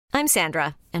I'm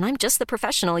Sandra, and I'm just the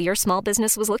professional your small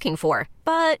business was looking for.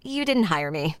 But you didn't hire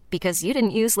me because you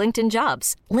didn't use LinkedIn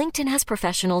Jobs. LinkedIn has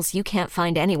professionals you can't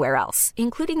find anywhere else,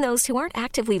 including those who aren't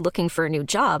actively looking for a new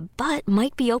job, but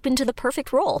might be open to the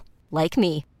perfect role, like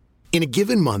me. In a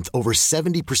given month, over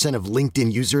 70% of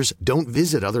LinkedIn users don't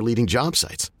visit other leading job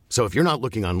sites. So if you're not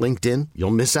looking on LinkedIn,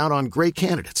 you'll miss out on great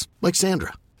candidates like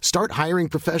Sandra. Start hiring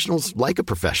professionals like a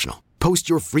professional. Post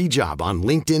your free job on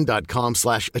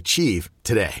linkedin.com/achieve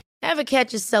today. Ever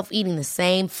catch yourself eating the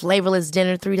same flavorless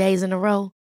dinner 3 days in a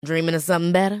row? Dreaming of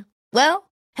something better?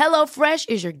 Well, HelloFresh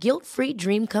is your guilt-free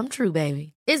dream come true,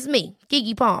 baby. It's me,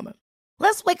 Keke Palmer.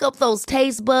 Let's wake up those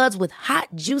taste buds with hot,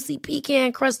 juicy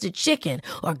pecan-crusted chicken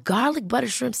or garlic butter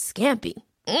shrimp scampi.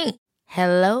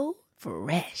 Hello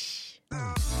Fresh.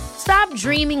 Stop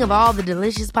dreaming of all the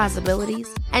delicious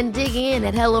possibilities and dig in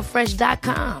at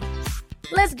HelloFresh.com.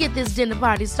 Let's get this dinner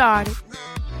party started.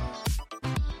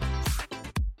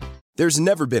 There's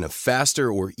never been a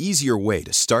faster or easier way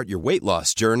to start your weight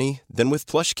loss journey than with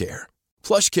PlushCare.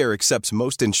 PlushCare accepts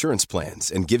most insurance plans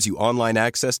and gives you online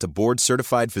access to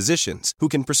board-certified physicians who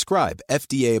can prescribe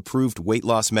FDA-approved weight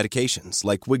loss medications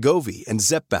like Wegovy and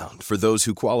Zepbound for those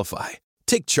who qualify.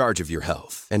 Take charge of your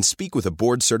health and speak with a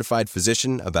board-certified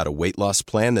physician about a weight loss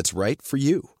plan that's right for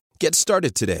you. Get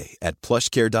started today at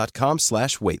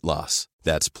plushcare.com/weight loss.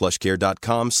 That's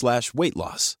plushcare.com/weight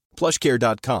loss.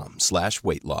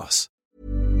 plushcare.com/weight loss.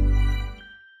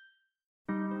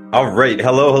 All right.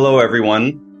 Hello,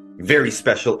 everyone. Very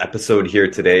special episode here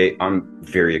today. I'm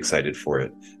very excited for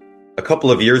it. A couple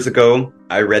of years ago,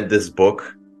 I read this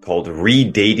book called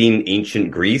Redating Ancient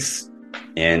Greece,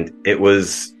 and it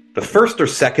was the first or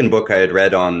second book I had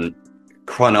read on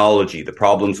chronology, the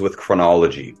problems with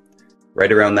chronology.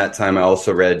 Right around that time, I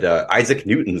also read Isaac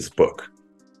Newton's book,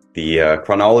 The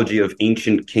Chronology of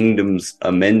Ancient Kingdoms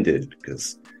Amended,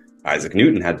 because Isaac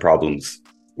Newton had problems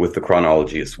with the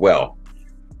chronology as well.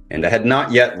 And I had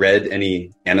not yet read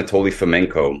any Anatoly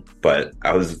Fomenko, but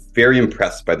I was very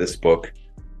impressed by this book.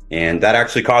 And that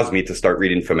actually caused me to start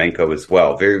reading Fomenko as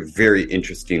well. Very, very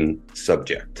interesting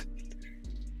subject.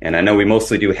 And I know we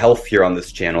mostly do health here on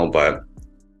this channel, but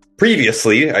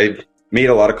previously I made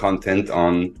a lot of content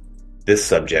on this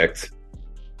subject.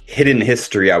 Hidden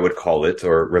history, I would call it,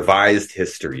 or revised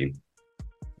history,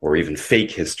 or even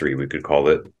fake history, we could call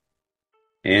it.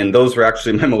 And those were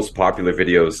actually my most popular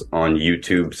videos on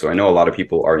YouTube, so I know a lot of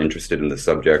people are interested in the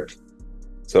subject.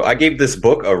 So I gave this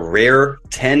book a rare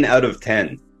 10 out of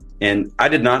 10. And I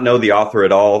did not know the author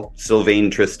at all,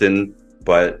 Sylvain Tristan,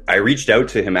 but I reached out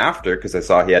to him after because I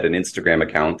saw he had an Instagram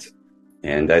account.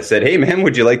 And I said, hey man,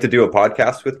 would you like to do a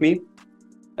podcast with me?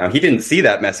 Now, he didn't see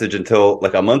that message until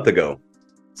like a month ago.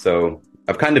 So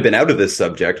I've kind of been out of this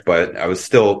subject, but I was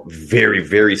still very,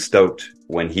 very stoked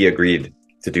when he agreed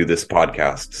to do this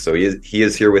podcast. So he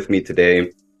is here with me today.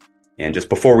 And just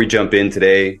before we jump in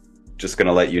today, just going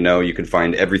to let you know, you can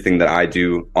find everything that I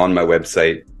do on my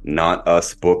website,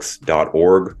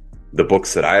 notusbooks.org. The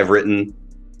books that I have written,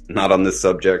 not on this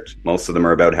subject. Most of them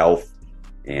are about health,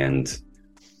 and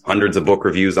hundreds of book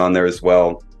reviews on there as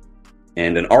well.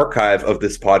 And an archive of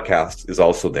this podcast is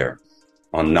also there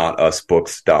on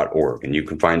notusbooks.org. And you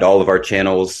can find all of our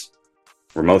channels.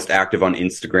 We're most active on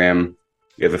Instagram.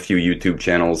 We have a few YouTube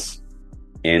channels.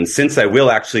 And since I will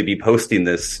actually be posting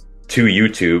this to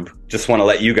YouTube, just want to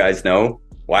let you guys know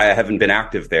why I haven't been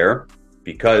active there.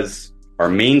 Because our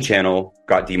main channel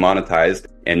got demonetized,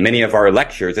 and many of our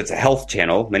lectures, it's a health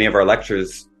channel, many of our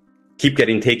lectures keep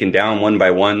getting taken down one by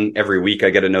one. Every week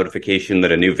I get a notification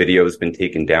that a new video has been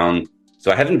taken down. So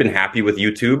I haven't been happy with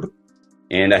YouTube,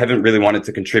 and I haven't really wanted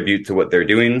to contribute to what they're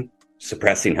doing,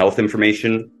 suppressing health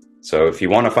information. So if you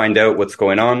want to find out what's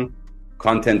going on,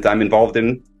 content I'm involved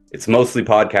in, it's mostly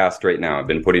podcast right now. I've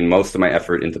been putting most of my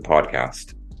effort into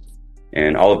podcast.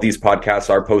 And all of these podcasts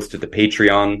are posted to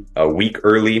Patreon a week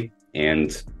early.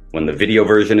 And when the video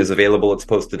version is available, it's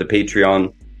posted to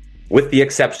Patreon, with the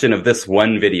exception of this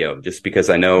one video, just because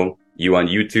I know you on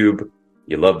YouTube,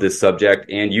 you love this subject,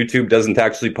 and YouTube doesn't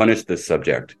actually punish this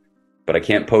subject. But I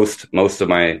can't post most of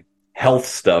my health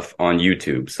stuff on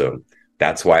YouTube, so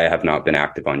that's why I have not been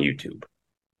active on YouTube.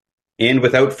 And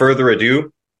without further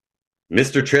ado,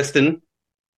 Mr. Tristan,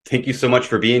 thank you so much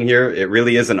for being here. It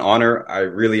really is an honor. I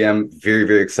really am very,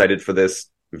 very excited for this.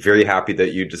 Very happy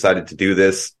that you decided to do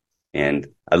this. And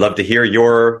I'd love to hear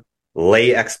your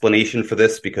lay explanation for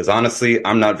this, because honestly,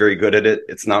 I'm not very good at it.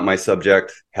 It's not my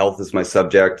subject. Health is my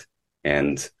subject.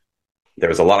 And there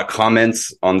was a lot of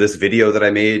comments on this video that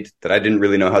I made that I didn't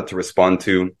really know how to respond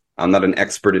to. I'm not an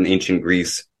expert in ancient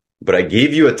Greece, but I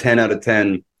gave you a 10 out of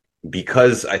 10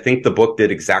 because I think the book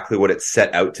did exactly what it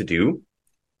set out to do.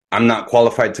 I'm not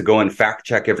qualified to go and fact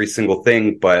check every single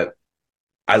thing, but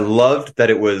I loved that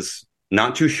it was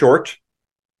not too short.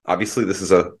 Obviously, this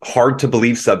is a hard to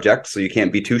believe subject, so you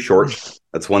can't be too short.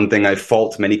 That's one thing I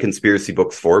fault many conspiracy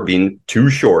books for, being too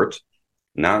short,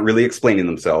 not really explaining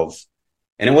themselves.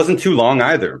 And it wasn't too long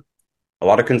either. A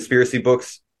lot of conspiracy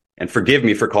books, and forgive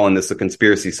me for calling this a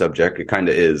conspiracy subject, it kind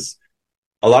of is.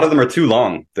 A lot of them are too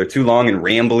long. They're too long and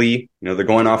rambly. They're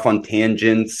going off on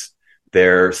tangents.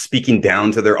 They're speaking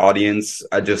down to their audience.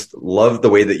 I just love the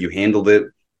way that you handled it.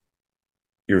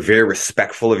 You're very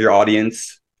respectful of your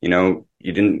audience. You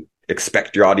didn't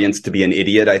expect your audience to be an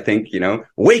idiot, I think.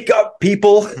 Wake up,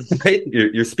 people. Right?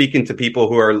 You're speaking to people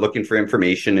who are looking for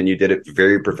information, and you did it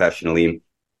very professionally.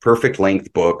 Perfect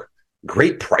length book.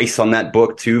 Great price on that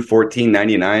book, too,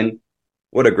 $14.99.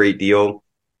 What a great deal.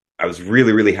 I was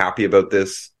really, really happy about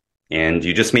this. And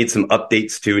you just made some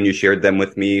updates, too, and you shared them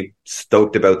with me.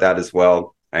 Stoked about that as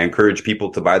well. I encourage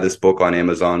people to buy this book on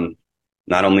Amazon.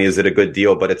 Not only is it a good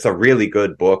deal, but it's a really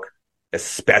good book,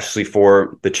 especially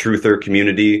for the truther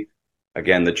community.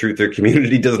 Again, the truther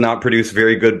community does not produce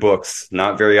very good books,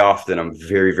 not very often. I'm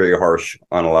very, very harsh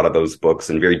on a lot of those books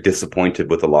and very disappointed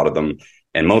with a lot of them.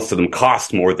 And most of them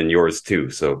cost more than yours, too.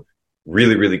 So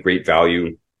really, really great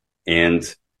value.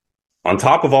 And on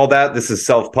top of all that, this is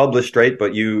self-published, right?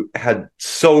 But you had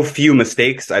so few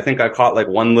mistakes. I think I caught like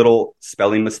one little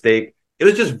spelling mistake. It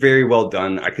was just very well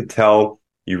done. I could tell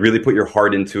you really put your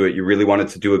heart into it. You really wanted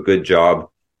to do a good job.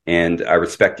 And I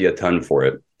respect you a ton for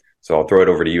it. So I'll throw it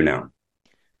over to you now.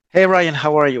 Hey, Ryan,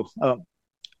 how are you?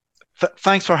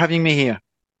 Thanks for having me here.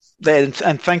 And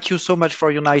thank you so much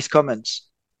for your nice comments.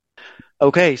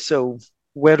 Okay, so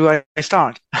where do I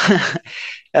start?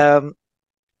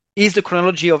 Is the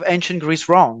chronology of ancient Greece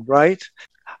wrong, right?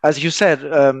 As you said,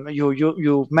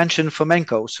 you mentioned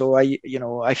Fomenko. So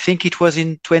I think it was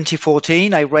in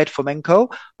 2014 I read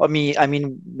Fomenko. I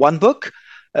mean one book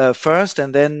first,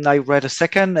 and then I read a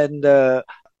second. And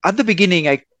at the beginning,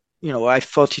 I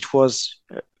thought it was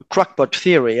crackpot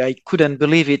theory. I couldn't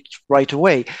believe it right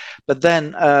away. But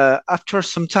then after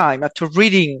some time, after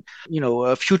reading,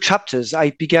 a few chapters, I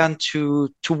began to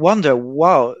wonder,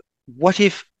 wow, what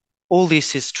if all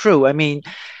this is true? I mean,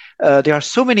 there are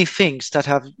so many things that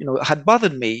have, had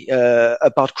bothered me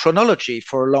about chronology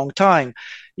for a long time.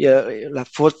 Yeah,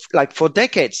 for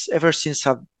decades, ever since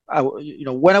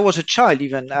when I was a child,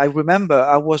 even I remember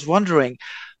I was wondering,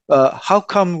 how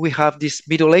come we have these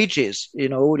Middle Ages,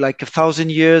 like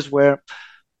 1,000 years where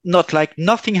not like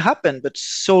nothing happened, but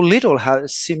so little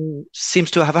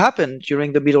seems to have happened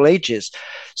during the Middle Ages.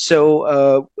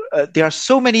 So there are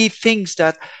so many things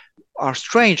that are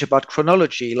strange about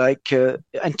chronology, like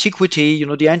antiquity,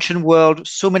 the ancient world,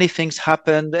 so many things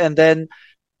happened. And then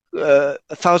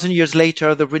 1,000 years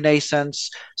later, the Renaissance,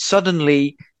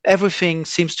 suddenly everything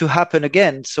seems to happen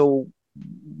again. So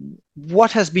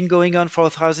what has been going on for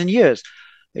 1,000 years?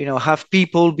 Have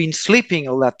people been sleeping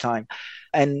all that time?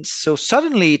 And so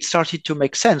suddenly it started to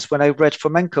make sense. When I read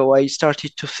Fomenko, I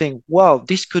started to think, wow,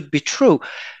 this could be true.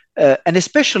 And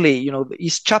especially,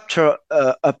 his chapter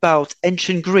about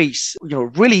ancient Greece,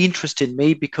 really interested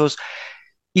me because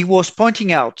he was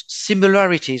pointing out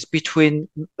similarities between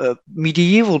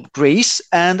medieval Greece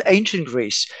and ancient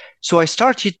Greece. So I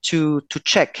started to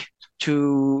check,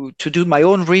 to do my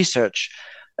own research.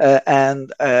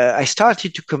 And I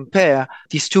started to compare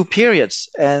these two periods.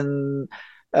 And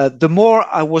the more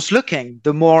I was looking,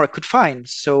 the more I could find.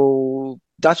 So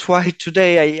that's why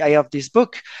today I have this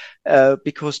book,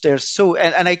 because there's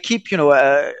and I keep,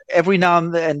 every now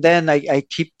and then I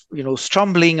keep,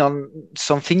 stumbling on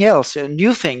something else, a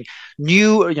new thing,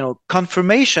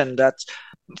 confirmation that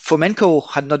Fomenko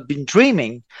had not been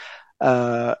dreaming.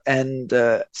 So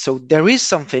there is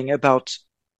something about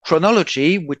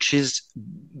chronology which is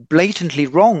blatantly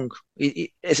wrong.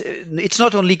 It's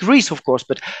not only Greece, of course,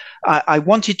 but I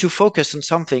wanted to focus on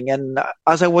something. And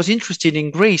as I was interested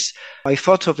in Greece, I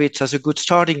thought of it as a good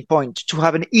starting point to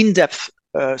have an in-depth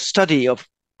study of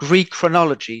Greek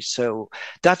chronology. So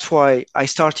that's why I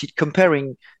started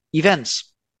comparing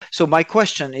events. So my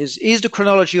question is the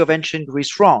chronology of ancient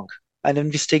Greece wrong? An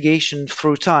investigation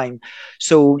through time.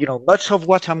 So, much of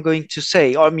what I'm going to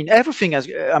say, everything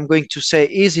I'm going to say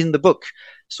is in the book.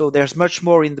 So there's much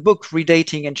more in the book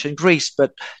redating ancient Greece.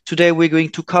 But today we're going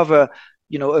to cover,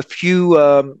 a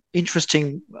few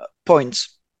interesting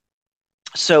points.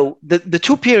 So the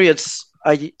two periods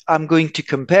I'm going to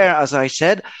compare, as I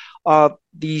said, are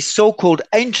the so-called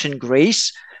ancient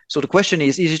Greece. So the question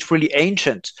is it really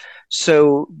ancient?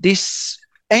 So this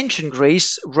ancient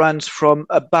Greece runs from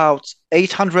about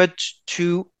 800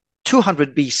 to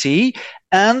 200 BC.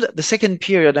 And the second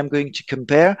period I'm going to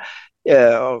compare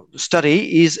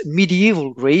study is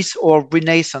medieval Greece or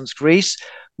Renaissance Greece,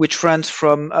 which runs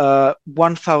from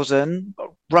 1000,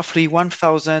 roughly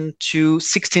 1000 to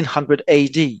 1600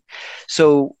 AD.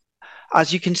 So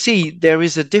as you can see, there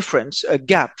is a difference, a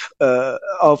gap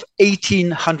of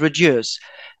 1800 years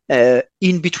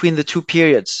in between the two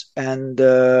periods. And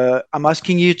I'm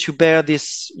asking you to bear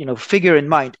this figure in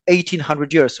mind,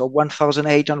 1800 years or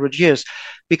 1800 years,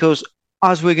 because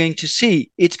as we're going to see,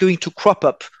 it's going to crop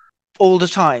up all the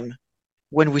time.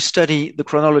 When we study the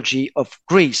chronology of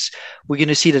Greece, we're going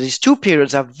to see that these two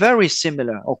periods are very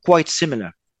similar or quite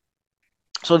similar.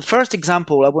 So the first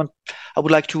example I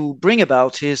would like to bring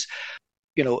about is,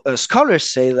 scholars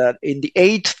say that in the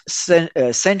 8th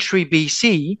century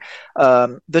BC,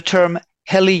 the term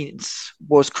Hellenes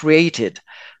was created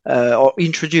or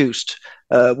introduced,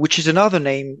 which is another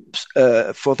name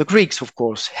for the Greeks, of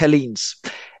course, Hellenes.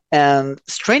 And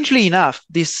strangely enough,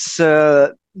 this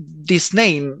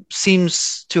name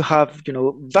seems to have,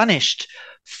 vanished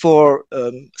for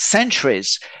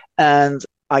centuries. And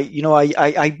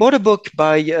I bought a book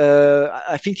by,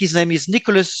 I think his name is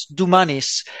Nicholas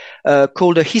Doumanis,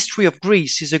 called A History of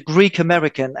Greece. He's a Greek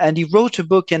American, and he wrote a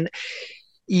book, and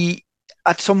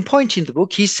at some point in the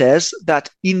book, he says that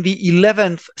in the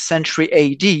 11th century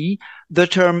AD, the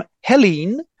term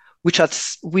Hellene,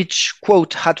 which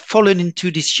quote, had fallen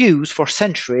into disuse for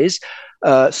centuries,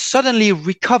 suddenly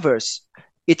recovers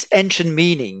its ancient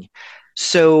meaning.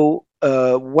 So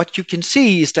what you can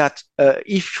see is that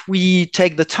if we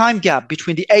take the time gap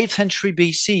between the 8th century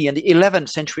BC and the 11th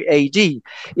century AD,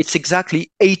 it's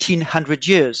exactly 1800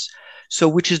 years. So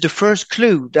which is the first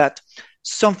clue that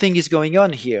something is going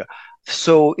on here.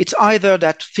 So it's either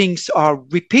that things are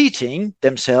repeating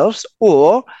themselves,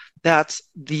 or that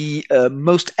the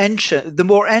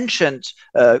more ancient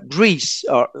Greece,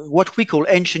 or what we call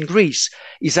ancient Greece,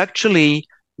 is actually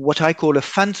what I call a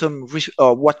phantom,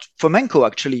 or what Fomenko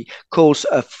actually calls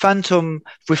a phantom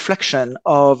reflection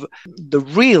of the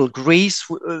real Greece,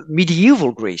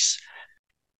 medieval Greece.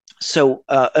 So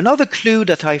another clue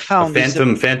that I found is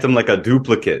phantom like a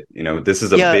duplicate. This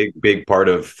is a big part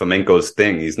of Fomenko's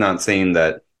thing. He's not saying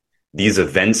that these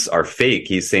events are fake.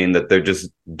 He's saying that they're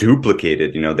just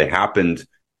duplicated. They happened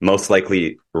most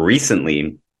likely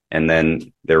recently, and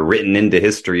then they're written into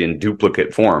history in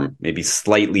duplicate form, maybe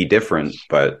slightly different,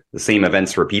 but the same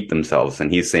events repeat themselves.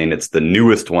 And he's saying it's the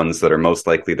newest ones that are most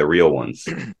likely the real ones.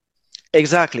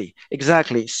 Exactly.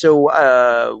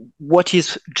 So what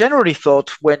is generally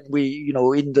thought when we,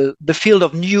 in the field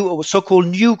of so-called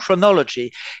new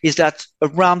chronology, is that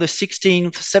around the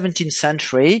 16th, 17th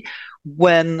century,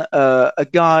 when a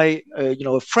guy,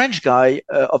 a French guy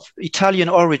of Italian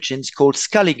origins called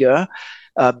Scaliger,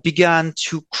 began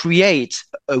to create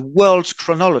a world's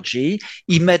chronology,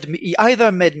 he either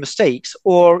made mistakes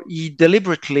or he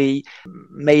deliberately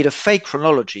made a fake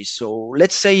chronology. So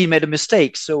let's say he made a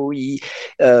mistake. So he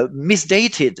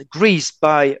misdated Greece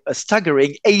by a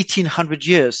staggering 1800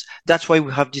 years. That's why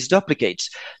we have these duplicates.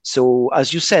 So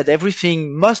as you said,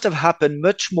 everything must have happened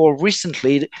much more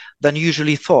recently than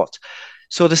usually thought.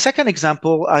 So the second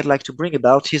example I'd like to bring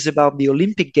about is about the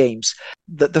Olympic Games.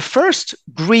 The first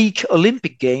Greek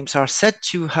Olympic Games are said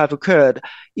to have occurred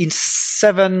in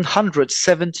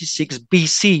 776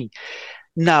 BC.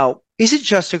 Now, is it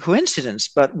just a coincidence?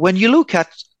 But when you look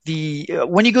at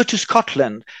when you go to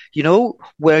Scotland,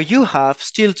 where you have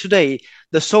still today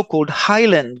the so-called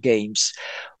Highland Games,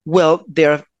 well,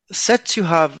 they're said to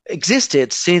have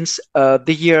existed since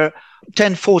the year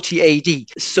 1040 AD,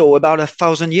 so about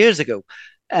 1,000 years ago.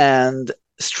 And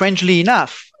strangely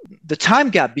enough, the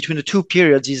time gap between the two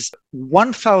periods is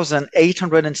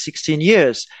 1,816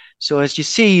 years. So as you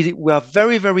see, we are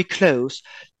very, very close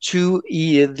to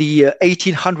the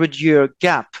 1800-year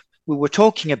gap we were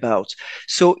talking about.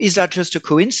 So is that just a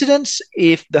coincidence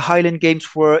if the Highland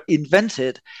Games were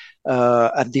invented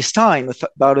at this time,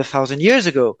 about 1,000 years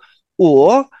ago?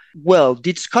 Or, well,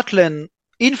 did Scotland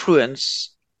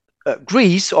influence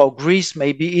Greece, or Greece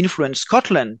maybe influenced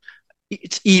Scotland?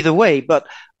 It's either way, but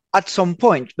at some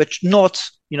point, but not,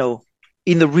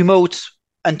 in the remote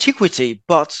antiquity,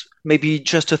 but maybe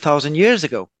just 1,000 years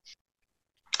ago.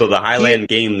 So the Highland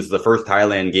Games, the first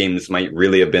Highland Games might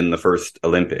really have been the first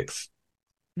Olympics.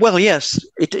 Well, yes,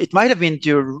 it might have been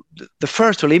the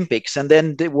first Olympics, and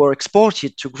then they were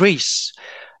exported to Greece.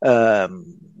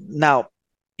 Now,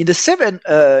 in the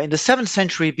 7th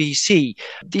century BC,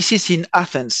 this is in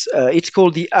Athens. It's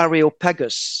called the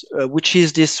Areopagus, which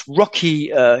is this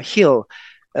rocky hill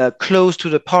close to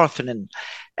the Parthenon.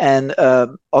 And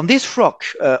on this rock,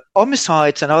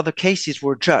 homicides and other cases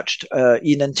were judged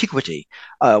in antiquity,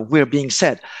 we're being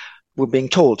said. we're being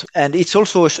told. And it's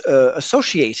also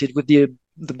associated with the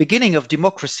beginning of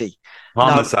democracy.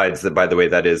 Homicides, by the way,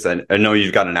 that is. I know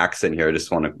you've got an accent here. I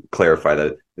just want to clarify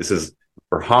that this is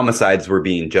where homicides were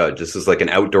being judged. This is like an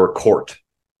outdoor court.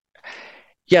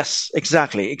 Yes,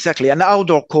 exactly. An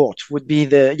outdoor court would be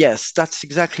yes, that's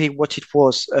exactly what it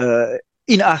was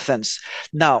in Athens.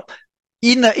 Now,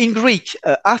 in Greek,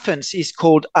 Athens is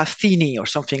called Athene or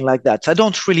something like that. I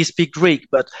don't really speak Greek,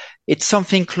 but it's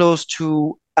something close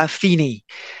to Athene.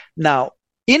 Now,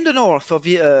 in the north of,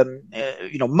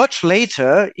 much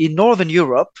later in Northern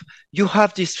Europe, you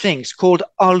have these things called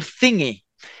Althingi.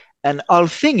 And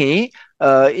Althingi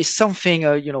is something,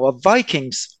 of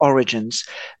Vikings' origins.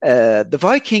 The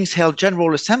Vikings held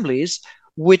general assemblies,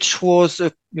 which was,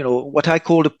 what I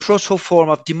call the proto-form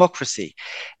of democracy.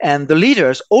 And the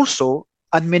leaders also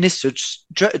administered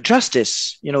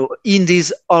justice, in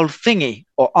these Althingi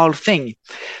or Althing.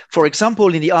 For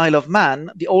example, in the Isle of Man,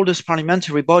 the oldest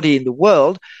parliamentary body in the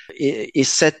world is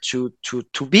said to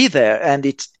be there, and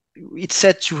it's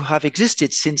said to have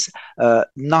existed since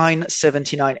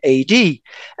 979 AD.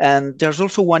 And there's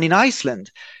also one in Iceland,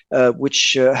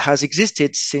 which has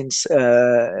existed since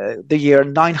the year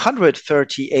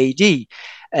 930 AD.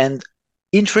 And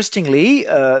interestingly,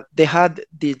 they had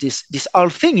this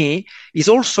Althingi is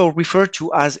also referred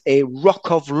to as a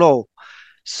rock of law.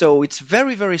 So it's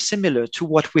very, very similar to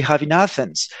what we have in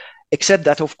Athens, except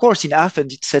that, of course, in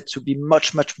Athens, it's said to be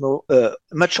much, much more,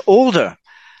 much older.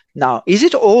 Now, is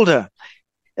it older?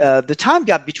 The time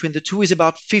gap between the two is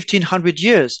about 1,500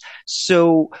 years.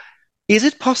 So is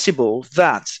it possible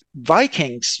that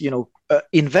Vikings,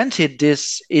 invented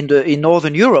this in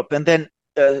Northern Europe and then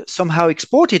somehow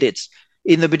exported it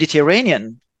in the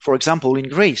Mediterranean, for example, in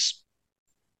Greece?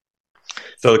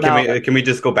 So can we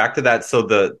just go back to that? So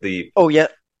the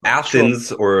Athens,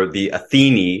 sure, or the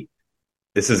Athene,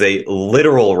 this is a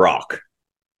literal rock,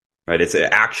 right? It's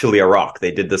actually a rock.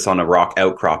 They did this on a rock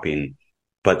outcropping.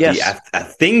 But yes, the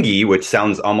Athingi, which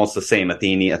sounds almost the same,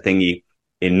 Athingi,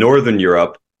 in Northern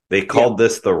Europe, they called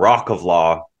this the rock of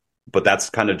law, but that's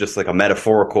kind of just like a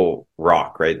metaphorical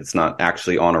rock, right? It's not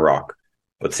actually on a rock.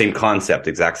 But same concept,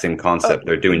 exact same concept.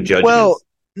 They're doing judgments. Well,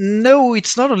 no,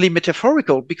 it's not only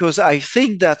metaphorical, because I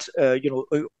think that,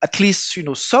 at least,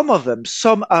 some of them,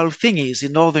 some Althingis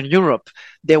in Northern Europe,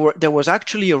 there was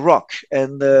actually a rock.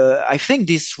 And I think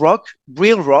this rock,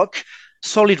 real rock,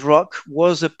 solid rock,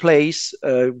 was a place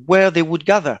where they would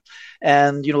gather.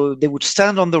 And, they would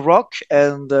stand on the rock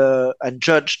and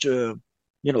judge,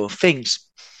 things.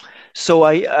 So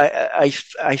I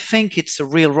think it's a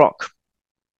real rock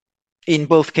in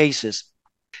both cases.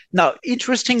 Now,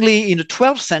 interestingly, in the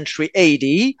 12th century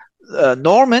AD,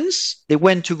 Normans, they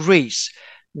went to Greece.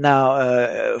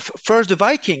 Now, first the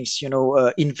Vikings,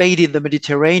 invaded the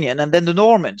Mediterranean, and then the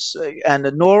Normans. And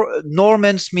the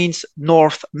Normans means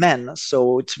Northmen,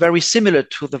 so it's very similar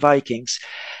to the Vikings.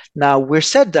 Now, we're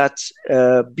said that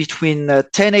between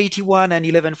 1081 and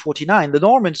 1149, the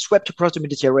Normans swept across the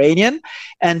Mediterranean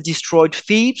and destroyed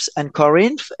Thebes and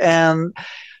Corinth. And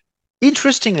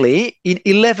interestingly, in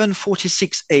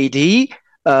 1146 AD,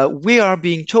 we are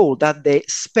being told that they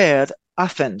spared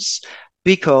Athens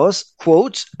because,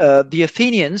 quote, the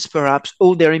Athenians perhaps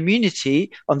owe their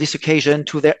immunity on this occasion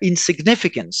to their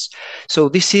insignificance. So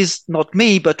this is not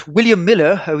me, but William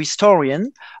Miller, a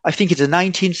historian, I think it's a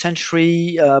 19th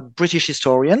century British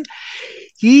historian.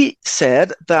 He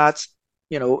said that,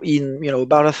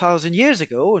 about 1,000 years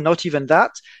ago, or not even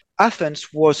that,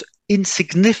 Athens was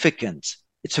insignificant.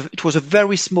 It was a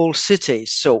very small city.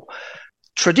 So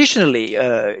traditionally,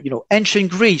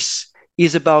 ancient Greece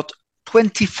is about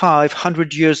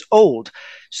 2,500 years old.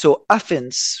 So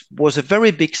Athens was a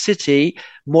very big city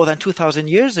more than 2,000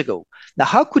 years ago. Now,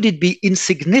 how could it be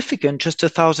insignificant just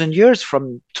 1,000 years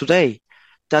from today?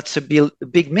 That's a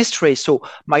big mystery. So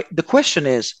the question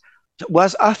is,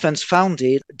 was Athens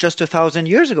founded just 1,000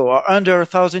 years ago or under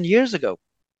 1,000 years ago?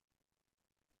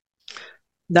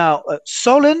 Now,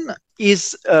 Solon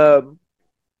is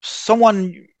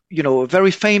someone, a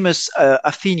very famous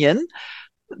Athenian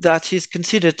that is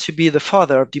considered to be the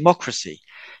father of democracy.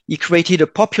 He created a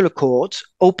popular court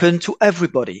open to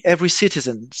everybody, every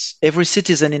citizen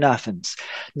in Athens.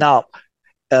 Now,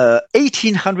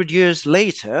 1,800 years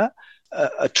later,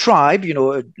 a tribe,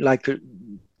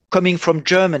 coming from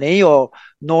Germany or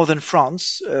northern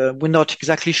France, we're not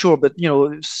exactly sure, but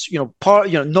let's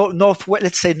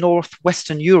say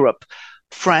northwestern Europe,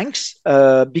 Franks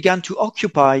began to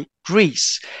occupy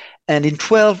Greece, and in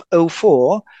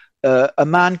 1204, a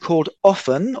man called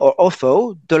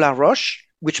Otho de la Roche,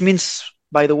 which means,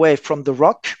 by the way, from the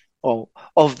rock or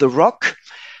of the rock,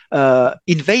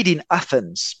 invading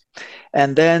Athens.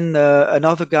 And then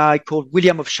another guy called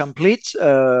William of Champlitte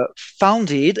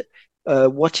founded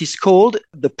what is called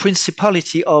the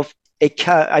Principality of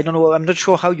I don't know, I'm not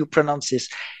sure how you pronounce this,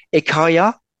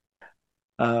 Achaia.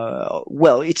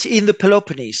 Well, it's in the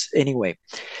Peloponnese anyway.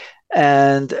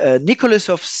 And Nicholas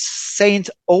of Saint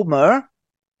Omer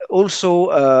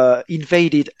also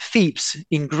invaded Thebes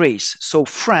in Greece. So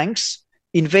Franks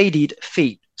invaded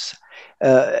Thebes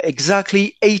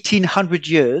exactly 1800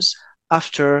 years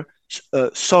after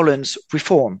Solon's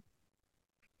reform.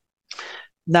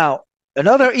 Now,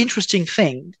 another interesting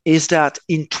thing is that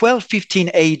in 1215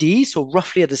 AD, so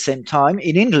roughly at the same time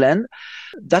in England,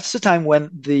 that's the time when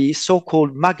the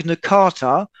so-called Magna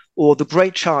Carta or the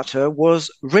Great Charter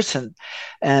was written.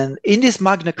 And in this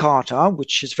Magna Carta,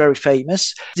 which is very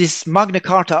famous, this Magna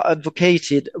Carta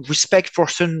advocated respect for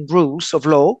certain rules of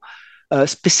law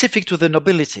specific to the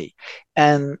nobility.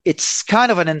 And it's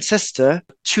kind of an ancestor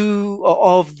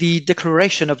of the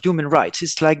Declaration of Human Rights.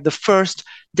 It's like the first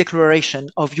Declaration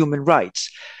of Human Rights.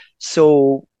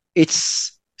 So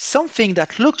it's something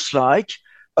that looks like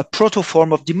a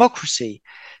proto-form of democracy.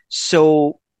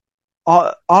 So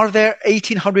are there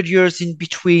 1800 years in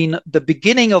between the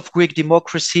beginning of Greek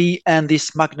democracy and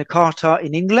this Magna Carta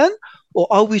in England? Or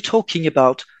are we talking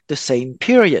about the same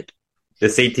period?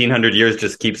 This 1800 years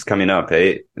just keeps coming up,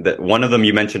 hey? That one of them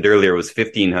you mentioned earlier was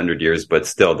 1500 years, but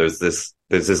still there's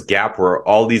this gap where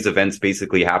all these events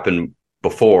basically happen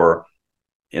before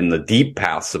in the deep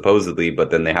past, supposedly, but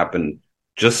then they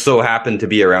just so happen to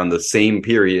be around the same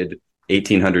period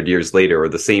 1800 years later, or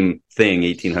the same thing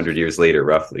 1800 years later,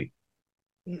 roughly.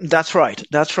 That's right.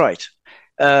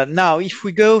 Now, if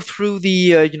we go through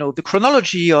the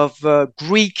chronology of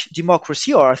Greek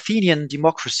democracy or Athenian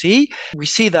democracy, we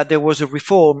see that there was a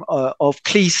reform of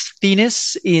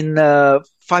Cleisthenes in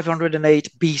 508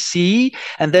 BC,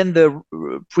 and then the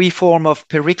reform of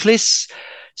Pericles.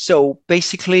 So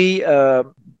basically,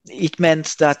 it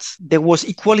meant that there was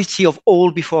equality of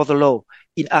all before the law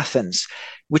in Athens,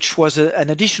 which was an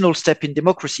additional step in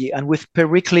democracy. And with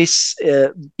Pericles,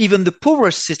 even the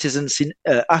poorest citizens in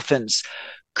Athens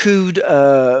could,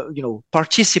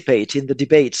 participate in the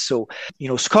debates. So,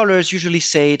 scholars usually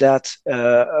say that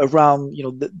around,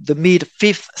 the mid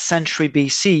 5th century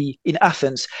BC in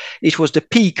Athens, it was the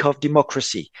peak of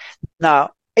democracy.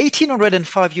 Now,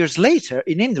 1805 years later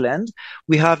in England,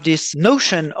 we have this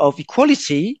notion of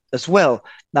equality as well.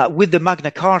 Now, with the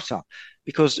Magna Carta,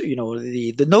 because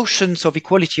the notions of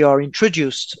equality are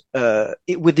introduced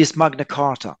with this Magna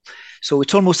Carta. So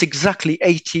it's almost exactly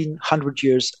 1800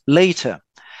 years later.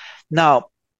 Now,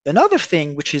 another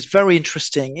thing which is very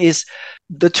interesting is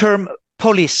the term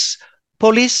polis.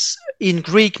 Polis in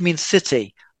Greek means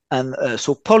city. And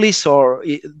so polis, or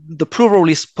the plural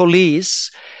is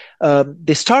polis,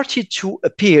 they started to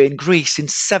appear in Greece in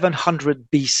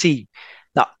 700 BC.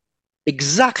 Now,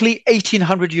 exactly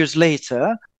 1800 years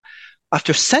later,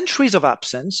 after centuries of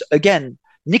absence, again,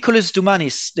 Nicholas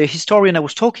Doumanis, the historian I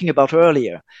was talking about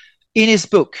earlier, in his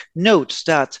book notes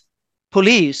that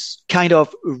police kind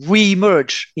of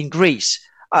re-emerge in Greece,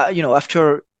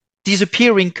 after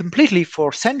disappearing completely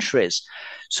for centuries.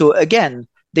 So again,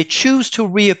 they choose to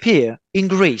reappear in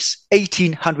Greece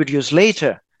 1800 years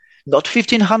later, not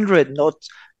 1500, not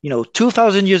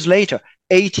 2000 years later,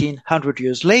 1800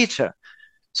 years later.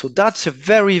 So that's a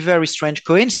very, very strange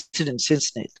coincidence,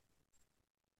 isn't it?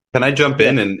 Can I jump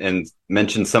in and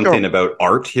mention something about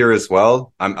art here as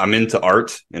well? I'm into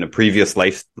art. In a previous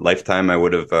lifetime, I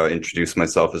would have introduced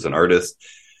myself as an artist.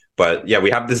 But yeah,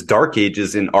 we have this dark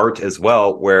ages in art as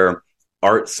well, where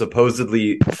art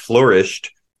supposedly flourished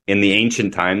in the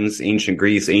ancient times, ancient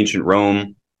Greece, ancient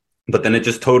Rome, but then it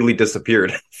just totally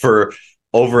disappeared for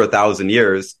over 1,000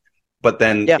 years. But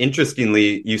then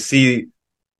interestingly, you see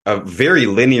a very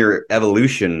linear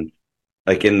evolution,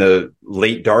 like in the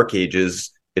late dark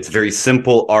ages. It's very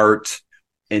simple art,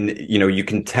 and you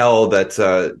can tell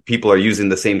that people are using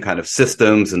the same kind of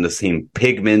systems and the same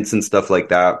pigments and stuff like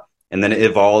that. And then it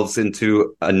evolves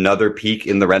into another peak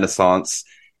in the Renaissance,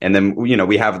 and then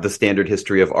we have the standard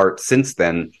history of art since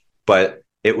then. But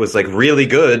it was like really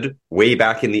good way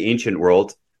back in the ancient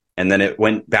world, and then it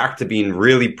went back to being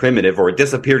really primitive, or it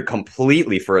disappeared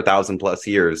completely for 1,000+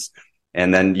 years.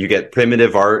 And then you get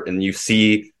primitive art, and you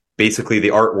see basically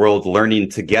the art world learning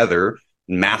together,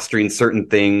 mastering certain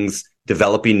things,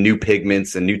 developing new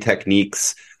pigments and new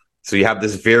techniques. So you have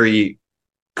this very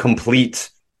complete,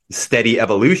 steady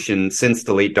evolution since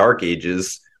the late dark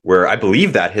ages, where I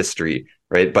believe that history,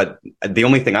 right? But the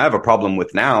only thing I have a problem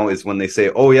with now is when they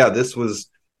say, oh yeah, this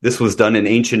was done in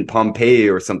ancient Pompeii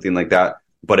or something like that,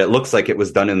 but it looks like it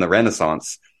was done in the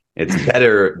Renaissance. It's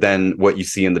better than what you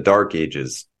see in the dark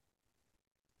ages.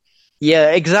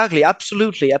 Yeah, exactly.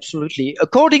 Absolutely. Absolutely.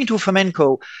 According to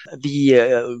Fomenko,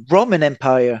 the Roman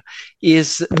Empire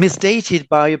is misdated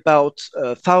by about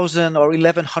 1,000 or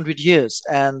 1,100 years.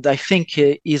 And I think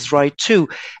is right too.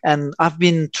 And I've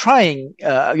been trying,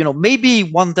 maybe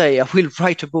one day I will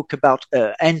write a book about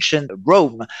ancient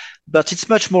Rome, but it's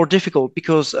much more difficult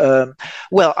because,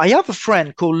 I have a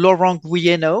friend called Laurent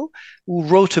Guyeno who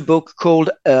wrote a book called,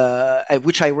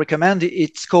 which I recommend.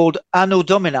 It's called Anno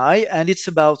Domini, and it's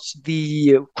about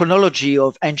the chronology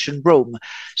of ancient Rome.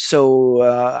 So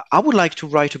I would like to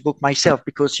write a book myself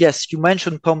because, yes, you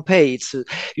mentioned Pompeii. It's,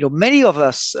 many of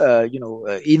us,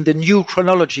 in the new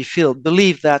chronology field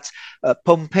believe that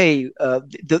Pompeii,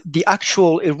 the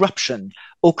actual eruption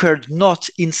occurred not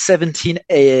in 79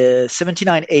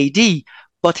 AD,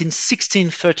 but in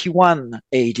 1631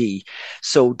 AD.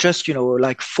 So just,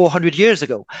 like 400 years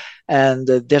ago. And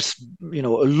there's, a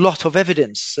lot of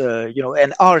evidence,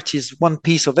 and art is one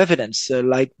piece of evidence,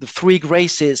 like the three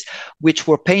graces, which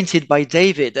were painted by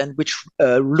David and which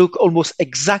look almost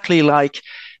exactly like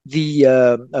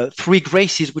the three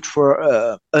graces which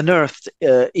were unearthed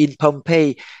in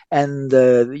Pompeii and,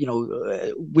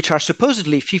 which are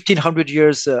supposedly 1,500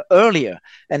 years earlier,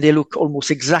 and they look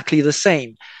almost exactly the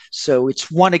same. So it's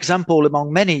one example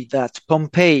among many that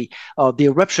Pompeii, the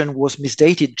eruption was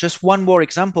misdated. Just one more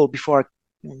example before I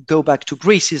go back to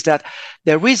Greece is that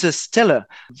there is a stela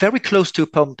very close to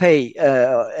Pompeii,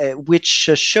 which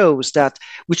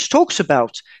talks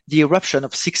about the eruption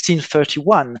of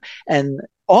 1631. And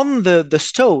on the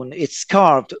stone, it's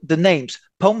carved the names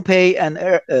Pompeii and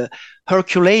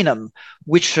Herculanum,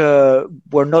 which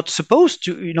were not supposed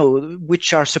to,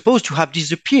 which are supposed to have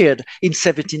disappeared in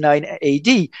 79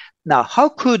 AD. Now, how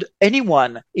could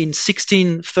anyone in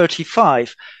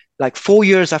 1635, like 4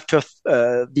 years after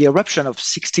the eruption of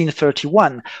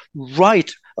 1631,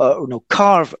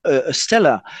 carve a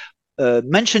stela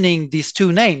mentioning these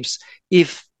two names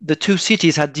if the two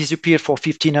cities had disappeared for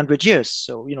 1,500 years?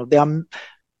 So, there are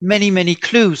many, many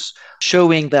clues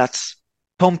showing that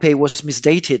Pompeii was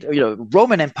misdated.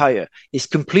 Roman Empire is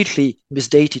completely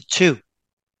misdated too.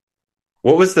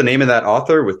 What was the name of that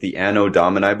author with the Anno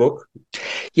Domini book?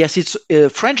 Yes, it's a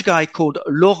French guy called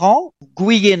Laurent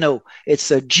Guyeno.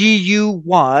 It's a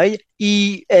Guyenot,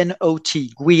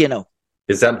 Guyeno.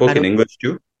 Is that book in English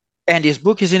too? And his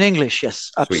book is in English,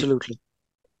 yes, Sweet. Absolutely.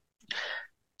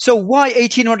 So why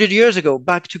 1,800 years ago?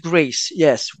 Back to Greece.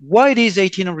 Yes. Why these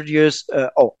 1,800 years,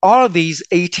 are these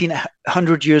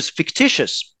 1,800 years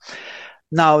fictitious?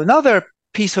 Now, another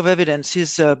piece of evidence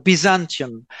is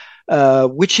Byzantium,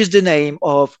 which is the name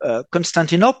of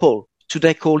Constantinople,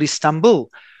 today called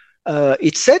Istanbul.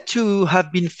 It's said to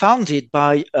have been founded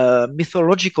by a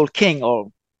mythological king or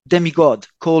demigod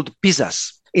called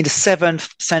Byzas in the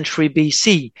 7th century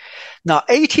BC. Now,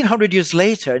 1,800 years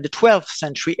later, in the 12th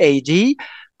century AD,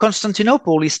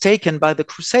 Constantinople is taken by the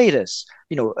Crusaders,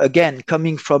 again,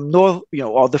 coming from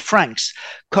or the Franks,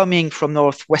 coming from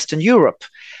northwestern Europe.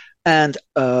 And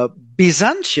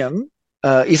Byzantium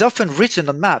is often written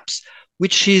on maps,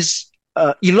 which is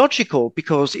illogical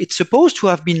because it's supposed to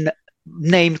have been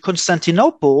named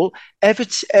Constantinople ever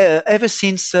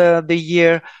since the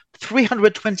year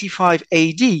 325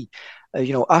 AD,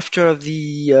 after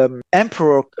the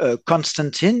Emperor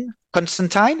Constantine.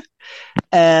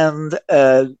 And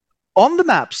on the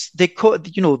maps, the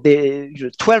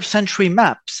 12th century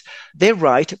maps, they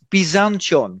write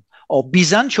Byzantion or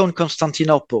Byzantion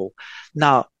Constantinople.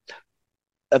 Now,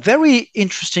 a very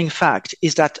interesting fact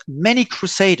is that many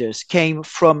crusaders came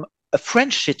from a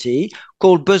French city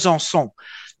called Besançon.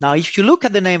 Now, if you look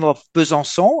at the name of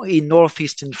Besançon in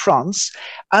northeastern France,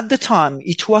 at the time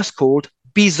it was called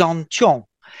Byzantion.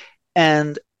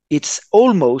 And it's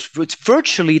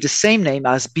virtually the same name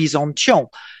as Byzantion.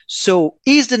 So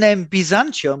is the name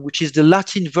Byzantium, which is the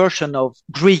Latin version of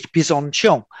Greek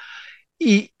Byzantion,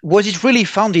 was it really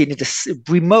founded in the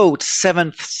remote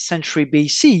 7th century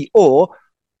BC, or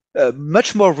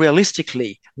much more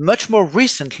realistically, much more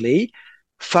recently,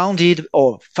 founded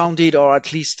or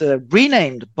at least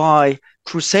renamed by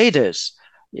Crusaders,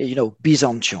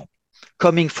 Byzantion,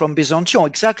 coming from Byzantion,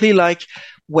 exactly like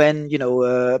when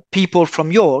people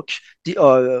from York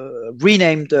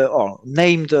renamed or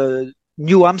named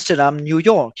New Amsterdam, New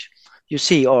York. You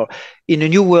see, or in the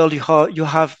New World, you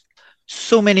have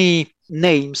so many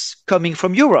names coming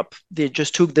from Europe. They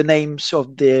just took the names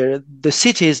of the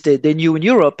cities they knew in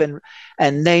Europe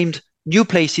and named new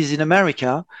places in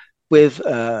America with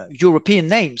European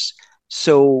names.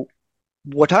 So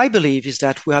what I believe is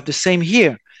that we have the same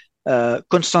here.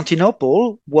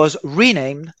 Constantinople was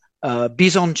renamed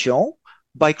Byzantion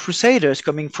by Crusaders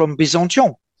coming from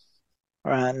Byzantion.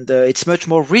 and it's much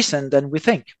more recent than we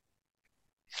think.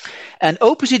 And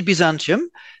opposite Byzantium,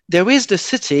 there is the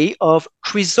city of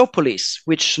Chrysopolis,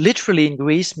 which literally in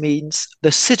Greece means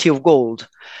the city of gold.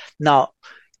 Now,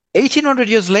 1800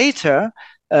 years later,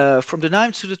 from the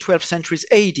 9th to the 12th centuries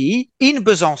AD, in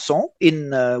Besançon,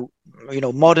 in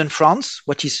modern France,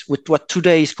 what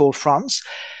today is called France,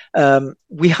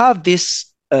 we have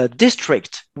this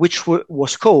district which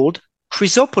was called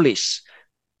Chrysopolis.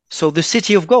 So the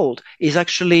city of gold is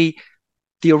actually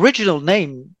the original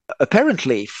name,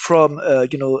 apparently, from a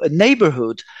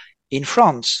neighborhood in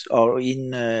France, or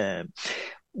in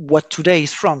what today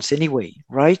is France anyway,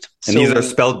 right? And these are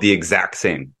spelled the exact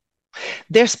same.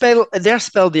 They're spelled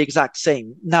the exact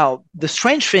same. Now, the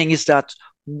strange thing is that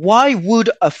why would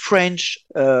a French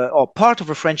or part of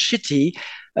a French city,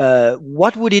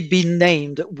 what would it be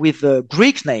named with a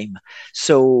Greek name?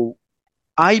 So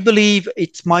I believe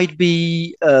it might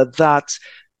be that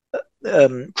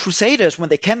Crusaders, when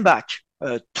they came back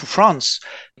to France,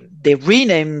 they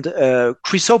renamed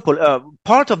Chrysopolis,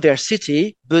 part of their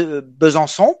city,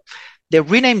 Besançon, they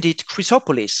renamed it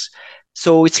Chrysopolis.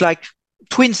 So it's like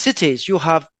twin cities. You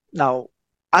have now,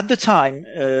 at the time,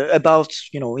 about,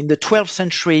 in the 12th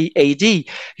century AD,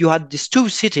 you had these two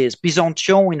cities,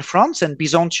 Byzantium in France and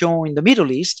Byzantium in the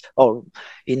Middle East, or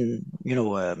in,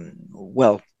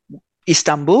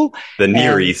 Istanbul. The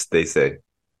Near East, they say.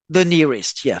 The Near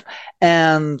East, yeah.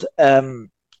 And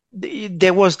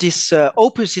there was this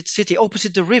opposite city,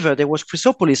 opposite the river, there was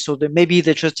Chrysopolis. So maybe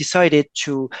they just decided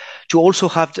to also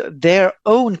have their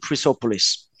own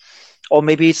Chrysopolis. Or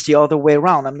maybe it's the other way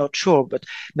around, I'm not sure. But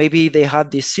maybe they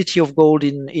had this city of gold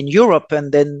in Europe,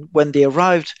 and then when they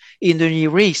arrived in the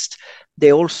Near East,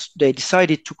 they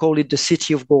decided to call it the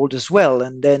city of gold as well.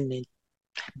 And then it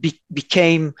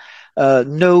became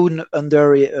known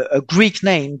under a Greek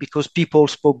name because people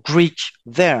spoke Greek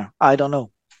there. I don't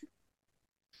know.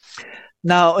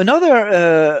 Now,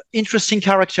 another interesting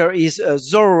character is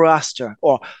Zoroaster,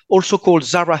 or also called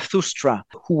Zarathustra,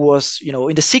 who was, in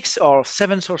the 6th or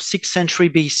 7th or 6th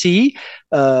century BC,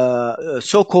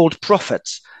 so-called prophet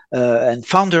and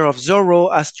founder of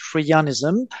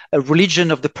Zoroastrianism, a religion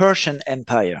of the Persian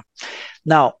Empire.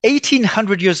 Now,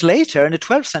 1800 years later, in the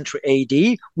 12th century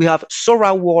AD, we have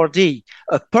Sohrawardi,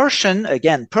 a Persian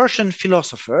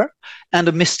philosopher and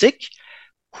a mystic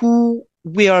who,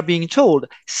 we are being told,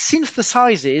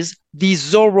 synthesizes the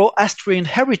Zoroastrian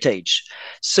heritage.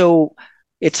 So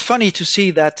it's funny to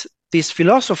see that this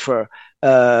philosopher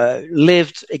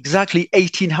lived exactly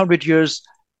 1800 years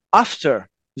after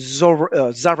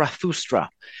Zarathustra.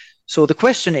 So the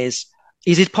question is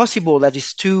it possible that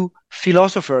these two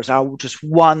philosophers are just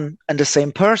one and the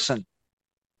same person?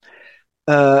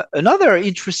 Another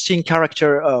interesting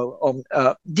character,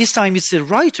 this time it's a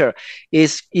writer,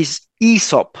 is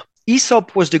Aesop.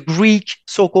 Aesop was the Greek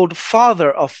so-called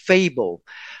father of fable.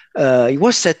 He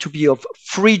was said to be of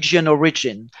Phrygian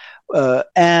origin.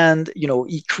 And,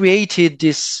 he created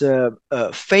these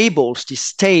fables,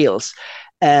 these tales.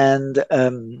 And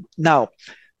now,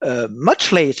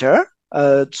 much later,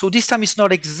 so this time it's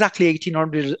not exactly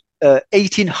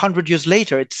 1800 years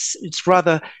later, it's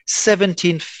rather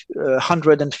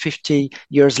 1750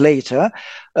 years later,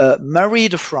 Marie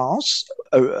de France,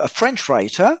 a French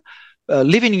writer,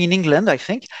 living in England, I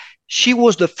think, she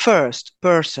was the first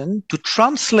person to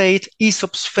translate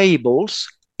Aesop's fables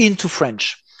into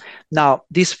French. Now,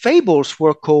 these fables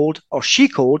were called, or she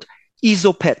called,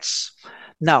 Aesopettes.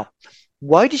 Now,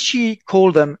 why did she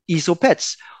call them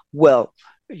Aesopettes? Well,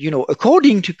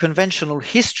 according to conventional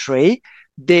history,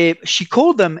 she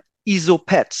called them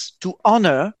Aesopettes to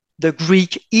honor the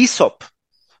Greek Aesop.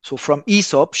 So from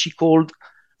Aesop, she called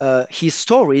his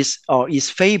stories or his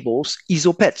fables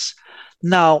Aesopettes.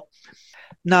 Now,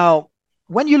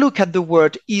 when you look at the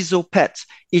word Aesopet,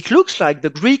 it looks like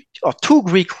the Greek or two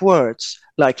Greek words,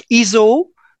 like Iso,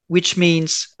 which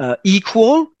means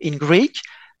equal in Greek,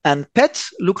 and pet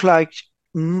look like,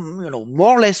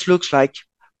 more or less looks like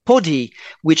podi,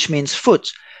 which means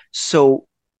foot. So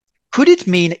could it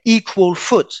mean equal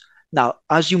foot? Now,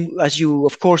 as you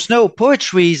of course know,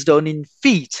 poetry is done in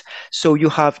feet. So you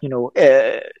have,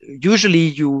 usually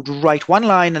you write one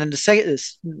line, and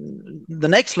the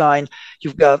next line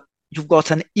you've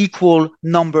got an equal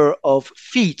number of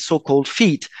feet, so-called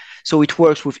feet. So it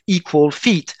works with equal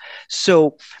feet.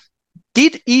 So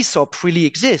did Aesop really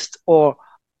exist, or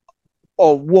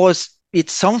was it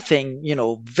something,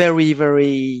 very,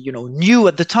 very, new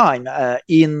at the time,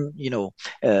 in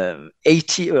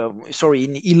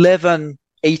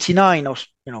 1189, or,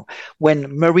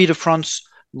 when Marie de France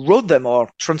wrote them or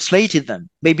translated them?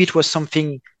 Maybe it was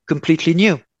something completely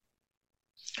new.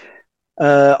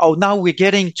 Now we're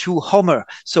getting to Homer.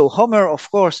 So Homer, of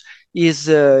course, is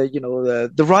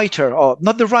the writer, or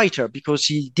not the writer because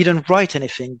he didn't write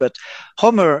anything, but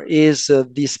Homer is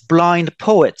this blind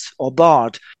poet or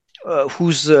bard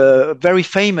who's very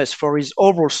famous for his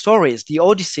oral stories, the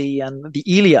Odyssey and the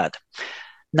Iliad.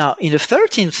 Now, in the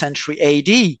 13th century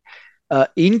AD,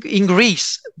 in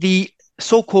Greece, the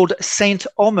so-called Saint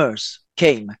Homers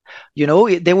came.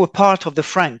 They were part of the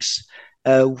Franks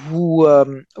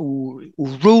who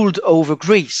ruled over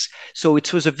Greece. So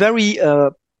it was a very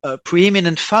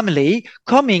preeminent family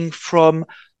coming from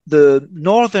the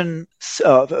northern,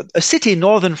 a city in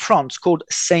northern France called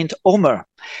Saint Omer.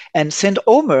 And Saint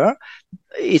Omer,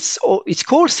 it's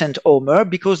called Saint Omer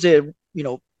because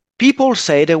people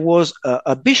say there was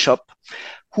a bishop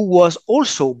who was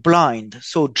also blind.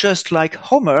 So just like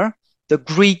Homer, the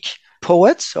Greek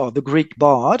poet or the Greek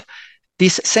bard,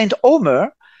 this Saint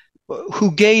Omer,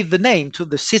 who gave the name to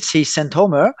the city Saint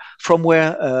Omer, from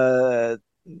where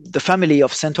the family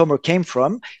of Saint Omer came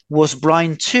from, was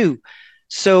blind too.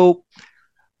 So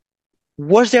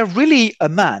was there really a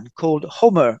man called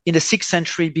Homer in the 6th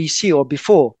century BC or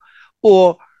before?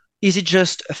 Or is it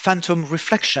just a phantom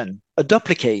reflection, a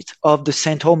duplicate of the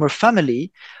Saint Omer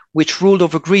family, which ruled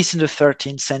over Greece in the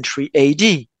 13th century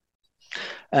AD?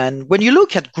 And when you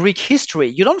look at Greek history,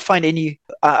 you don't find any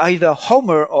either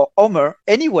Homer or Omer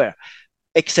anywhere,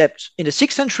 except in the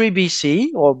 6th century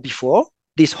BC or before,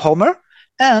 this Homer,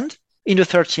 and in the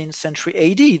 13th century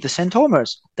AD, the Saint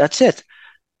Homers. That's it.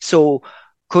 So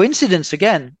coincidence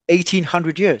again,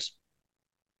 1800 years.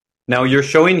 Now you're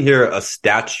showing here a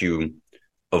statue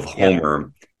of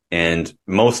Homer, and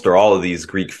most or all of these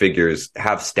Greek figures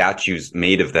have statues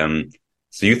made of them.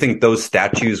 So you think those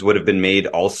statues would have been made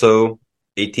also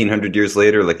 1800 years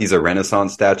later? Like these are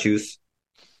Renaissance statues?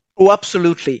 Oh,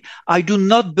 absolutely. I do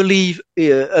not believe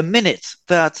a minute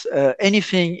that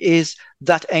anything is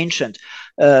that ancient.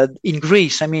 In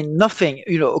Greece, I mean, nothing,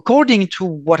 according to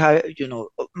what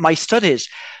my studies,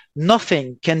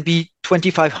 nothing can be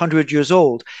 2,500 years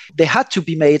old. They had to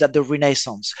be made at the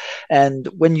Renaissance. And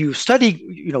when you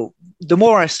study, the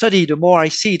more I study, the more I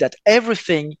see that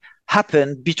everything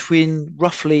happened between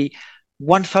roughly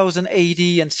 1000 AD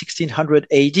and 1600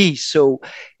 AD. So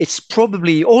it's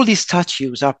probably, all these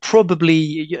statues are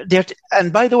probably,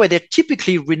 and by the way, they're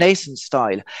typically Renaissance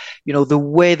style. The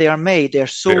way they are made, they're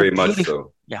so very much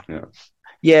beautiful. so.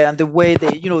 Yeah, and the way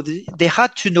they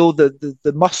had to know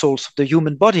the muscles of the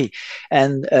human body.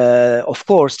 And of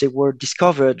course, they were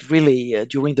discovered really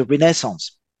during the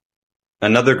Renaissance.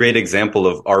 Another great example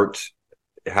of art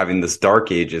having this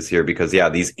dark ages here, because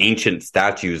these ancient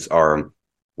statues are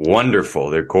wonderful.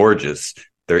 They're gorgeous.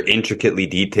 They're intricately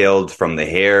detailed from the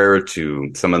hair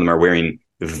to some of them are wearing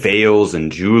veils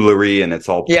and jewelry, and it's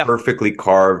all perfectly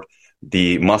carved.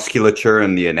 The musculature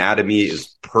and the anatomy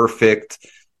is perfect.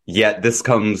 Yet this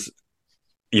comes,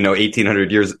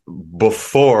 1800 years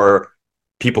before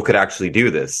people could actually do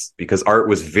this, because art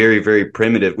was very, very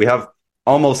primitive. We have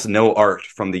almost no art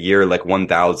from the year like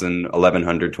 1000,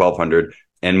 1100, 1200.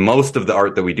 And most of the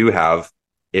art that we do have,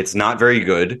 it's not very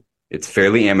good. It's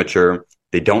fairly amateur.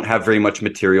 They don't have very much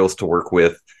materials to work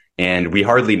with. And we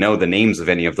hardly know the names of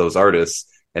any of those artists.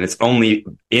 And it's only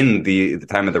in the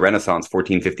time of the Renaissance,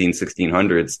 14, 15,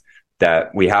 1600s,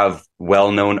 that we have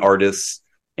well-known artists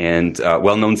and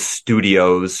well-known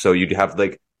studios. So you'd have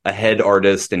like a head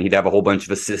artist and he'd have a whole bunch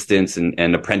of assistants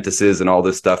and apprentices and all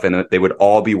this stuff. And they would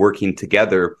all be working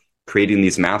together, creating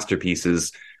these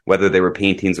masterpieces, whether they were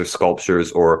paintings or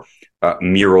sculptures or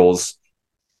murals.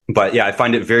 But I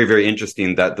find it very, very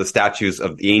interesting that the statues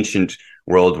of the ancient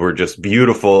world were just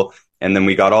beautiful. And then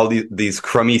we got all these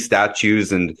crummy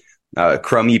statues and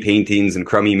crummy paintings and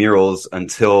crummy murals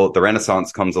until the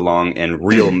Renaissance comes along and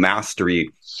real mastery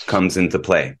comes into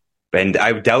play. And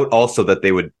I doubt also that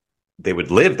they would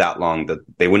live that long, that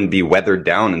they wouldn't be weathered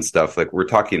down and stuff. Like we're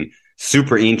talking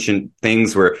super ancient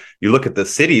things where you look at the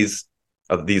cities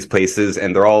of these places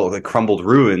and they're all like crumbled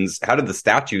ruins. How did the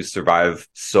statues survive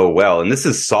so well? And this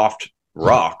is soft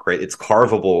rock, right? It's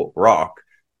carvable rock.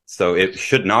 So it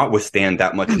should not withstand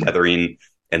that much weathering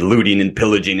and looting and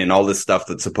pillaging and all this stuff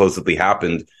that supposedly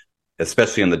happened,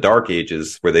 especially in the Dark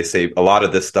Ages, where they say a lot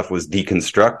of this stuff was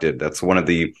deconstructed. That's one of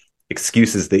the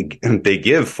excuses they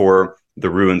give for the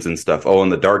ruins and stuff. Oh, in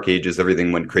the Dark Ages,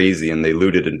 everything went crazy and they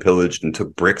looted and pillaged and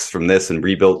took bricks from this and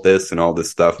rebuilt this and all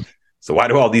this stuff. So why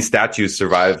do all these statues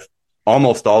survive,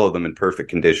 almost all of them in perfect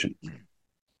condition?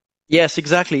 Yes,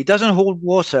 exactly. It doesn't hold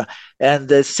water. And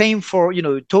the same for,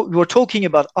 we're talking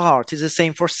about art. It's the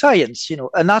same for science.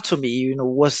 Anatomy,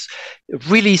 was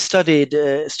really studied,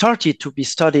 started to be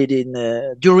studied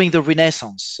during the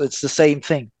Renaissance. It's the same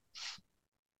thing.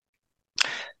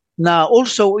 Now,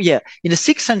 also, in the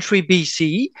 6th century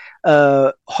BC,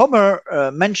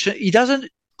 Homer mentioned, he doesn't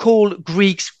call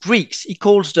Greeks Greeks, he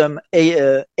calls them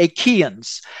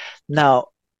Achaeans. Now,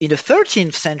 in the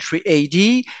 13th century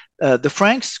AD, the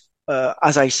Franks,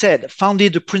 as I said,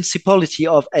 founded the Principality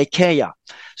of Achaia.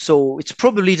 So it's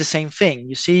probably the same thing.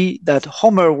 You see that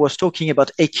Homer was talking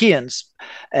about Achaeans,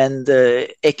 and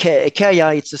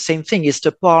Achaia, it's the same thing. It's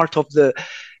the part of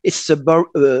it's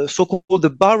the so-called the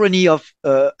barony of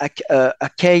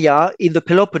Achaia in the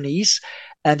Peloponnese,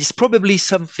 and it's probably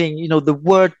something, the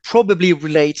word probably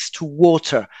relates to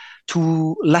water,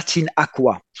 to Latin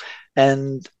aqua,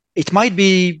 and it might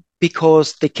be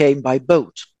because they came by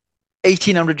boat.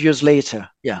 1800 years later,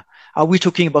 are we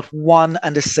talking about one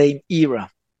and the same era?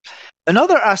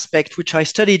 Another aspect which I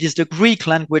studied is the Greek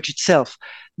language itself.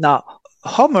 Now,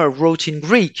 Homer wrote in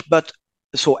Greek,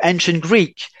 so ancient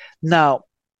Greek. Now,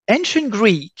 ancient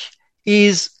Greek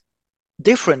is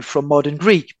different from modern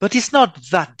Greek, but it's not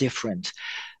that different.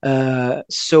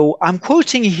 So I'm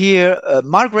quoting here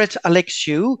Margaret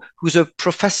Alexiou, who's a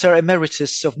professor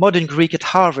emeritus of modern Greek at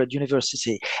Harvard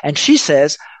University. And she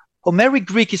says, Homeric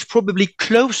Greek is probably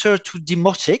closer to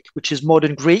Demotic, which is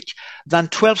modern Greek, than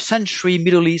 12th century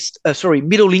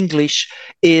Middle English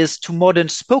is to modern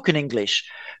spoken English,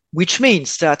 which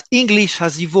means that English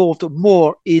has evolved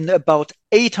more in about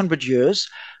 800 years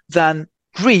than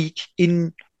Greek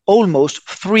in almost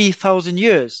 3,000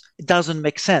 years. It doesn't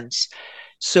make sense.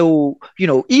 So,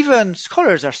 even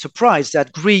scholars are surprised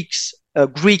that Greek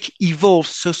evolved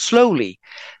so slowly.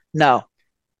 Now,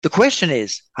 the question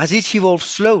is, has it evolved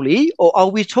slowly, or are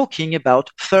we talking about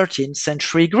 13th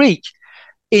century Greek?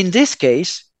 In this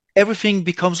case, everything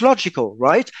becomes logical,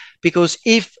 right? Because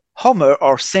if Homer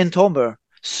or Saint Homer,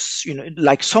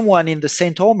 like someone in the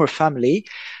Saint Homer family,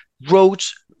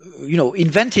 wrote,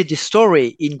 invented this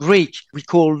story in Greek, we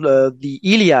call the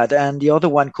Iliad, and the other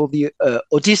one called the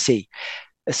Odyssey.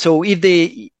 So if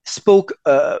they spoke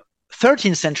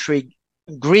 13th century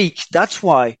Greek, that's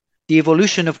why the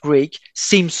evolution of Greek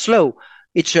seems slow.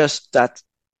 It's just that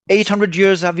 800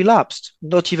 years have elapsed,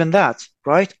 not even that,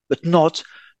 right? But not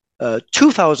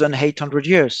 2,800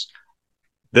 years.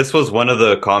 This was one of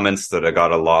the comments that I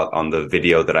got a lot on the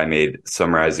video that I made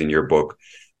summarizing your book.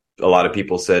 A lot of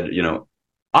people said,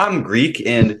 I'm Greek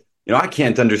and, I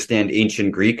can't understand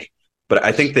ancient Greek, but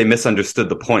I think they misunderstood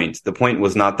the point. The point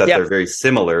was not that they're very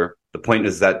similar. The point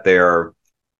is that they're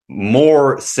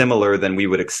more similar than we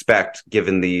would expect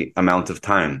given the amount of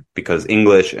time, because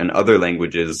English and other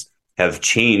languages have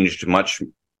changed much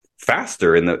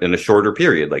faster in a shorter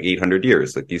period, like 800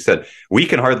 years. Like you said, we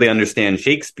can hardly understand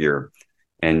Shakespeare.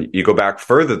 And you go back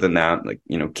further than that, like,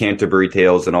 Canterbury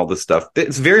Tales and all this stuff.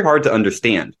 It's very hard to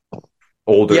understand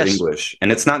older English.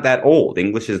 And it's not that old.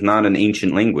 English is not an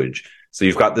ancient language. So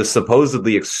you've got this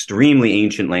supposedly extremely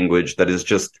ancient language that is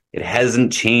just, it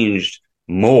hasn't changed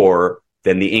more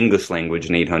than the English language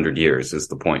in 800 years is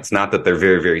the point. It's not that they're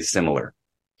very, very similar.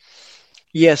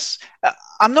 Yes.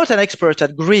 I'm not an expert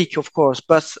at Greek, of course,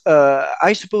 but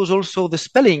I suppose also the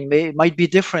spelling might be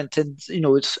different. And,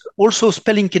 it's also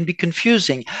spelling can be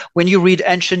confusing. When you read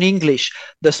ancient English,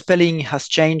 the spelling has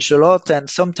changed a lot. And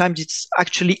sometimes it's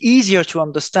actually easier to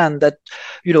understand that,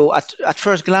 at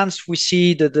first glance, we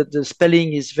see that the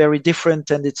spelling is very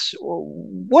different. And it's,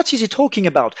 what is he talking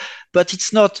about? But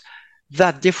it's not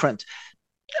that different.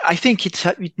 I think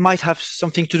it might have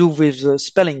something to do with the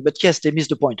spelling, but yes, they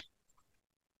missed the point.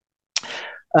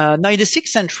 Now, in the 6th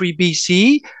century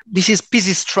BC, this is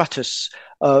Pisistratus.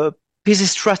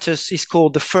 Pisistratus is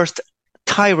called the first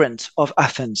tyrant of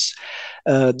Athens.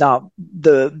 Now,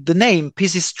 the name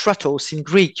Pisistratos in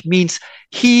Greek means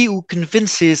he who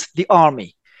convinces the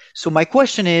army. So my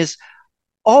question is,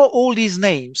 are all these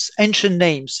names, ancient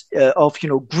names of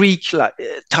Greek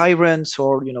tyrants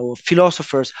or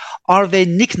philosophers, are they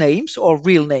nicknames or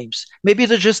real names? Maybe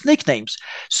they're just nicknames.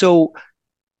 So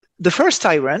the first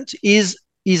tyrant is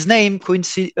his name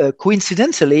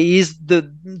coincidentally is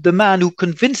the man who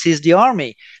convinces the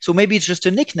army. So maybe it's just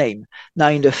a nickname. Now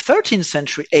in the 13th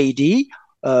century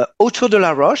AD, Otto de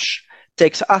la Roche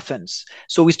takes Athens.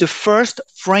 So he's the first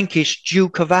Frankish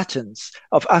Duke of Athens,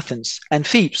 and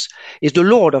Thebes is the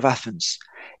Lord of Athens.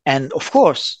 And of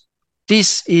course,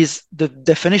 this is the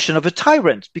definition of a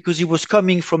tyrant because he was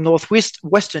coming from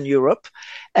Western Europe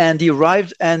and he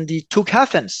arrived and he took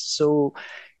Athens. So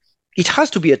it has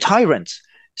to be a tyrant.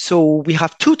 So we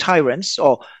have two tyrants,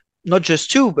 or not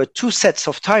just two, but two sets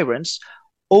of tyrants,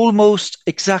 almost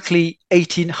exactly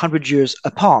 1800 years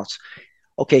apart.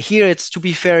 Okay, here it's, to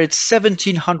be fair, it's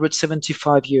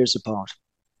 1775 years apart.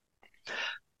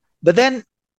 But then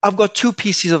I've got two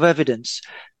pieces of evidence.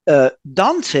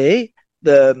 Dante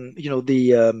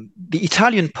the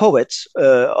Italian poets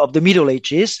of the Middle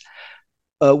Ages,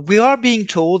 we are being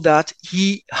told that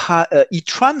he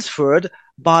transferred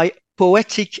by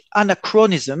poetic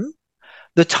anachronism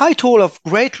the title of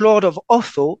Great Lord of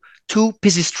Otho to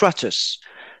Pisistratus.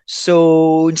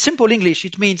 So in simple English,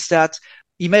 it means that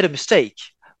he made a mistake.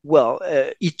 Well,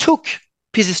 he took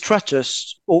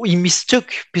Pisistratus, or he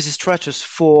mistook Pisistratus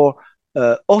for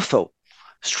Otho.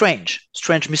 Strange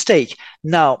mistake.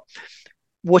 Now,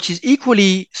 what is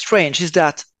equally strange is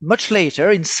that much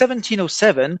later, in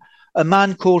 1707, a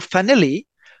man called Fanelli,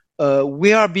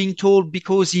 we are being told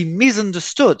because he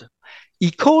misunderstood,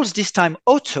 he calls this time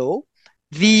Otto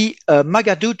the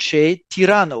Magaduce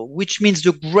Tirano, which means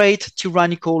the great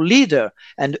tyrannical leader.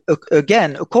 And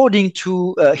again, according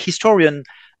to historian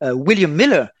William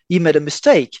Miller, he made a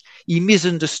mistake. He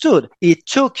misunderstood. He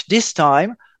took this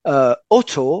time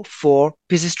Otto for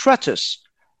Pisistratus.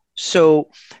 So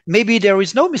maybe there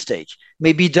is no mistake.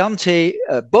 Maybe Dante,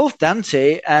 both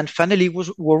Dante and Fanelli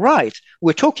were right.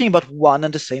 We're talking about one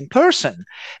and the same person.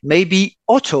 Maybe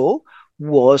Otto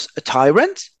was a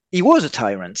tyrant. He was a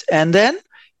tyrant. And then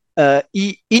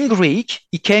in Greek,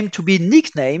 he came to be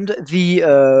nicknamed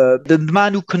the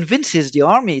man who convinces the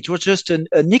army. It was just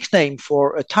a nickname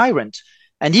for a tyrant.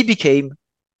 And he became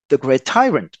the great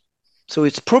tyrant. So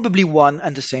it's probably one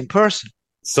and the same person.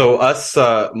 So us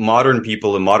modern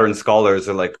people and modern scholars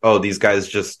are like, oh, these guys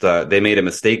just, they made a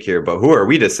mistake here. But who are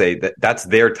we to say that that's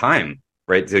their time,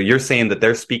 right? So you're saying that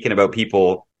they're speaking about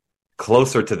people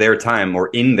closer to their time or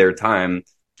in their time.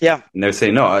 Yeah. And they're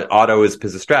saying, no, Otto is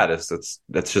Pisistratus.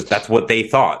 That's what they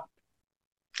thought.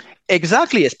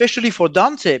 Exactly, especially for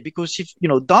Dante, because if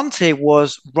Dante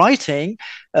was writing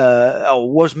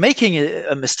or was making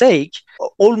a mistake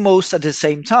almost at the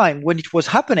same time when it was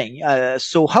happening.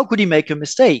 So how could he make a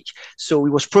mistake? So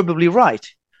he was probably right.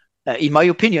 In my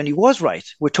opinion, he was right.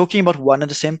 We're talking about one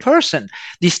and the same person.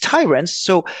 These tyrants.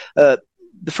 So the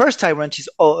first tyrant is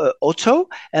Otto,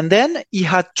 and then he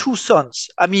had two sons.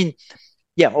 I mean,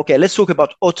 yeah, okay, let's talk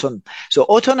about Othon. So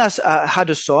Othon had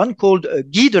a son called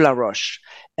Guy de la Roche,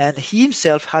 and he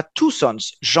himself had two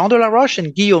sons, Jean de la Roche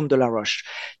and Guillaume de la Roche,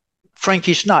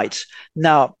 Frankish knights.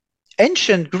 Now, in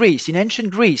ancient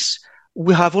Greece,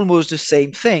 we have almost the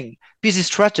same thing.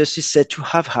 Pisistratus is said to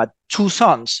have had two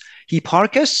sons,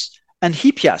 Hipparchus and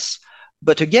Hippias.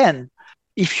 But again,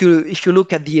 if you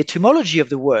look at the etymology of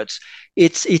the words,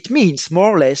 it means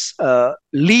more or less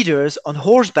leaders on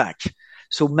horseback.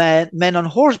 So men on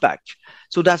horseback.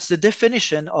 So that's the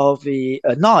definition of a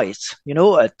knight,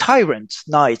 a tyrant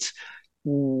knight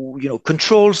who,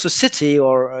 controls a city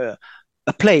or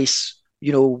a place,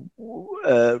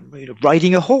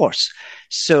 riding a horse.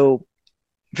 So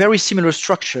very similar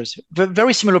structures,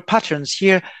 very similar patterns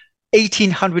here,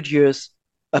 1800 years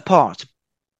apart.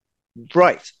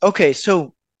 Right. Okay.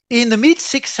 So in the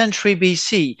mid-6th century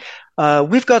BC,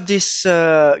 we've got this,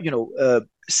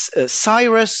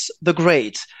 Cyrus the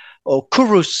Great, or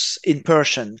Kurus in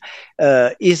Persian,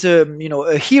 is a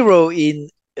hero in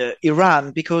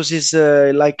Iran because he's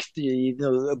like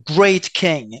a great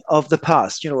king of the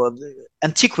past, of the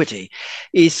antiquity.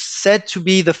 Is said to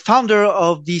be the founder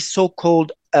of the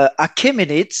so-called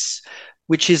Achaemenids,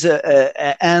 which is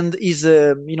his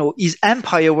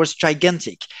empire was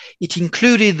gigantic. It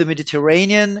included the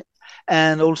Mediterranean,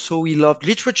 and also he loved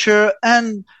literature,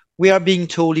 and we are being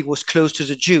told he was close to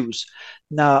the Jews.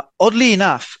 Now, oddly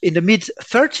enough, in the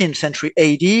mid-13th century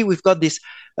AD, we've got this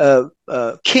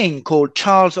king called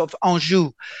Charles of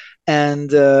Anjou.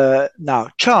 And now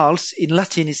Charles in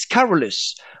Latin is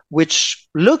Carolus, which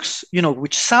looks,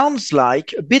 which sounds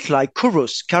like a bit like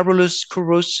Kurus, Carolus,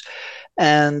 Kurus.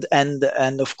 And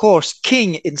of course,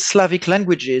 king in Slavic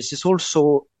languages is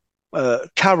also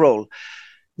Carol.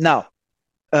 Now,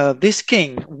 this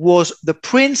king was the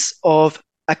prince of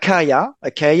Achaia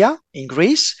in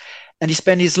Greece, and he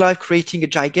spent his life creating a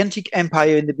gigantic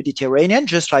empire in the Mediterranean,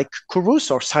 just like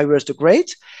Kurus or Cyrus the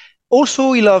Great.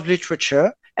 Also, he loved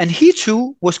literature, and he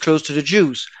too was close to the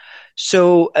Jews.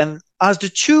 So, and as the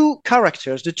two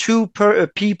characters, the two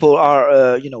people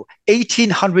are,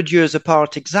 1800 years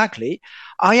apart exactly,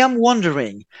 I am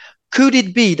wondering, could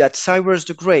it be that Cyrus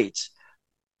the Great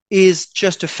is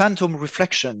just a phantom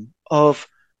reflection of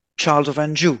Charles of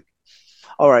Anjou?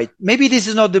 All right, maybe this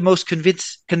is not the most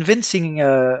convincing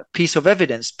piece of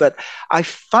evidence, but I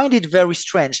find it very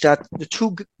strange that the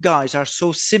two guys are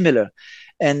so similar.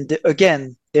 And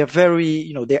again, they're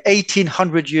very, they're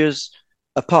 1800 years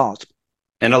apart.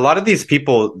 And a lot of these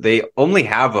people, they only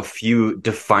have a few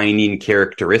defining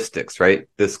characteristics, right?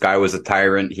 This guy was a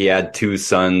tyrant. He had two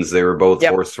sons. They were both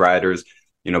horse riders.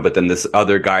 but then this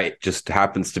other guy just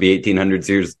happens to be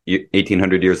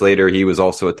 1800 years later. He was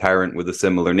also a tyrant with a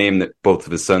similar name, that both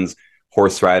of his sons,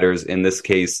 horse riders in this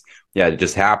case. Yeah, it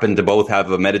just happened to both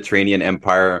have a Mediterranean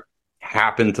empire,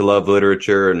 happened to love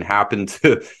literature, and happened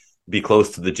to be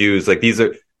close to the Jews. Like these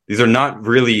are not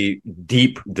really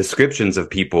deep descriptions of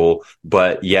people,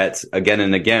 but yet again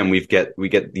and again we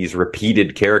get these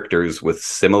repeated characters with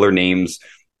similar names.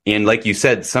 And like you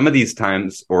said, some of these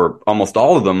times, or almost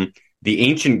all of them, the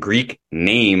ancient Greek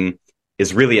name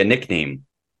is really a nickname.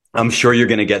 I'm sure you're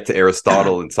going to get to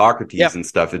Aristotle and Socrates and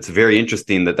stuff. It's very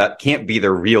interesting that can't be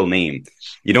their real name.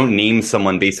 You don't name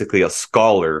someone basically a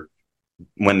scholar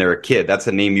when they're a kid. That's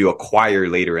a name you acquire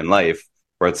later in life,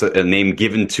 or it's a name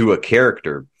given to a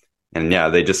character. And yeah,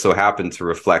 they just so happen to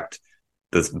reflect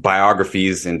the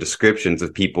biographies and descriptions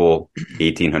of people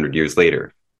 1800 years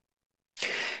later.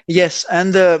 Yes,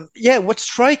 and what's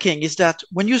striking is that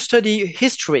when you study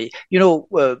history,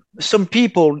 some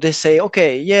people, they say,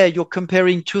 okay, yeah, you're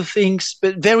comparing two things,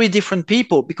 but very different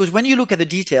people, because when you look at the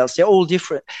details, they're all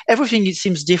different. Everything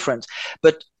seems different,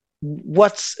 but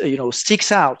what's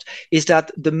sticks out is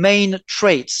that the main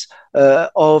traits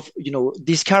of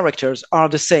these characters are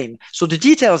the same. So the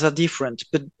details are different,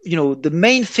 but the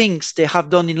main things they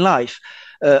have done in life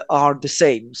are the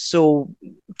same. So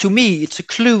to me, it's a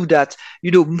clue that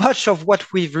much of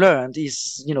what we've learned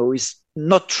is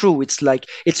not true. It's like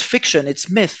it's fiction, it's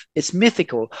myth, it's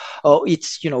mythical, or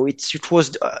it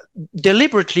was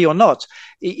deliberately or not.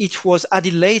 It was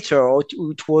added later, or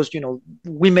it was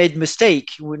we made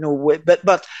mistake.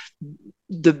 But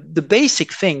the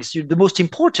basic things, the most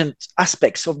important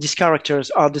aspects of these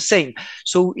characters are the same.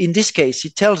 So in this case,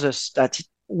 it tells us that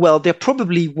they're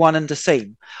probably one and the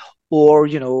same. Or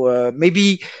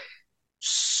maybe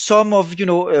some of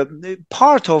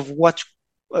part of what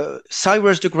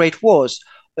Cyrus the Great was.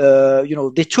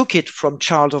 They took it from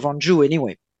Charles of Anjou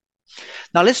anyway.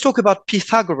 Now let's talk about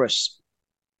Pythagoras.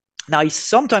 Now he's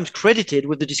sometimes credited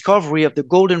with the discovery of the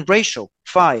golden ratio,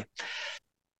 phi,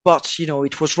 but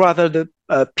it was rather the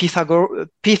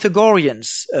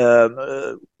Pythagoreans,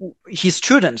 his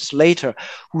students later,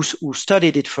 who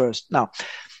studied it first. Now,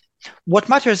 what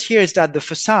matters here is that the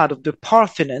facade of the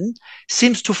Parthenon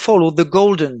seems to follow the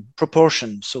golden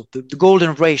proportion, so the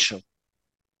golden ratio.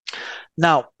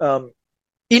 Now,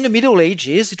 in the Middle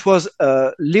Ages, it was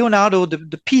Leonardo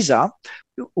de Pisa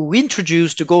who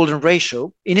introduced the golden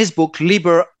ratio in his book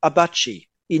Liber Abaci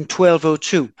in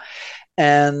 1202.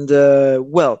 And,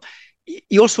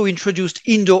 he also introduced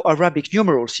Indo-Arabic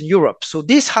numerals in Europe. So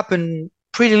this happened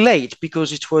pretty late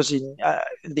because it was in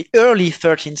the early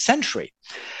 13th century.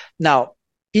 Now,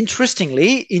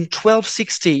 interestingly, in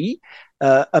 1260,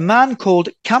 a man called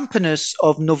Campanus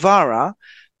of Novara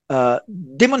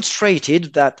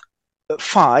demonstrated that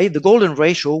phi, the golden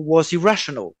ratio, was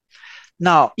irrational.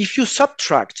 Now, if you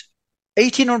subtract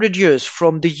 1800 years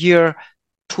from the year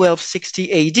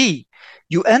 1260 AD,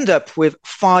 you end up with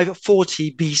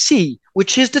 540 BC,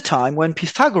 which is the time when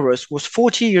Pythagoras was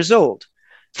 40 years old.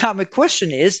 Now, the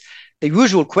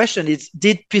usual question is,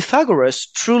 did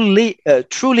Pythagoras truly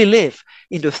live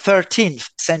in the 13th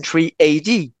century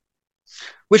AD?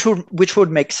 Which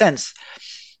would make sense.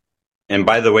 And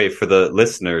by the way, for the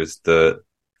listeners, the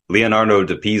Leonardo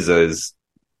da Pisa is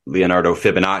Leonardo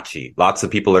Fibonacci. Lots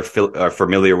of people are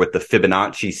familiar with the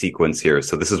Fibonacci sequence here.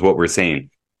 So this is what we're saying.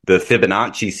 The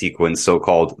Fibonacci sequence,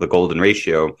 so-called the golden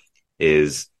ratio,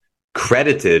 is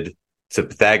credited to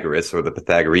Pythagoras or the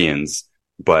Pythagoreans,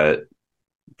 but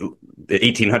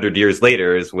 1800 years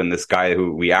later is when this guy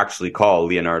who we actually call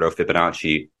Leonardo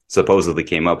Fibonacci supposedly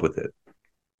came up with it.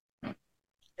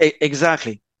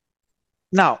 Exactly.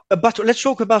 Now, let's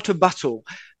talk about a battle.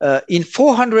 In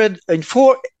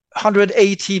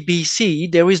 480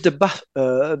 BC, there is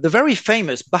the very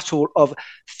famous Battle of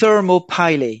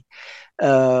Thermopylae.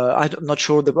 I'm not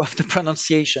sure of the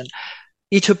pronunciation.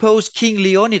 It opposed King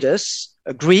Leonidas,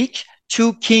 a Greek,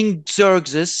 to King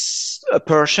Xerxes, a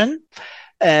Persian,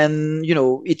 and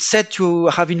it's said to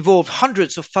have involved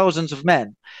hundreds of thousands of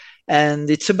men. And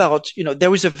it's about,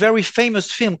 there is a very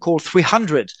famous film called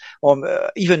 300, or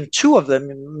even two of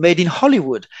them made in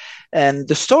Hollywood. And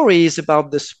the story is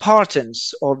about the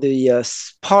Spartans, or the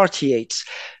Spartiates,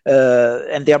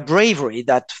 and their bravery,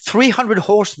 that 300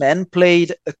 horsemen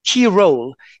played a key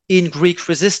role in Greek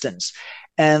resistance.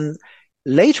 And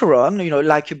later on,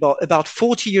 like about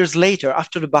 40 years later,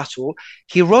 after the battle,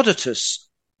 Herodotus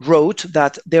wrote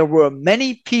that there were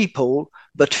many people,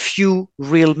 but few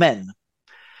real men.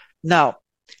 Now,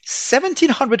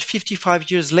 1755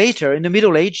 years later, in the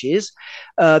Middle Ages,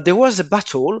 there was a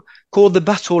battle called the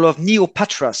Battle of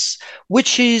Neopatras,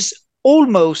 which is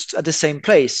almost at the same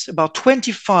place, about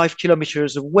 25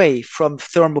 kilometers away from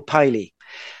Thermopylae.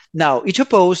 Now, it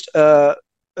opposed a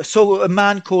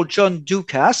man called John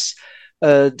Ducas,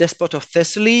 despot of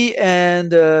Thessaly,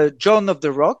 and John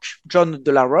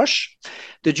de la Roche,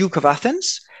 the Duke of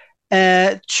Athens,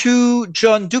 to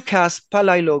John Ducas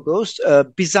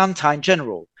Palaiologos, Byzantine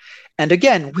general. And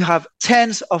again, we have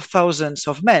tens of thousands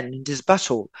of men in this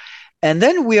battle. And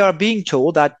then we are being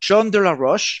told that John de la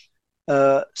Roche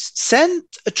sent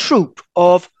a troop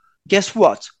of, guess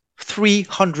what,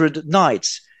 300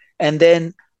 knights. And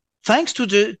then, thanks to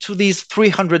these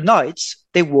 300 knights,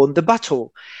 they won the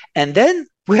battle. And then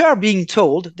we are being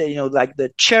told that, like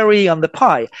the cherry on the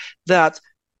pie, that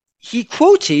he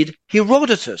quoted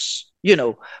Herodotus,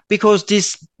 because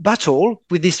this battle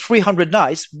with these 300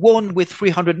 knights, won with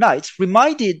 300 knights,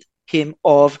 reminded him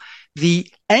of the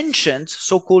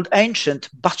so-called ancient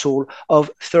battle of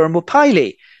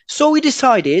Thermopylae. So he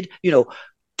decided,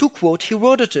 to quote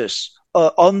Herodotus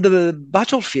on the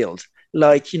battlefield,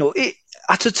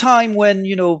 at a time when,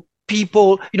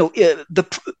 people, the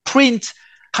print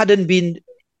hadn't been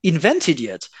invented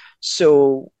yet.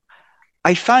 So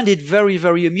I find it very,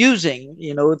 very amusing,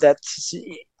 that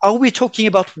are we talking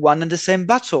about one and the same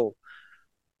battle?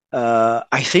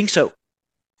 I think so.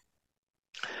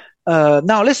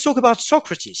 Now let's talk about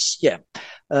Socrates.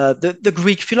 The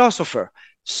Greek philosopher.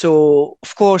 So,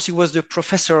 of course, he was the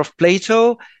professor of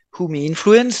Plato, whom he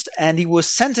influenced, and he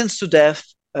was sentenced to death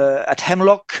at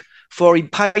Hemlock for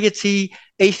impiety,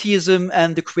 atheism,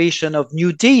 and the creation of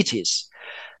new deities.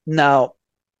 Now,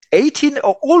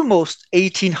 almost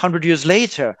 1800 years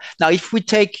later. Now, if we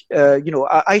take,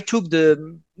 I took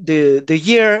the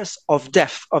years of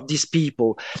death of these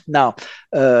people. Now,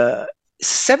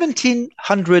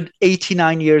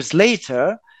 1789 years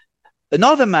later,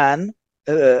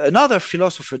 another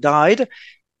philosopher died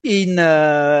in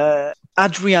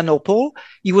Adrianople.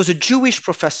 He was a Jewish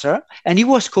professor, and he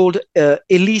was called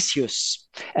Elesius.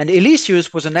 And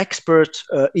Elesius was an expert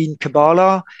in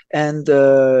Kabbalah and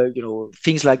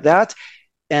things like that.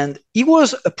 And he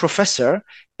was a professor,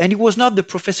 and he was not the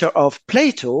professor of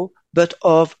Plato, but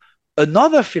of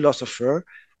another philosopher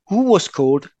who was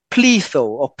called Pletho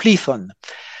or Plethon.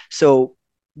 So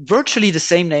virtually the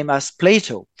same name as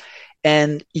Plato.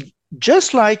 And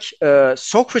just like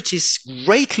Socrates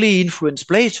greatly influenced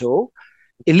Plato,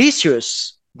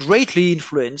 Elesius greatly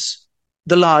influenced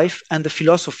the life and the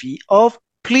philosophy of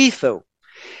Pletho.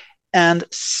 And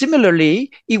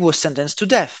similarly, he was sentenced to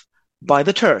death by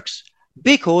the Turks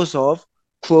because of,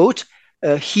 quote,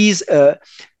 his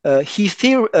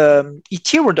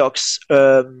heterodox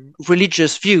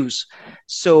religious views.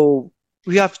 So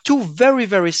we have two very,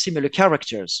 very similar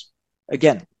characters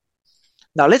again.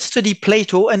 Now let's study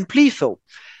Plato and Pletho.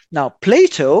 Now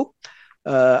Plato,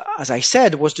 as I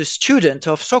said, was the student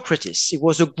of Socrates. He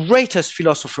was the greatest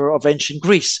philosopher of ancient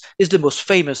Greece. He's the most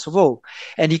famous of all.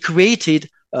 And he created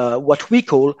what we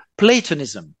call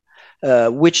Platonism,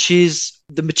 which is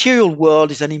the material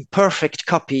world is an imperfect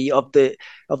copy of the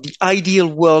ideal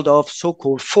world of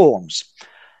so-called forms.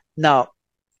 Now,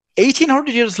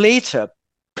 1800 years later,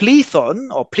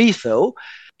 Plethon or Pletho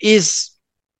is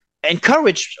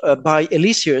encouraged by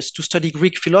Elesius to study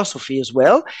Greek philosophy as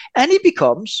well, and he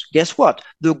becomes, guess what,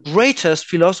 the greatest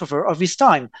philosopher of his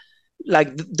time,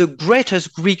 like the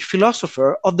greatest Greek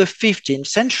philosopher of the 15th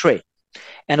century.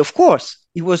 And of course,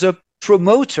 he was a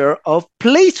promoter of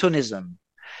Platonism.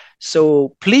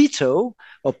 So Plato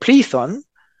or Plethon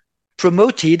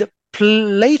promoted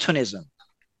Platonism.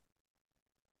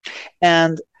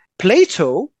 And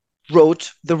Plato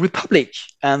wrote the Republic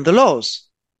and the Laws.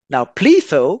 Now,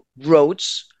 Pletho wrote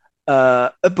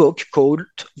a book called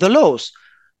The Laws,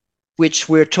 which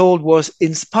we're told was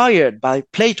inspired by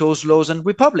Plato's Laws and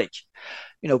Republic.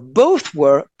 Both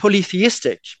were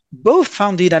polytheistic. Both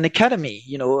founded an academy.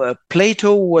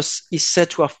 Plato is said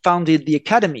to have founded the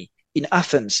academy in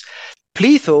Athens.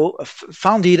 Pletho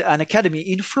founded an academy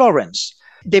in Florence.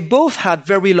 They both had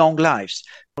very long lives.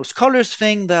 Scholars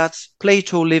think that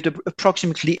Plato lived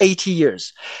approximately 80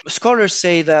 years. Scholars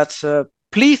say that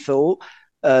Pletho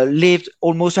lived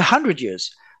almost 100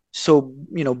 years. So,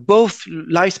 both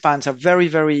lifespans are very,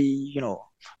 very,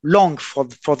 long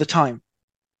for the time.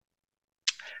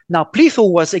 Now, Pletho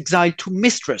was exiled to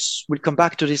Mistras. We'll come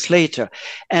back to this later.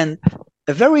 And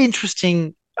a very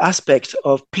interesting aspect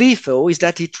of Pletho is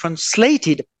that he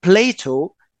translated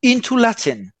Plato into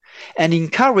Latin and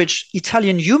encouraged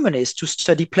Italian humanists to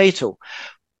study Plato,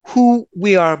 who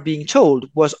we are being told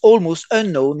was almost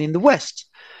unknown in the West,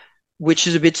 which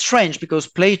is a bit strange because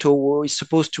Plato is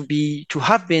supposed to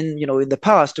have been, in the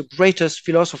past, the greatest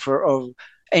philosopher of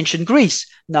ancient Greece.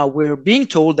 Now we're being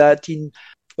told that in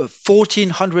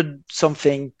 1400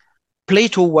 something,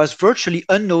 Plato was virtually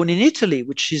unknown in Italy,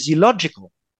 which is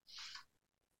illogical.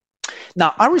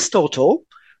 Now, Aristotle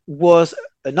was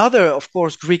another, of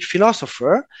course, Greek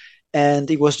philosopher, and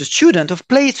he was the student of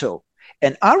Plato.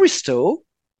 And Aristo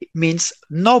means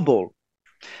noble.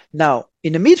 Now,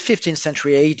 in the mid-15th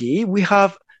century AD, we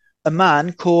have a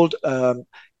man called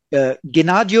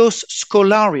Gennadios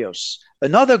Scholarios,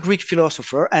 another Greek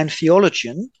philosopher and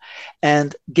theologian,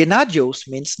 and Gennadios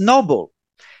means noble.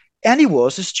 And he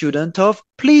was a student of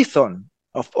Plato.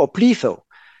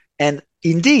 And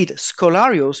indeed,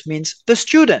 Scholarios means the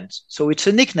student, so it's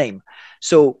a nickname.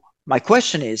 So my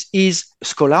question is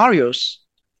Scholarios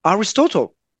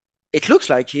Aristotle? It looks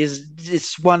like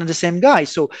it's one and the same guy.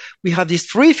 So we have these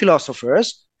three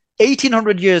philosophers,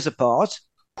 1800 years apart,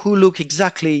 who look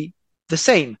exactly the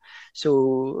same.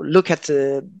 So look at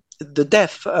the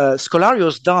death.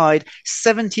 Scholarios died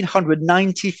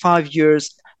 1795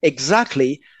 years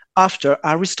exactly after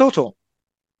Aristotle.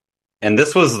 And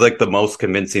this was like the most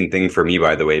convincing thing for me,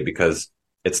 by the way, because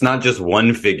it's not just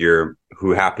one figure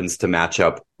who happens to match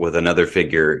up with another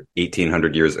figure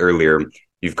 1800 years earlier.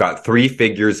 You've got three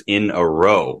figures in a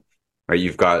row, right?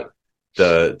 You've got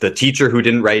the teacher who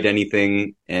didn't write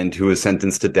anything and who was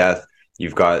sentenced to death.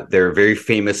 You've got their very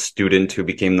famous student who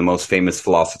became the most famous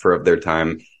philosopher of their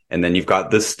time. And then you've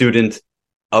got the student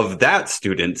of that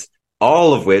student,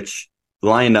 all of which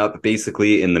line up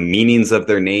basically in the meanings of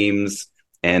their names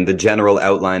and the general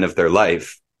outline of their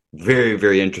life. Very,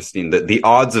 very interesting. The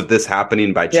odds of this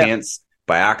happening by chance,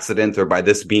 by accident, or by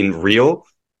this being real,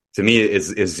 to me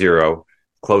is zero,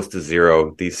 close to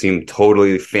zero. These seem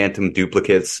totally phantom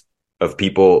duplicates of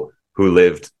people who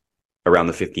lived around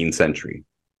the 15th century.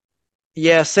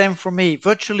 Yeah, same for me.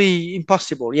 Virtually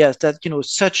impossible. Yes, that,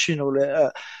 such,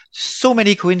 so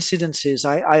many coincidences.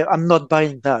 I'm not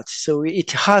buying that. So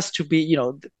it has to be,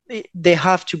 they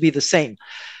have to be the same.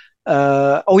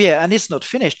 And it's not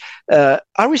finished.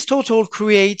 Aristotle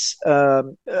creates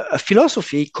a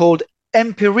philosophy called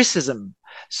empiricism.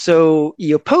 So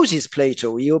he opposes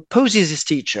Plato, he opposes his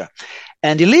teacher,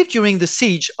 and he lived during the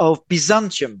siege of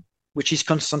Byzantium, which is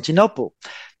Constantinople.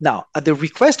 Now, at the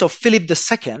request of Philip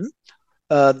II,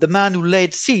 the man who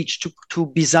laid siege to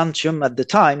Byzantium at the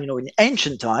time, in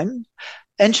ancient times,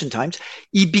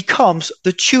 he becomes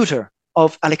the tutor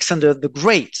of Alexander the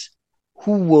Great,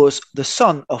 who was the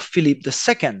son of Philip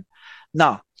II.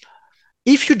 Now,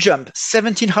 if you jump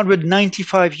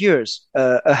 1795 years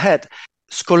ahead,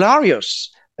 Scholarios,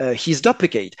 his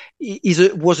duplicate,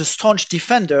 was a staunch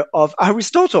defender of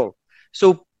Aristotle.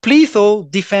 So Plato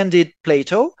defended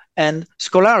Plato and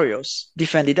Scholarios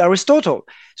defended Aristotle.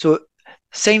 So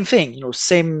same thing,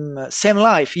 same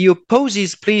life. He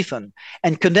opposes Plato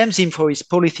and condemns him for his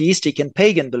polytheistic and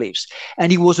pagan beliefs.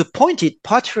 And he was appointed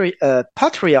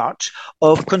patriarch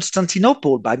of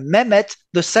Constantinople by Mehmet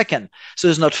II. So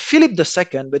it's not Philip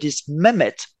II, but it's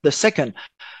Mehmet II,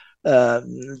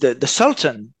 the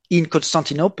Sultan in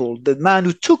Constantinople, the man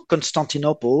who took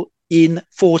Constantinople in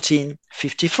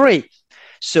 1453.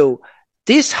 So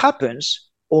this happens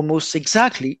almost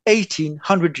exactly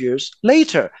 1800 years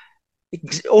later.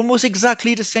 Almost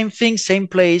exactly the same thing, same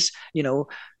place,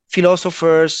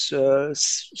 philosophers,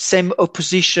 same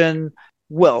opposition.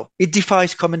 Well, it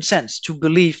defies common sense to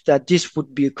believe that this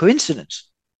would be a coincidence.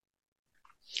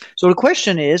 So the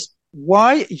question is,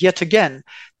 why, yet again,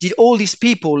 did all these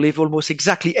people live almost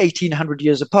exactly 1800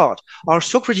 years apart? Are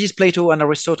Socrates, Plato, and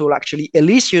Aristotle actually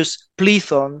Elesius,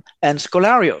 Platon, and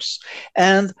Scholarios?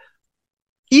 And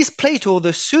is Plato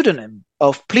the pseudonym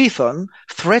of Platon,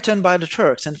 threatened by the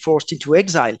Turks and forced into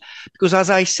exile? Because, as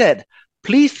I said,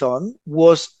 Platon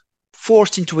was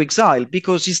forced into exile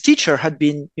because his teacher had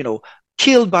been,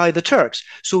 killed by the Turks.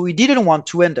 So he didn't want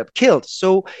to end up killed.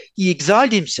 So he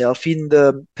exiled himself in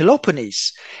the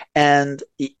Peloponnese, and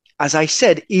as I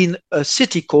said, in a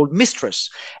city called Mistras.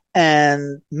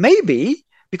 And maybe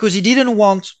because he didn't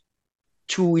want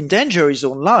to endanger his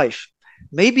own life,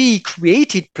 maybe he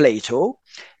created Plato,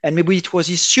 and maybe it was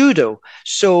his pseudo,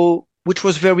 so which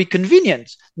was very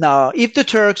convenient. Now, if the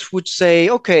Turks would say,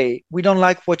 okay, we don't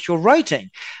like what you're writing,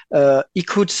 he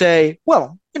could say,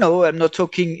 well, I'm not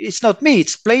talking, it's not me,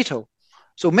 it's Plato.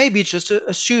 So maybe it's just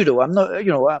a pseudo. I'm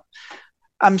not,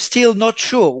 I'm still not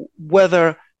sure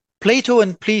whether Plato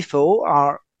and Plato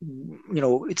are,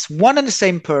 it's one and the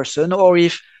same person, or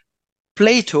if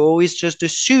Plato is just a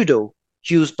pseudo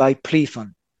used by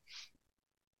Platon.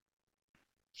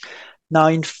 Now,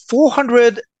 in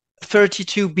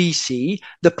 432 BC,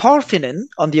 the Parthenon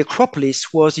on the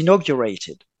Acropolis was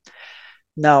inaugurated.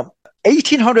 Now,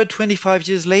 1825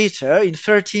 years later, in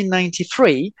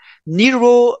 1393,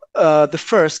 Nero the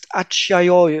First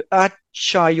Acciaioli,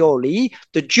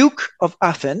 the Duke of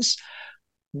Athens,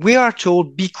 we are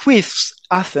told bequeaths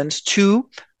Athens to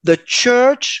the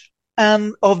Church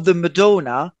and of the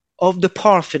Madonna of the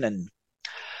Parthenon.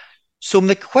 So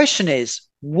the question is,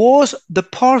 was the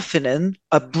Parthenon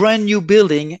a brand new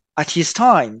building at his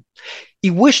time? He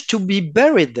wished to be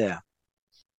buried there.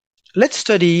 Let's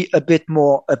study a bit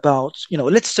more about,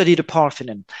 let's study the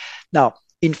Parthenon. Now,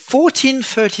 in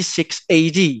 1436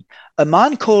 AD, a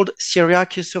man called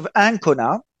Cyriacus of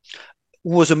Ancona,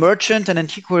 who was a merchant, an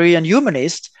antiquary, and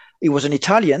humanist, he was an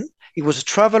Italian, he was a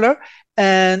traveler,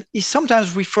 and he's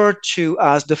sometimes referred to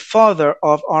as the father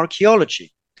of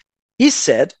archaeology. He's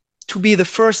said to be the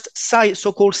first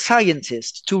so-called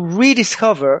scientist to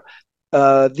rediscover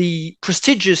the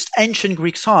prestigious ancient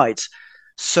Greek sites,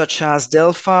 such as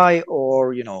Delphi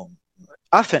or,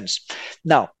 Athens.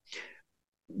 Now,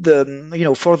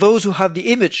 for those who have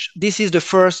the image, this is the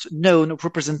first known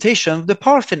representation of the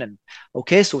Parthenon.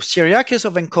 Okay, so Cyriacus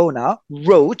of Ancona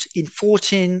drew in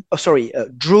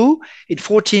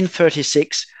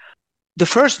 1436 the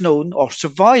first known or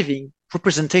surviving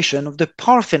representation of the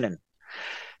Parthenon.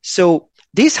 So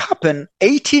this happened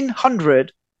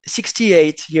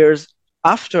 1868 years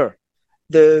after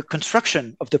the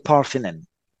construction of the Parthenon.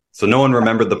 So no one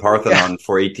remembered the Parthenon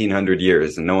for 1800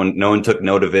 years, and no one took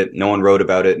note of it. No one wrote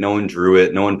about it. No one drew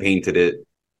it. No one painted it.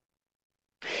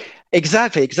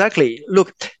 Exactly.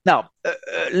 Look, now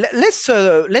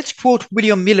let's quote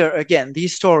William Miller again, the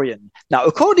historian. Now,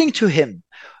 according to him,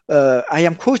 I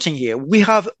am quoting here. We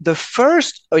have the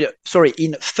first.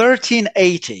 In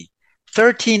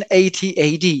 1380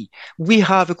 AD, we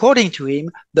have, according to him,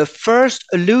 the first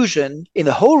allusion in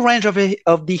the whole range of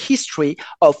the history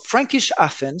of Frankish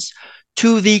Athens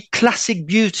to the classic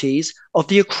beauties of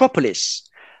the Acropolis.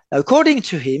 Now, according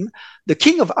to him, the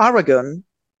King of Aragon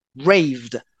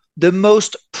raved the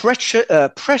most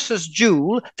precious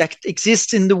jewel that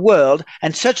exists in the world,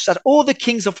 and such that all the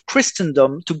kings of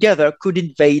Christendom together could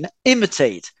in vain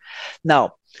imitate.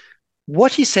 Now,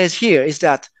 what he says here is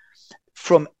that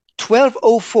from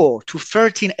 1204 to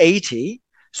 1380,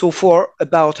 so for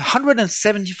about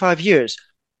 175 years,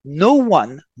 no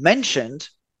one mentioned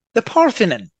the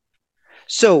Parthenon.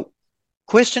 So,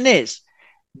 question is,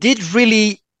 did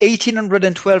really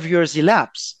 1812 years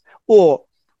elapse, or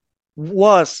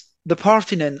was the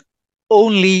Parthenon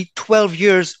only 12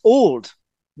 years old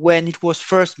when it was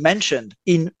first mentioned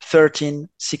in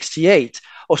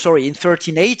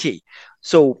 1380?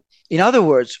 So, in other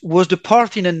words, was the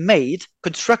Parthenon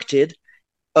constructed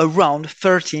around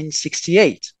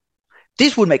 1368?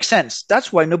 This would make sense.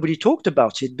 That's why nobody talked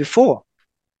about it before.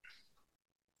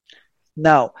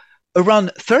 Now,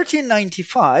 around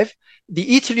 1395,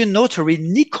 the Italian notary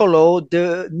Niccolo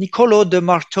de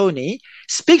Martoni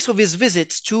speaks of his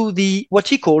visits to what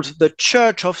he calls the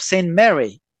Church of St.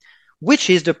 Mary, which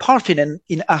is the Parthenon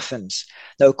in Athens.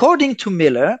 Now, according to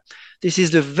Miller, this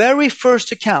is the very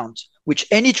first account which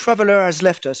any traveler has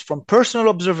left us from personal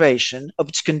observation of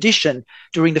its condition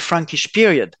during the Frankish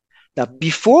period. Now,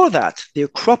 before that, the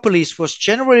Acropolis was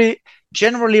generally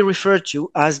referred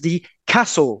to as the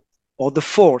castle or the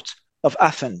fort of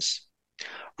Athens.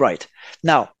 Right.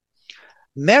 Now,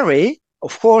 Mary,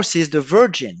 of course, is the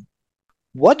Virgin.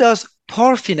 What does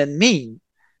Parthenon mean?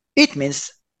 It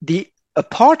means the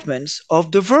apartments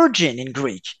of the Virgin in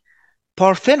Greek.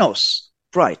 Parthenos,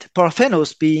 right.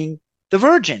 Parthenos being the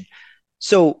Virgin.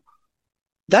 So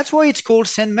that's why it's called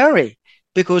St. Mary,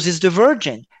 because it's the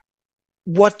Virgin.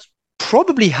 What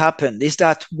probably happened is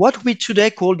that what we today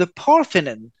call the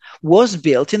Parthenon was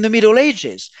built in the Middle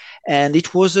Ages, and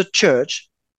it was a church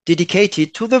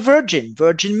dedicated to the Virgin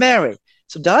Mary.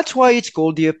 So that's why it's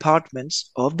called the apartments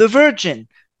of the Virgin,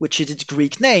 which is its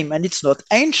Greek name, and it's not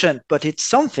ancient, but it's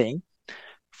something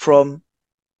from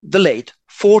the late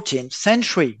 14th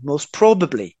century, most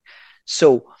probably.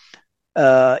 So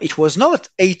it was not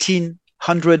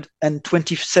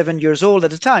 1827 years old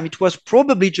at the time. It was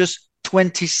probably just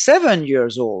 27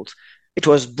 years old. It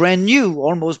was brand new,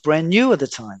 almost brand new at the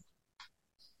time.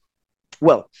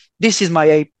 Well, this is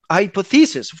my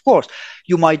hypothesis. Of course,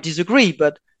 you might disagree,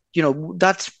 but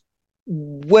that's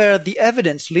where the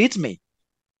evidence leads me.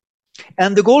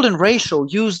 And the golden ratio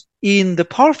used in the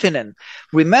Parthenon,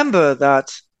 remember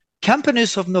that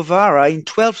Campanus of Novara in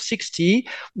 1260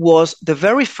 was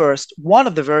one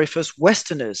of the very first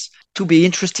Westerners to be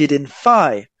interested in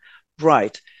phi.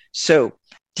 Right. So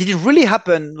did it really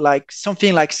happen like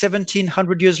something like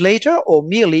 1700 years later, or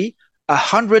merely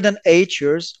 108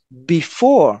 years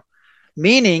before?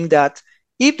 Meaning that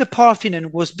if the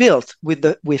Parthenon was built with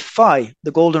phi,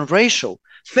 the golden ratio,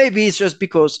 maybe it's just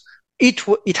because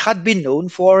it had been known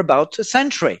for about a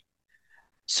century.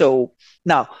 So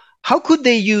now, how could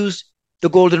they use the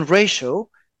golden ratio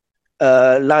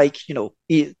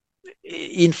in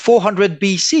 400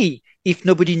 BC if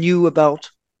nobody knew about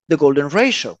the golden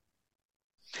ratio?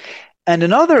 And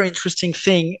another interesting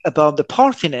thing about the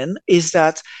Parthenon is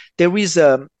that there is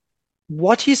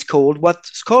what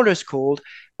scholars called,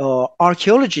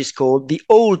 archaeologists called, the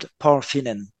Old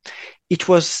Parthenon.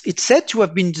 It's said to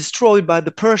have been destroyed by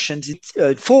the Persians in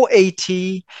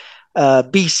 480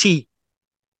 BC,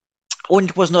 when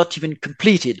it was not even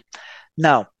completed.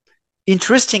 Now,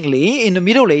 interestingly, in the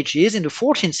Middle Ages, in the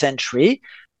 14th century,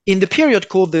 in the period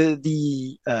called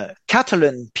the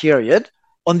Catalan period,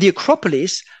 on the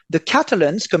Acropolis, the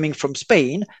Catalans, coming from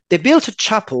Spain, they built a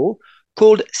chapel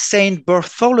called Saint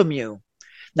Bartholomew.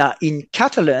 Now, in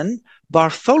Catalan,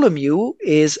 Bartholomew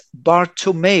is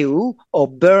Bartomeu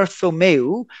or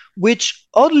Berthomeu, which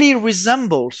oddly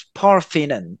resembles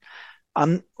Parthenon.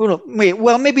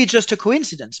 Well, maybe just a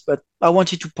coincidence, but I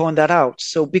wanted to point that out.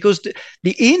 So, because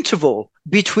the interval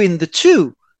between the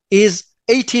two is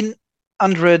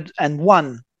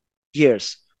 1801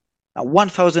 years,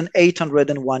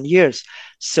 1801 years.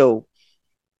 So,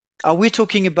 are we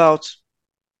talking about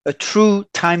a true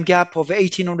time gap of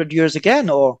 1800 years again,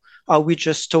 or are we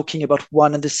just talking about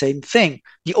one and the same thing?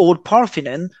 The Old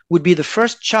Parthenon would be the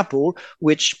first chapel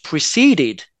which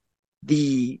preceded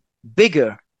the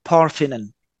bigger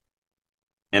Parthenon.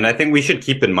 And I think we should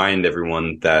keep in mind,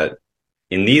 everyone, that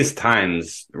in these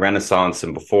times, Renaissance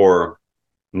and before,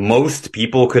 most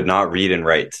people could not read and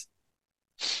write.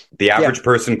 The average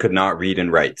person could not read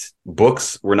and write.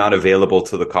 Books were not available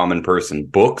to the common person.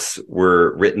 Books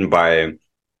were written by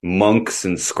monks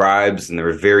and scribes, and they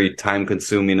were very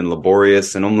time-consuming and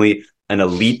laborious, and only an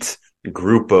elite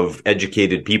group of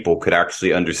educated people could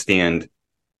actually understand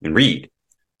and read.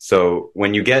 So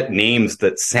when you get names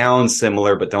that sound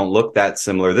similar but don't look that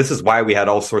similar, this is why we had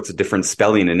all sorts of different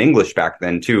spelling in English back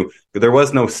then too. There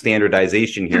was no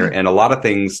standardization here, and a lot of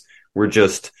things were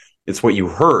just, it's what you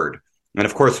heard. And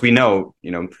of course we know,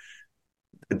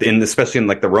 especially in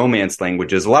like the Romance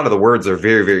languages, a lot of the words are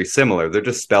very, very similar. They're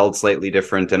just spelled slightly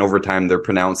different, and over time they're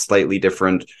pronounced slightly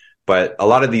different. But a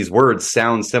lot of these words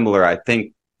sound similar, I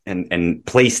think, and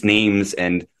place names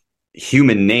and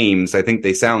human names, I think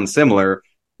they sound similar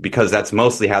because that's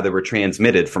mostly how they were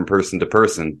transmitted from person to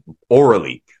person,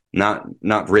 orally,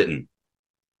 not written.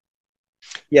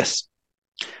 Yes.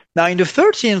 Now, in the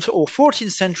 13th or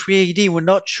 14th century AD, we're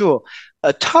not sure,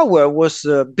 a tower was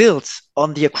built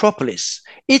on the Acropolis.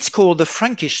 It's called the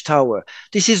Frankish Tower.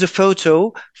 This is a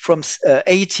photo from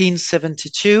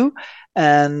 1872.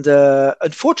 And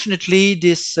unfortunately,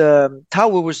 this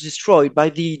tower was destroyed by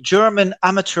the German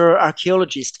amateur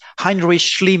archaeologist Heinrich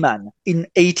Schliemann in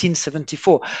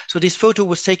 1874. So this photo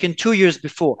was taken 2 years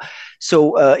before.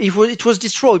 So it was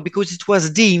destroyed because it was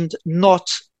deemed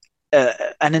not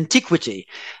an antiquity,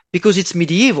 because it's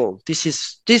medieval.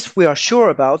 This we are sure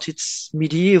about. It's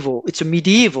medieval. It's a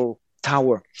medieval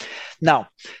tower. Now,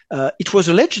 it was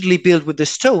allegedly built with the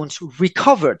stones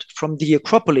recovered from the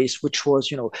Acropolis, which was,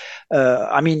 from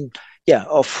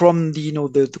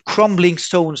the crumbling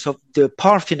stones of the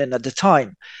Parthenon at the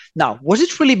time. Now, was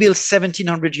it really built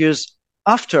 1700 years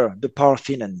after the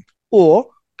Parthenon, or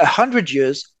 100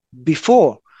 years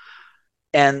before?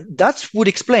 And that would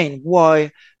explain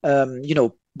why,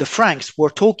 the Franks were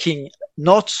talking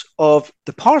not of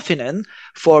the Parthenon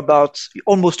for about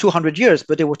almost 200 years,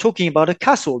 but they were talking about a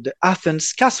castle, the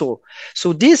Athens castle.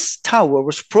 So this tower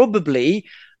was probably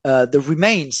the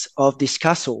remains of this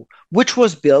castle, which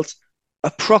was built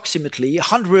approximately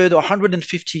 100 or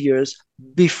 150 years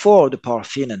before the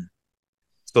Parthenon.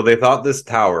 So they thought this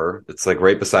tower, it's like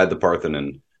right beside the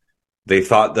Parthenon, they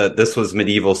thought that this was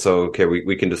medieval, so okay,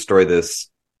 we can destroy this.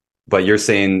 But you're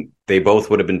saying they both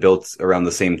would have been built around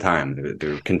the same time.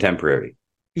 They're contemporary.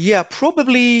 Yeah,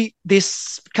 probably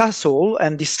this castle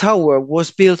and this tower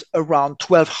was built around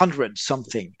 1200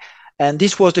 something. And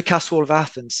this was the castle of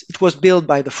Athens. It was built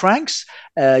by the Franks,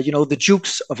 the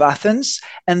Dukes of Athens.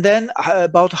 And then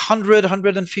about 100,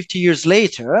 150 years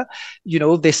later,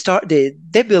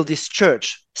 they built this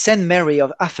church, St. Mary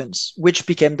of Athens, which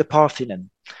became the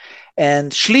Parthenon.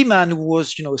 And Schliemann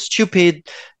was,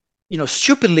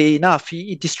 stupidly enough,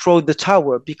 he destroyed the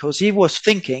tower because he was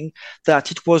thinking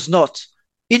that it was not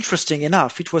interesting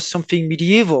enough. It was something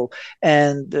medieval.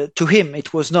 And to him,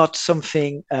 it was not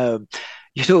something,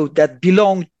 that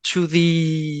belonged to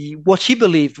what he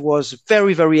believed was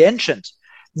very, very ancient.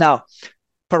 Now,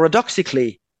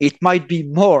 paradoxically, it might be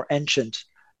more ancient,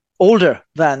 older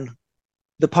than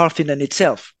the Parthenon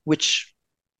itself, which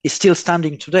is still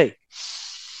standing today.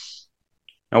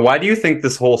 Now, why do you think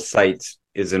this whole site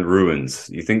is in ruins?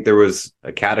 You think there was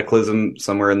a cataclysm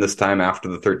somewhere in this time after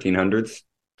the 1300s?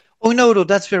 Oh, no,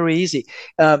 that's very easy.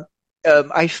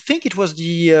 I think it was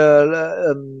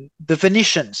the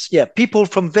Venetians, people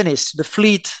from Venice, the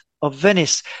fleet of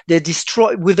Venice. They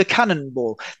destroyed with a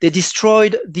cannonball. They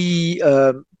destroyed the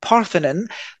Parthenon.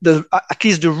 At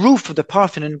least the roof of the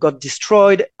Parthenon got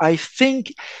destroyed, I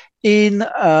think, in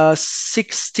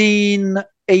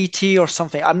 1680 or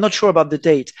something. I'm not sure about the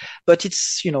date, but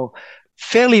it's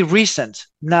fairly recent.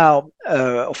 Now,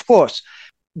 of course,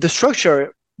 the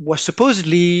structure was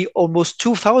supposedly almost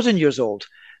 2,000 years old.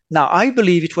 Now, I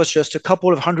believe it was just a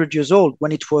couple of 100 years old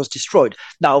when it was destroyed.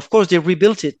 Now, of course, they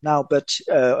rebuilt it now, but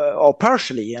or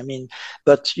partially. I mean,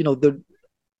 but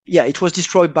it was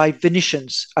destroyed by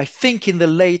Venetians. I think in the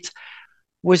late,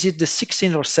 was it the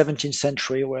 16th or 17th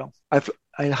century? Well,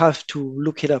 I'll have to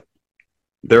look it up.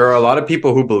 There are a lot of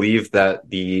people who believe that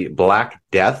the Black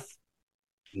Death,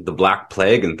 the Black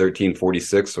Plague in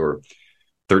 1346 or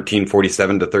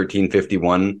 1347 to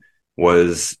 1351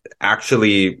 was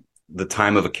actually the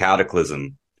time of a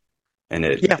cataclysm, and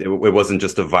it wasn't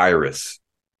just a virus.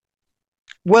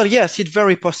 Well, yes, it's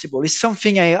very possible. It's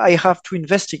something I have to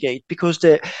investigate, because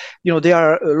there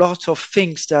are a lot of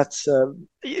things that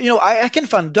I can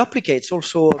find duplicates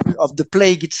also of the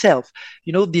plague itself.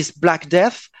 This Black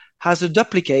Death has a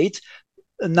duplicate.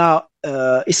 Now,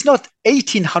 it's not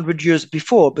 1800 years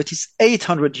before, but it's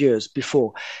 800 years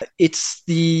before. It's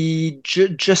the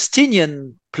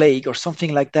Justinian plague or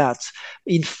something like that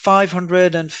in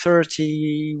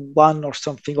 531 or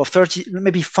something, or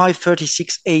maybe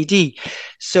 536 AD.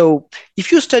 So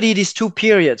if you study these two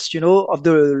periods, of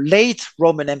the late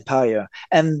Roman Empire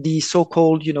and the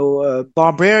so-called,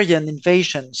 barbarian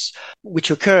invasions,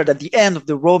 which occurred at the end of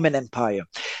the Roman Empire,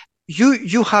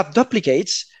 you have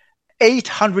duplicates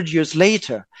 800 years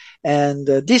later. And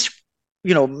this,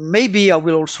 maybe I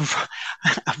will also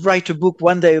write a book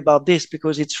one day about this,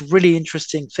 because it's really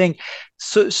interesting thing.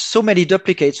 So many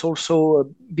duplicates also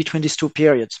between these two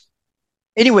periods.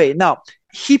 Anyway, now,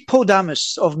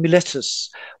 Hippodamus of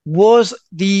Miletus was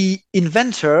the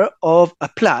inventor of a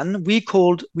plan we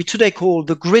today call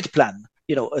the grid plan,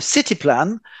 a city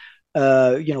plan.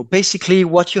 Basically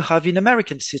what you have in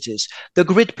American cities. The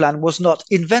grid plan was not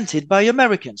invented by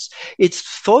Americans. It's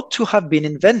thought to have been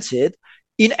invented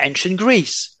in ancient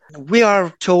Greece. We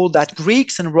are told that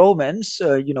Greeks and Romans,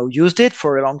 used it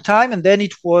for a long time, and then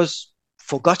it was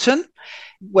forgotten.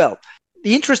 Well,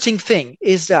 the interesting thing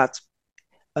is that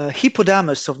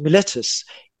Hippodamus of Miletus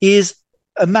is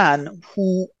a man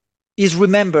who is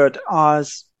remembered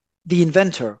as the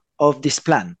inventor of this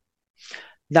plan.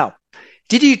 Now,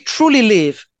 did he truly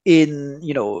live in,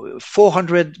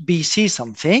 400 BC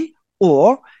something,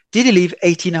 or did he live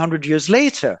 1800 years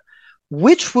later,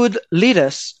 which would lead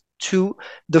us to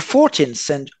the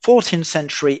 14th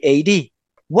century AD?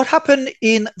 What happened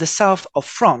in the south of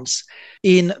France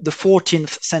in the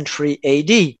 14th century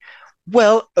AD?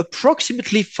 Well,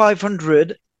 approximately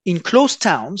 500 enclosed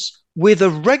towns with a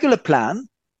regular plan,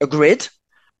 a grid,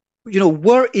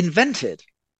 were invented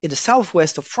in the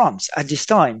southwest of France at this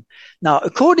time. Now,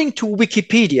 according to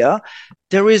Wikipedia,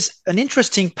 there is an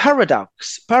interesting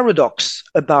paradox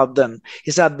about them,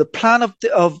 is that the plan of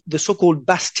the so-called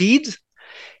Bastide,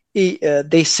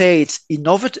 they say it's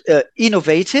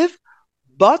innovative,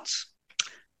 but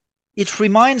it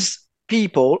reminds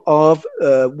people of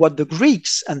what the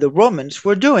Greeks and the Romans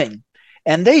were doing.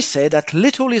 And they say that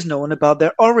little is known about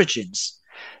their origins.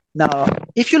 Now,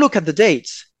 if you look at the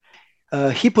dates,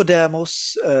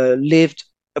 Hippodamus lived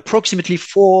approximately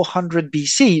 400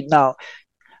 BC. Now,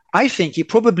 I think he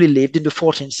probably lived in the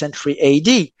 14th century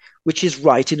AD, which is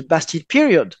right in the Bastide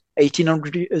period,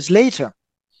 1800 years later.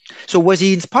 So was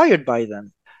he inspired by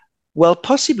them? Well,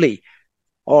 possibly.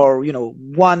 Or,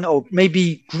 or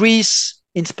maybe Greece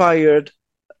inspired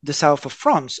the south of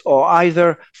France, or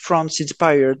either France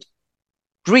inspired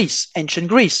Greece, ancient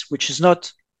Greece, which is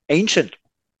not ancient.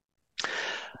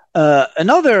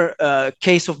 Another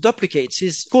case of duplicates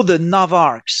is called the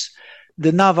Navarches.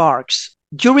 The Navarches.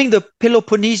 During the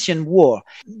Peloponnesian War,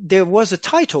 there was a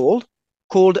title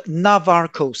called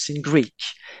Navarchos in Greek,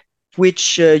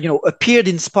 which appeared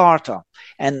in Sparta.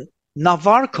 And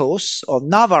Navarchos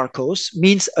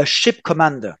means a ship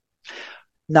commander.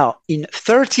 Now, in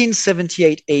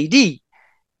 1378 AD,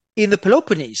 in the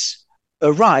Peloponnese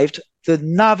arrived the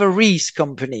Navarrese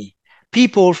Company,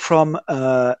 people from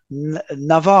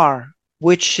Navarre,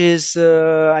 which is,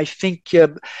 I think,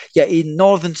 in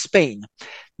northern Spain.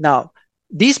 Now,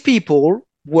 these people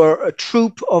were a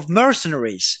troop of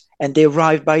mercenaries, and they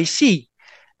arrived by sea.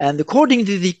 And according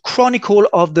to the Chronicle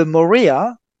of the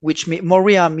Morea, which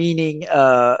Morea meaning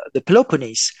the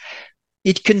Peloponnese,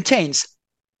 it contains,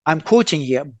 I'm quoting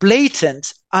here,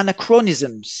 blatant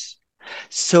anachronisms.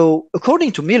 So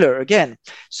according to Miller, again,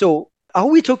 so are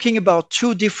we talking about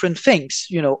two different things,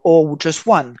 or just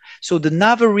one? So the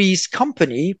Navarrese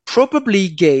company probably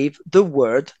gave the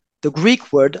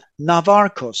Greek word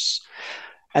Navarchos.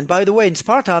 And by the way, in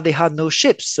Sparta, they had no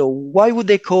ships. So why would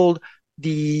they call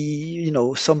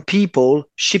some people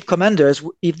ship commanders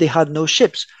if they had no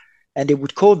ships? And they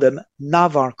would call them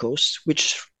Navarchos,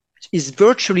 which is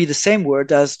virtually the same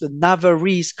word as the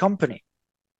Navarrese company.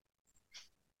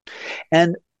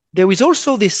 And there is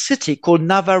also this city called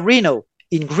Navarino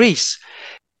in Greece.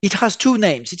 It has two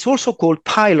names. It's also called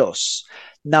Pylos.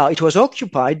 Now, it was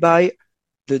occupied by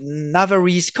the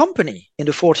Navarrese company in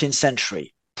the 14th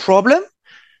century. Problem?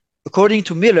 According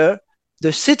to Miller,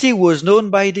 the city was known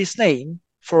by this name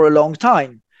for a long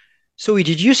time. So he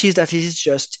deduces that it is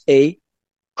just a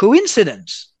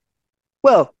coincidence.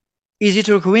 Well, is it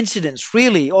a coincidence,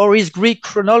 really, or is Greek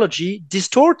chronology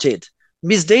distorted,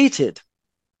 misdated?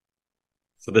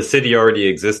 So the city already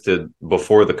existed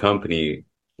before the company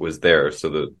was there.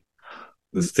 So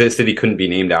the city couldn't be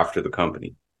named after the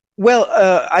company. Well,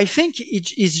 I think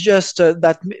it is just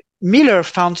that Miller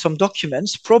found some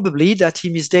documents, probably, that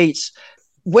he misdates.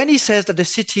 When he says that the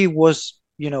city was,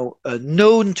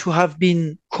 known to have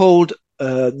been called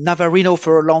Navarino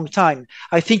for a long time,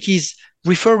 I think he's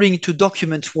referring to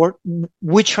documents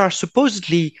which are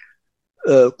supposedly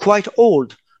quite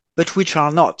old, but which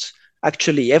are not.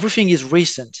 Actually, everything is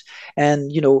recent,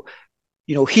 and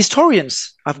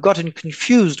historians have gotten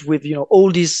confused with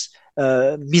all these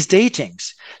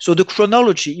misdatings. So the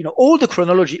chronology, all the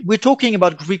chronology, we're talking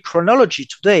about Greek chronology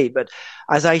today, but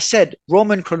as I said,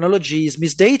 Roman chronology is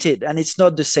misdated, and it's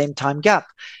not the same time gap.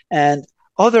 And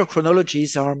other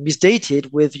chronologies are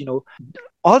misdated with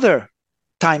other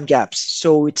time gaps.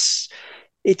 So it's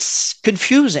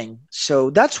confusing.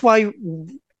 So that's why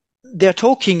they're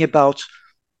talking about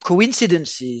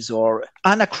coincidences or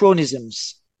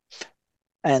anachronisms.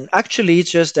 And actually,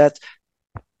 it's just that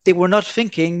they were not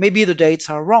thinking maybe the dates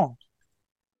are wrong.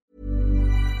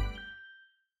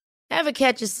 Ever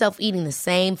catch yourself eating the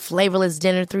same flavorless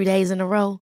dinner 3 days in a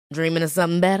row? Dreaming of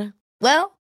something better?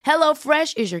 Well,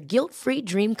 HelloFresh is your guilt-free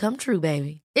dream come true,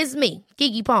 baby. It's me,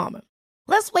 Keke Palmer.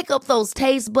 Let's wake up those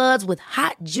taste buds with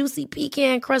hot, juicy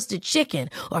pecan-crusted chicken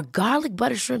or garlic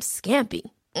butter shrimp scampi.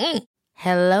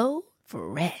 Hello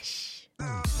Fresh.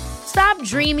 Stop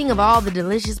dreaming of all the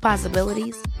delicious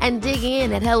possibilities and dig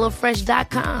in at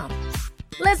HelloFresh.com.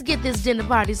 Let's get this dinner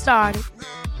party started.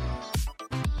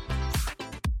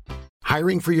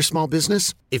 Hiring for your small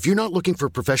business? If you're not looking for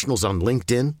professionals on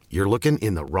LinkedIn, you're looking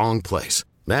in the wrong place.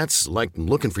 That's like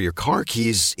looking for your car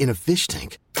keys in a fish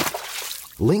tank.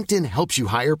 LinkedIn helps you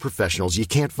hire professionals you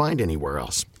can't find anywhere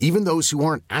else, even those who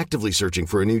aren't actively searching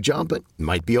for a new job but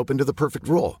might be open to the perfect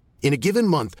role. In a given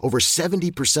month, over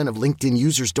 70% of LinkedIn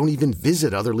users don't even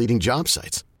visit other leading job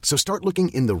sites. So start looking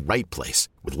in the right place.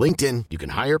 With LinkedIn, you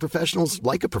can hire professionals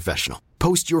like a professional.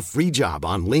 Post your free job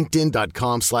on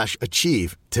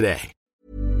linkedin.com/achieve today.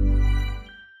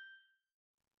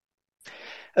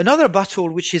 Another battle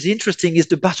which is interesting is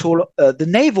the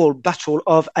naval battle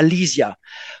of Alesia,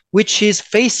 which is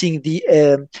facing the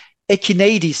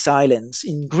Echinades Islands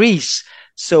in Greece.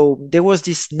 So there was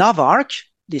this Navarch,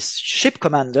 this ship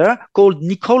commander called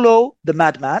Nicolo the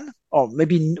Madman, or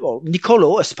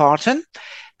Nicolo, a Spartan,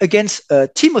 against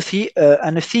Timothy,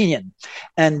 an Athenian.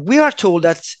 And we are told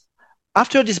that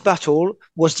after this battle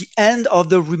was the end of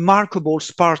the remarkable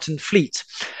Spartan fleet.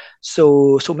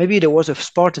 So maybe there was a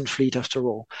Spartan fleet after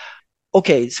all.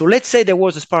 Okay, so let's say there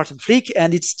was a Spartan fleet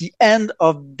and it's the end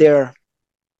of their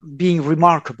being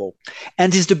remarkable.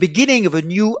 And it's the beginning of a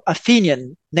new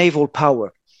Athenian naval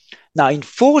power. Now in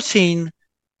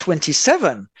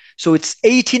 1427, so it's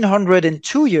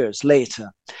 1802 years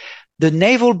later, the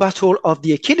naval battle of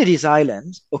the Echinades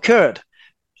Islands occurred,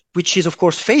 which is of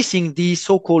course facing the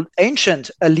so-called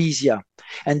ancient Alesia.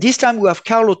 And this time we have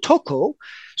Carlo Tocco.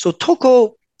 So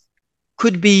Tocco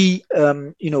could be,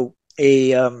 an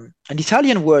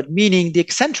Italian word meaning the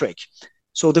eccentric,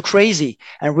 so the crazy.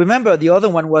 And remember, the other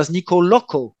one was Nico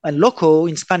Loco, and Loco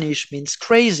in Spanish means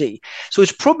crazy. So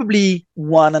it's probably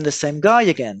one and the same guy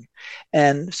again.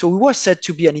 And so he was said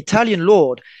to be an Italian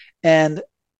lord, and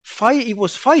he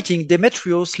was fighting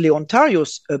Demetrios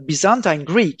Leontarios, a Byzantine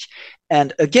Greek.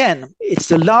 And again, it's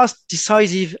the last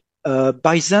decisive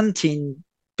Byzantine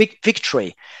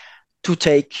victory to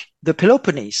take the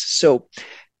Peloponnese. So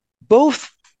both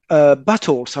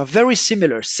battles are very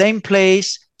similar, same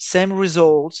place, same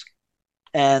results,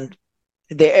 and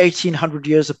they're 1,800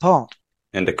 years apart.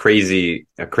 And a crazy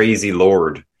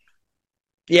lord.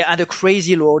 Yeah, and a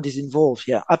crazy lord is involved.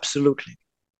 Yeah, absolutely.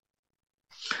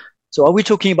 So are we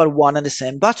talking about one and the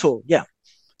same battle? Yeah.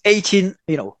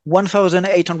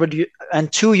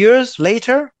 1,802 years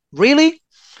later? Really?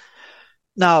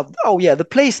 Now, the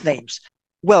place names.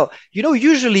 Well,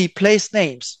 usually place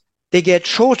names, they get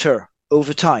shorter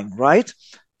over time, right?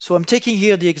 So I'm taking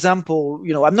here the example,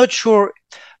 I'm not sure,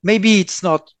 maybe it's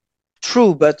not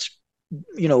true, but,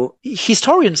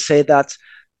 historians say that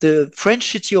the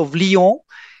French city of Lyon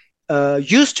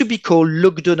used to be called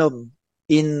Lugdunum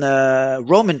in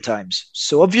Roman times.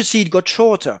 So obviously it got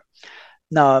shorter.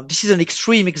 Now, this is an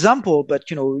extreme example,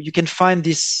 but, you can find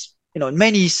this, in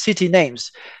many city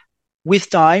names.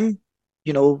 With time,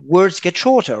 words get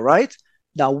shorter, right?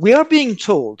 Now, we are being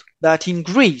told that in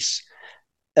Greece,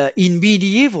 in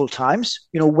medieval times,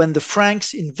 when the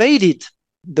Franks invaded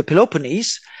the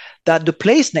Peloponnese, that the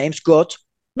place names got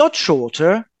not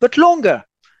shorter, but longer.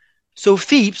 So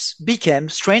Thebes became,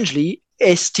 strangely,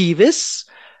 Estivis,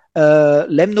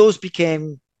 Lemnos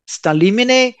became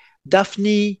Stalimine,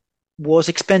 Daphne was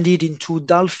expanded into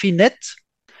Dalphinet,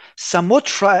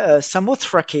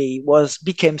 Samothrake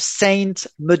became Saint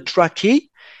Mudrake,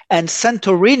 and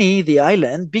Santorini, the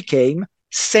island, became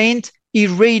Saint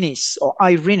Irenis or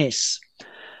Irenis.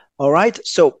 All right,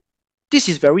 so this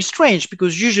is very strange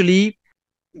because usually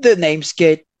the names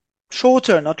get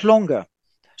shorter, not longer.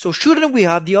 So shouldn't we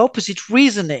have the opposite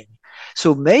reasoning?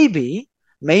 So maybe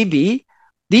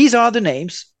these are the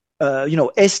names.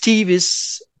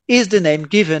 Estivis is the name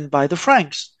given by the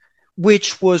Franks,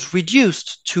 which was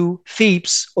reduced to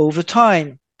Thebes over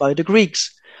time by the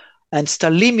Greeks. And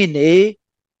Stalimine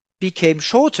became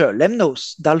shorter,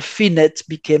 Lemnos. Dalphinet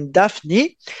became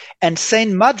Daphne. And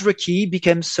Saint Madrake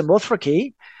became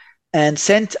Samothrake. And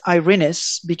Saint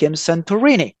Irenis became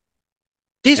Santorini.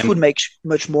 This would make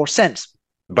much more sense.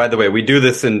 By the way, we do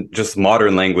this in just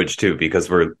modern language too, because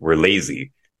we're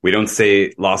lazy. We don't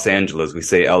say Los Angeles, we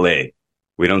say LA.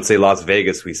 We don't say Las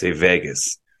Vegas, we say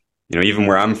Vegas. Even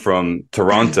where I'm from,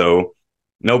 Toronto,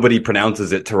 nobody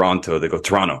pronounces it Toronto. They go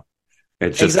Toronto.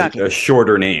 It's just a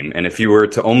shorter name. And if you were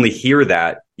to only hear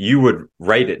that, you would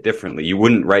write it differently. You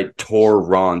wouldn't write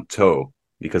Toronto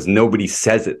because nobody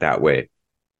says it that way.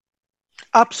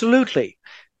 Absolutely.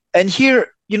 And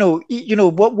here,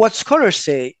 what scholars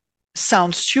say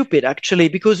sounds stupid, actually,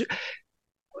 because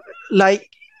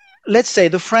let's say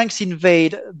the Franks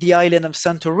invade the island of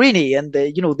Santorini and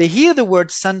they hear the word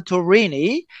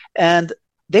Santorini and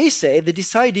they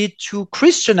decided to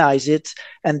Christianize it.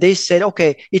 And they said,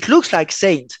 okay, it looks like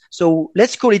saint. So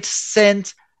let's call it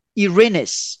Saint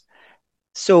Irenis.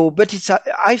 So, but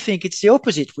I think it's the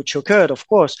opposite, which occurred, of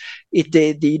course.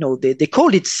 They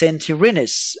called it Saint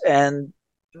Irenis, and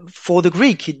for the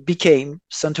Greek, it became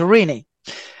Santorini.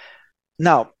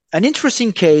 Now, an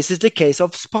interesting case is the case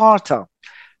of Sparta.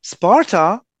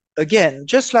 Sparta, again,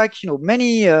 just like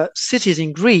many cities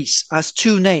in Greece, has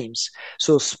two names.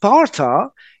 So Sparta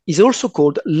is also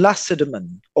called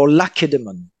Lacedaemon or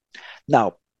Lacedaemon.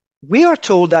 Now, we are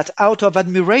told that out of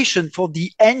admiration for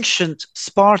the ancient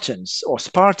Spartans or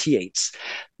Spartiates,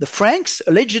 the Franks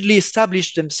allegedly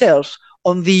established themselves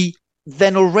on the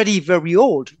then already very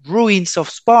old ruins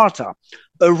of Sparta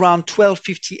around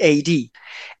 1250 AD.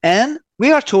 And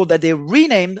we are told that they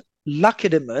renamed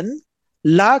Lacedaemon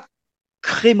La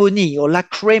Crémonie or La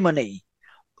Crémonie,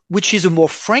 which is a more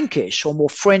Frankish or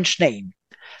more French name.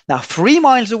 Now, 3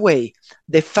 miles away,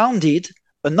 they founded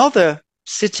another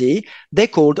city they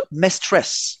called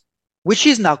Mestres, which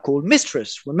is now called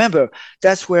Mistress. Remember,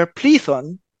 that's where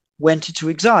Platon went into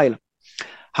exile.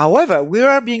 However, we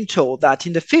are being told that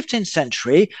in the 15th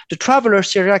century, the traveler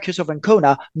Cyriacus of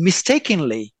Ancona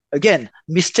mistakenly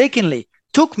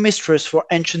took Mistress for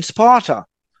ancient Sparta.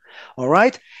 All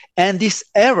right? And this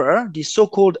error, this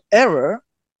so-called error,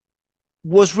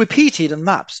 was repeated on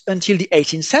maps until the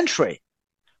 18th century.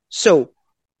 So,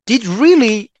 did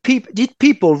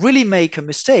people really make a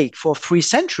mistake for 3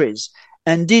 centuries?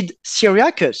 And did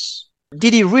Cyriacus,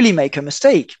 did he really make a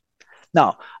mistake?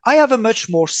 Now, I have a much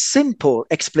more simple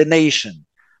explanation.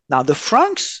 Now, the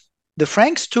Franks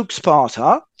took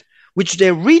Sparta, which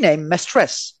they renamed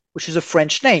Mestres, which is a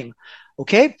French name,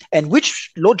 okay, and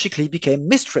which logically became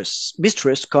Mistress.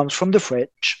 Mistress comes from the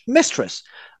French mistress.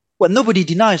 Well, nobody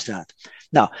denies that.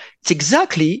 Now, it's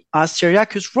exactly as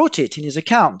Cyriacus wrote it in his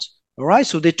account. All right,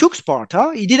 so they took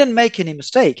Sparta. He didn't make any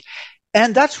mistake,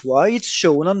 and that's why it's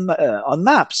shown on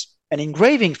maps and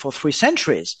engraving for 3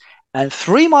 centuries. And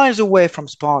 3 miles away from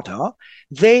Sparta,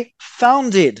 they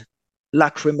founded La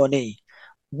Crémonie,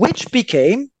 which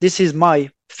became, this is my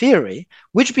theory,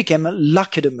 which became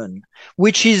Lacedaemon,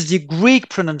 which is the Greek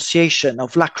pronunciation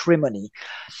of lacrimony.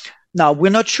 Now,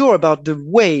 we're not sure about the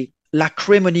way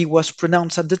lacrimony was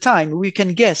pronounced at the time. We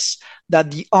can guess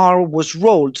that the R was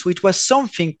rolled. So it was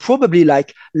something probably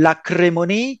like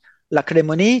lacrimony,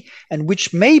 and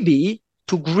which maybe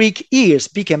to Greek ears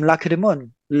became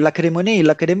Lacedaemon,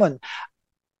 Lacedaemon.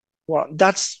 Well,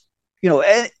 that's,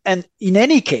 and in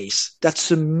any case,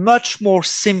 that's a much more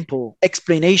simple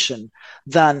explanation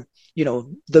than,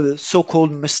 the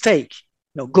so-called mistake,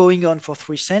 going on for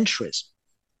 3 centuries.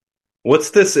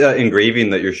 What's this engraving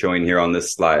that you're showing here on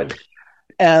this slide?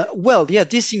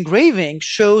 This engraving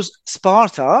shows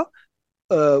Sparta,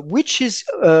 which is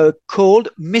called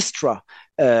Mistra,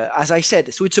 as I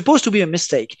said. So it's supposed to be a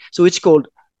mistake. So it's called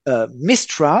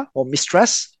Mistra or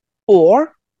Mistress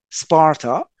or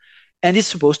Sparta, and it's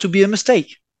supposed to be a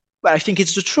mistake. But I think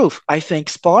it's the truth. I think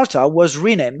Sparta was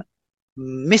renamed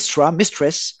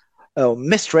Mistress,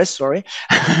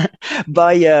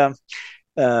 by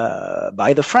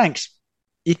the Franks.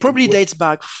 It probably dates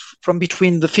back from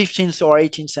between the 15th or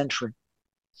 18th century.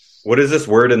 What is this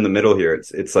word in the middle here?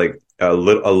 It's like a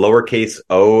lowercase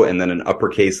o and then an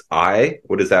uppercase I.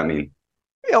 What does that mean?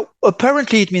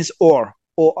 Apparently it means or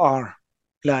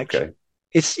like okay.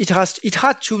 It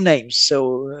had 2 names,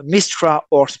 so Mistra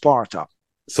or Sparta.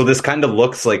 So this kind of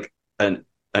looks like an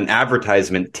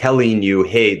advertisement telling you,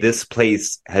 hey, this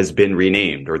place has been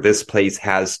renamed, or this place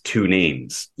has 2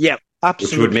 names. Yeah,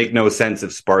 absolutely. Which would make no sense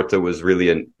if Sparta was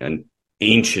really an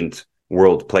ancient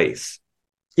world place.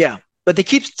 Yeah, but they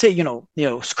keep saying,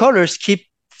 scholars keep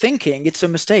thinking it's a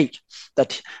mistake,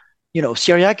 that,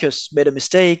 Syriacus made a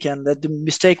mistake and that the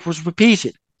mistake was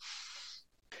repeated.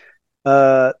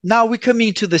 Now we're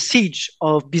coming to the siege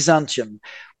of Byzantium,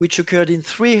 which occurred in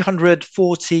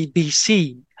 340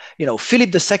 BC.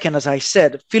 Philip II, as I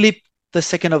said, Philip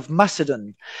II of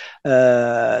Macedon.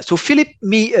 So Philip,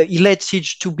 he led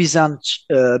siege to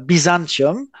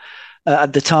Byzantium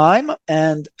at the time,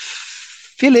 and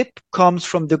Philip comes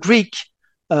from the Greek,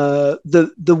 the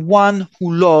one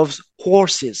who loves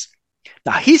horses.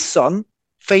 Now his son,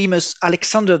 famous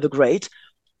Alexander the Great,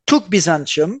 took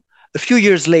Byzantium a few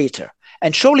years later,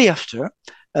 and shortly after,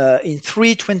 in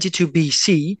 322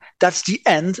 BC, that's the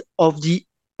end of the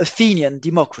Athenian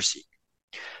democracy.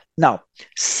 Now,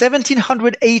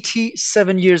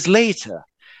 1787 years later,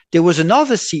 there was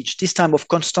another siege, this time of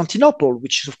Constantinople,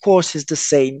 which of course is the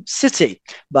same city,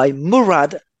 by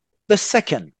Murad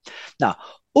II. Now,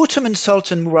 Ottoman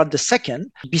Sultan Murad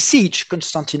II besieged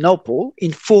Constantinople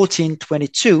in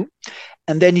 1422,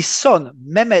 and then his son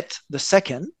Mehmet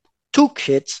II took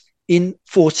it in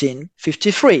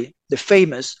 1453, the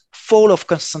famous fall of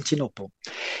Constantinople,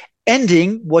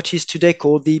 ending what is today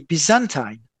called the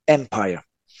Byzantine Empire.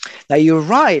 Now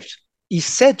he's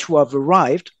said to have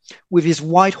arrived with his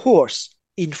white horse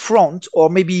in front or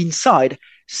maybe inside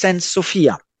St.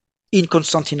 Sophia in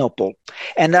Constantinople.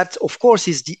 And that, of course,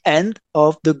 is the end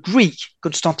of the Greek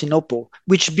Constantinople,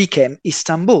 which became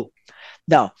Istanbul.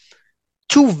 Now,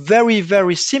 2 very,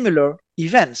 very similar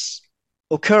events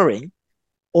occurring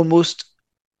almost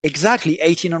exactly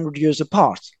 1800 years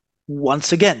apart,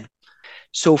 once again.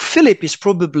 So Philip is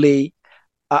probably,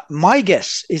 my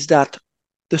guess is that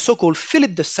the so-called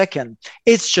Philip II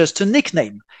is just a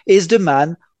nickname, is the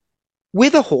man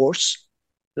with a horse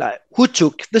who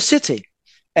took the city.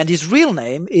 And his real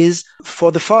name is,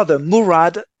 for the father,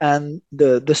 Murad, and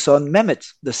the son, Mehmet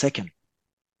II.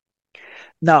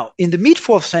 Now, in the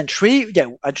mid-4th century,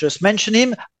 I just mentioned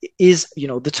him, is,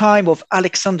 the time of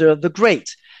Alexander the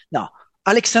Great. Now,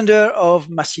 Alexander of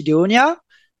Macedonia.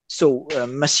 So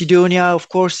Macedonia, of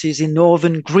course, is in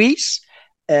northern Greece.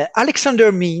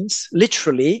 Alexander means,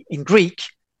 literally, in Greek,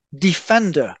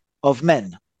 defender of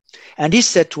men. And he's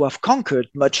said to have conquered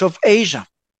much of Asia.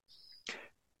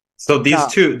 So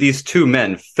these two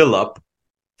men, Philip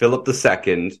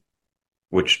II,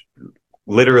 which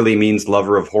literally means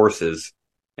lover of horses,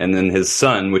 and then his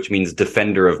son, which means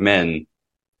defender of men.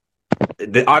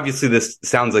 Obviously, this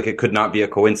sounds like it could not be a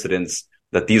coincidence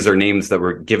that these are names that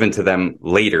were given to them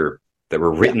later, that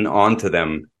were written onto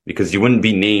them, because you wouldn't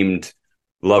be named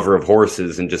lover of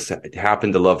horses and just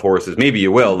happen to love horses. Maybe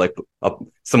you will, like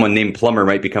someone named Plumber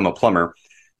might become a plumber.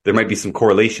 There might be some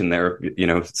correlation there,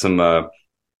 some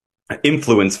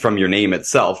influence from your name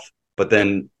itself. But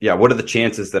then, what are the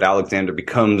chances that Alexander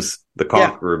becomes the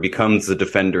conqueror, becomes the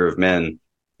defender of men?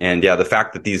 And the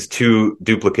fact that these 2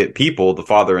 duplicate people, the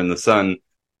father and the son,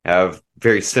 have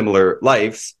very similar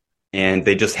lives, and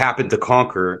they just happen to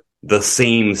conquer the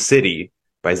same city,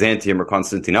 Byzantium or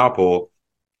Constantinople,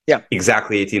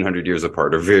 exactly 1800 years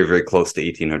apart, or very, very close to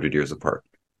 1800 years apart.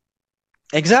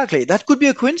 Exactly. That could be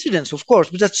a coincidence, of course,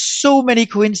 but that's so many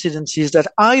coincidences that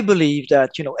I believe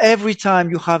that, every time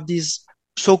you have these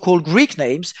so-called Greek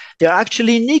names, they're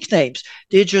actually nicknames.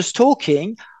 They're just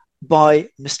talking by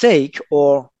mistake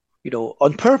or,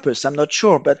 on purpose. I'm not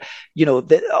sure, but,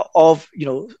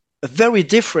 very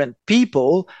different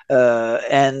people,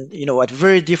 and, at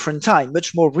very different time,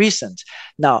 much more recent.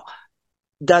 Now,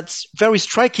 that's very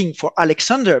striking for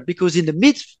Alexander because in the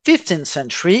mid 15th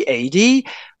century AD,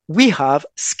 we have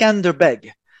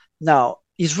Skanderbeg. Now,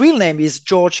 his real name is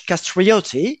George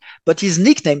Castriotti, but his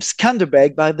nickname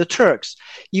Skanderbeg by the Turks.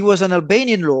 He was an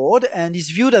Albanian lord and is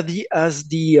viewed as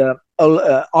the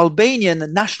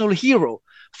Albanian national hero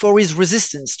for his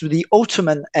resistance to the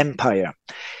Ottoman Empire.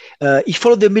 He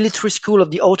followed the military school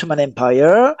of the Ottoman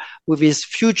Empire with his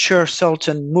future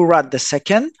Sultan Murad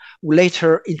II, who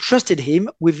later entrusted him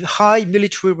with high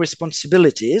military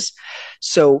responsibilities.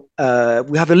 So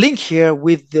we have a link here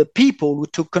with the people who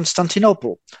took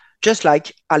Constantinople, just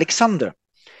like Alexander.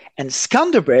 And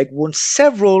Skanderbeg won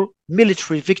several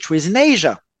military victories in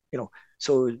Asia.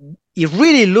 So he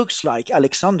really looks like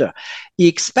Alexander. He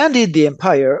expanded the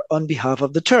empire on behalf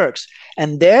of the Turks,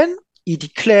 and then he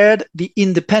declared the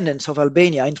independence of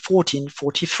Albania in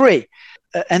 1443.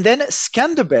 And then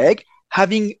Skanderbeg,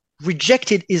 having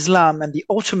rejected Islam and the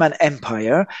Ottoman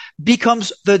Empire,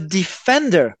 becomes the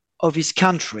defender of his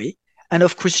country and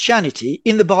of Christianity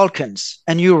in the Balkans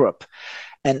and Europe.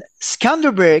 And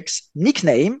Skanderbeg's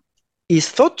nickname is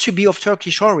thought to be of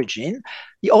Turkish origin.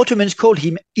 The Ottomans called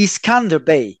him Iskander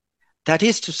Bey, that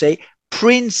is to say,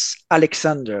 Prince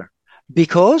Alexander,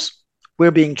 because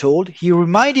we're being told he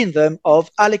reminded them of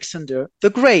Alexander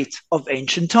the Great of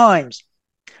ancient times.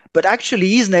 But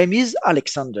actually, his name is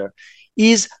Alexander.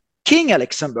 He's King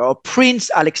Alexander or Prince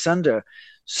Alexander.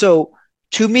 So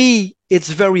to me, it's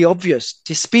very obvious.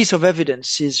 This piece of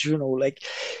evidence is,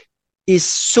 is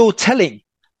so telling.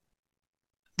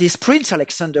 This Prince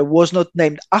Alexander was not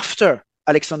named after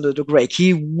Alexander the Great.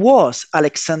 He was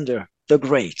Alexander the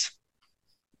Great.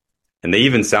 And they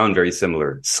even sound very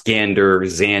similar. Skander,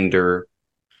 Xander.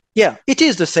 Yeah, it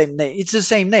is the same name. It's the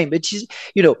same name. It is,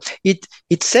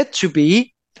 it's said to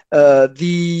be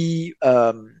the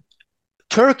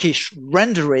Turkish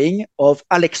rendering of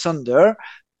Alexander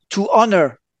to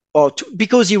honor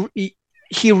because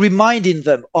he reminded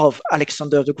them of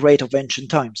Alexander the Great of ancient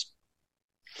times.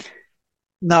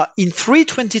 Now, in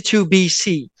 322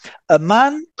 BC, a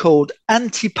man called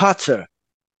Antipater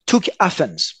took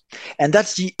Athens, and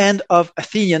that's the end of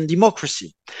Athenian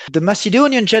democracy. The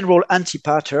Macedonian general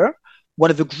Antipater,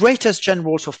 one of the greatest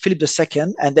generals of Philip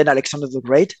II and then Alexander the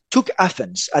Great, took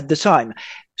Athens at the time.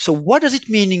 So what does it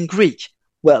mean in Greek?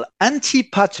 Well,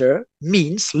 Antipater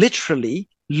means literally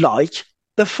like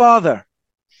the father.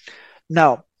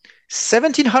 Now,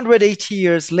 1780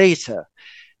 years later,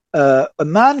 a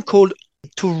man called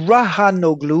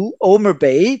Turhanoglu Ömer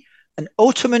Bey, an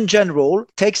Ottoman general,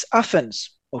 takes Athens,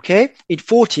 in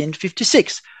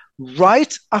 1456,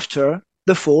 right after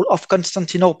the fall of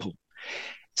Constantinople.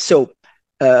 So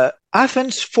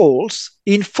Athens falls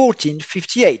in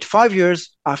 1458, 5 years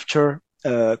after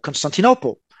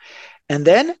Constantinople. And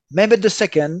then Mehmed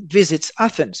II visits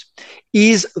Athens.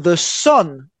 He is the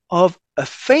son of a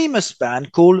famous man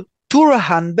called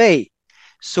Turhan Bey.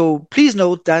 So please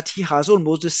note that he has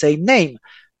almost the same name.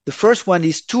 The first one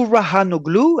is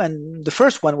Turhanoglu, and the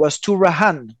first one was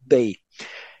Turhan Bey.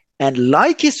 And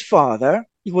like his father,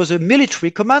 he was a military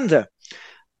commander.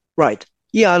 Right.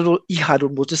 He had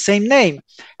almost the same name.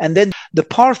 And then the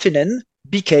Parthenon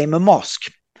became a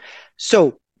mosque.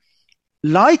 So,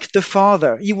 like the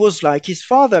father, he was like his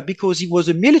father because he was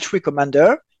a military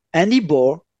commander and he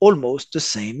bore almost the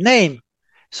same name.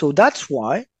 So that's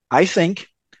why I think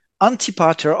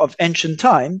Antipater of ancient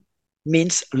time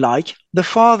means like the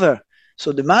father.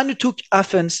 So the man who took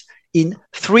Athens in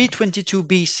 322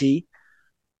 BC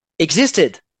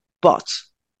existed, but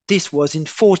this was in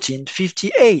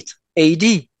 1458 AD.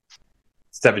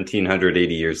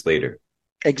 1780 years later.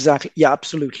 Exactly. Yeah,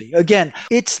 absolutely. Again,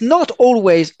 it's not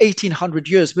always 1800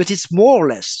 years, but it's more or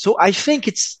less. So I think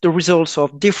it's the results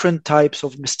of different types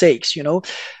of mistakes,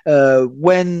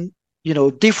 when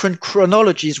different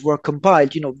chronologies were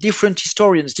compiled, different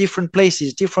historians, different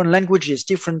places, different languages,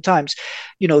 different times,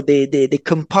 they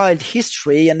compiled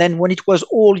history. And then when it was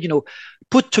all,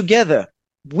 put together,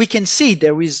 we can see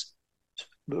there's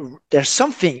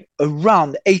something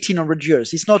around 1800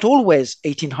 years. It's not always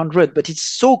 1800, but it's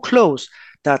so close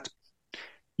that,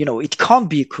 it can't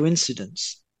be a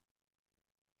coincidence.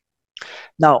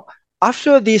 Now,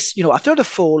 after this, after the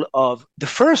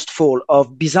first fall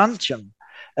of Byzantium,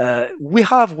 we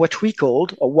have what we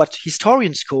called, or what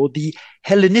historians call, the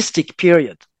Hellenistic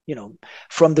period,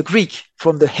 from the Greek,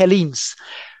 from the Hellenes.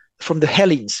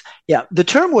 Yeah, the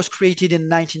term was created in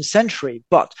the 19th century,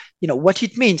 but what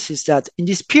it means is that in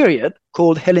this period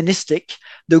called Hellenistic,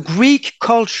 the Greek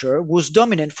culture was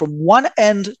dominant from one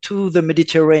end to the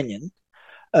Mediterranean,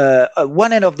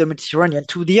 one end of the Mediterranean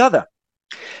to the other.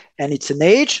 And it's an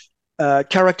age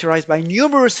characterized by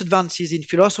numerous advances in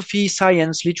philosophy,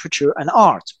 science, literature, and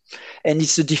art. And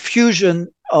it's a diffusion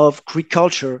of Greek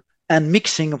culture and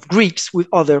mixing of Greeks with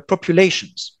other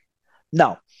populations.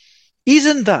 Now,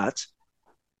 isn't that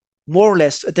more or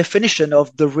less a definition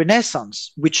of the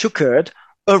Renaissance, which occurred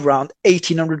around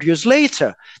 1800 years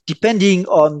later, depending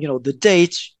on the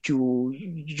date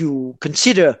you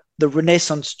consider the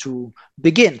Renaissance to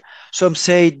begin? Some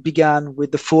say it began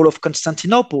with the fall of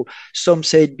Constantinople. Some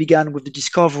say it began with the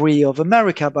discovery of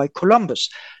America by Columbus.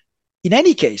 In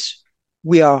any case,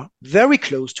 we are very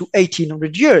close to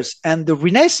 1800 years, and the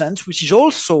Renaissance, which is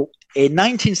also a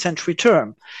 19th century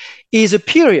term, is a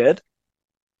period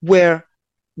where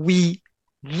we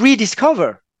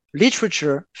rediscover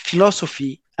literature,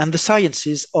 philosophy, and the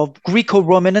sciences of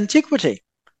Greco-Roman antiquity.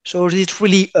 So is it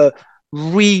really a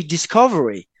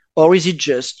rediscovery, or is it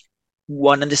just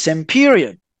one and the same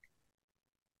period?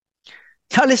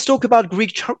 Now let's talk about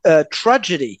Greek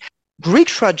tragedy. Greek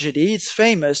tragedy is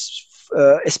famous,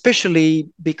 especially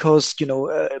because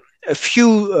a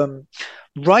few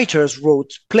writers wrote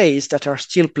plays that are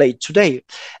still played today,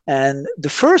 and the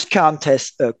first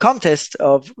contest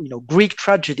of Greek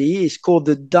tragedy is called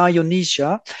the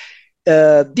Dionysia.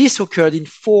 This occurred in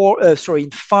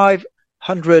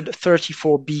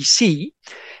 534 BC,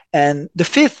 and the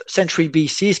 5th century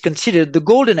BC is considered the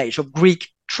golden age of Greek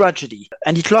tragedy,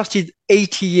 and it lasted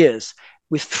 80 years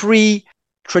with 3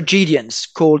 tragedians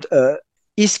called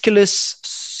Aeschylus,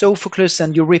 Sophocles,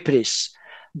 and Euripides.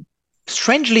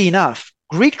 Strangely enough,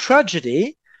 Greek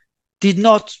tragedy did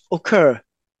not occur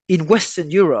in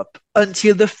Western Europe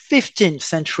until the 15th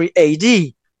century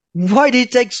AD. Why did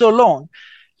it take so long?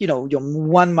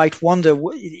 One might wonder,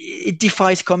 it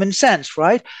defies common sense,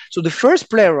 right? So the first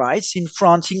playwrights in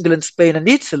France, England, Spain, and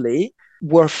Italy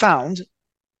were found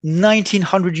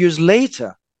 1900 years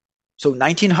later. So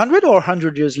 1900 or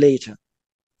 100 years later.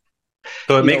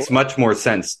 So it makes much more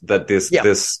sense that this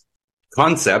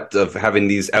concept of having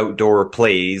these outdoor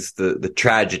plays, the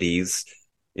tragedies,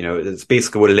 it's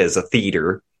basically what it is, a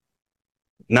theater,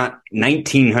 not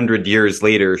 1900 years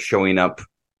later showing up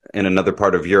in another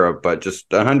part of Europe, but just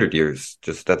 100 years.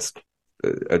 Just that's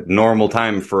a normal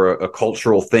time for a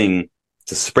cultural thing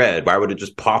to spread. Why would it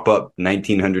just pop up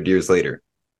 1900 years later?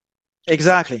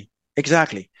 Exactly.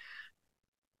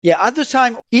 Yeah, at the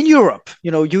time in Europe,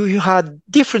 you had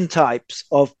different types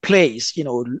of plays,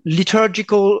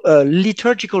 liturgical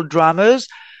dramas,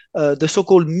 the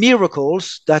so-called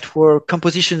miracles that were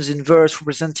compositions in verse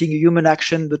representing human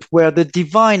action, but where the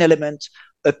divine element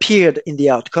appeared in the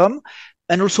outcome,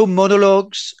 and also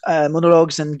monologues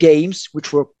and games,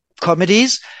 which were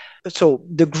comedies. So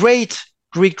the great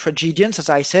Greek tragedians, as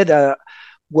I said,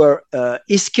 were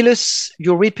Aeschylus,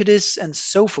 Euripides, and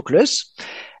Sophocles.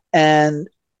 And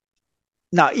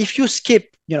now, if you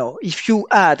if you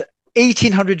add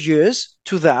 1800 years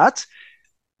to that,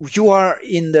 you are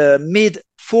in the mid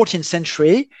 14th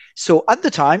century. So at the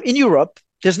time in Europe,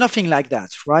 there's nothing like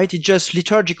that, right? It's just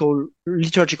liturgical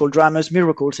dramas,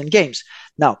 miracles, and games.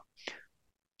 Now,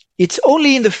 it's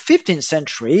only in the 15th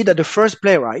century that the first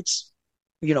playwrights,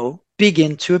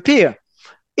 begin to appear.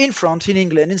 In France, in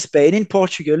England, in Spain, in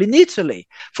Portugal, in Italy.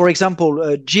 For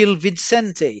example, Gil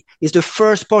Vicente is the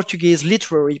first Portuguese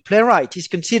literary playwright. He's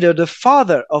considered the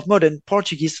father of modern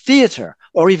Portuguese theater,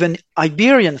 or even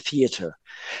Iberian theater,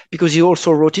 because he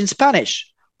also wrote in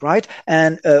Spanish, right?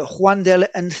 And Juan de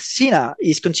Encina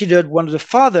is considered one of the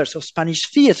fathers of Spanish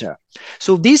theater.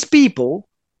 So these people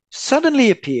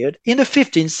suddenly appeared in the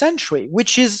 15th century,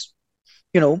 which is,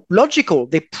 logical.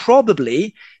 They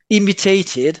probably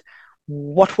imitated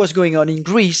what was going on in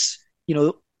Greece,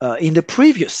 in the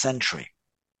previous century.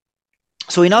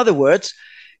 So in other words,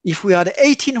 if we add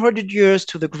 1800 years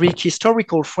to the Greek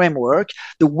historical framework,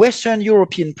 the Western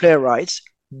European playwrights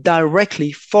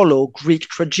directly follow Greek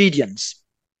tragedians.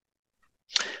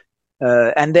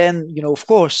 And then, of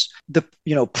course, the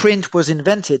print was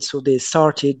invented, so they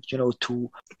started,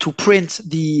 to print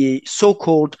the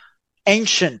so-called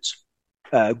ancient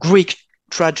Greek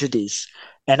tragedies.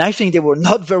 And I think they were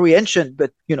not very ancient,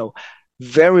 but,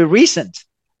 very recent.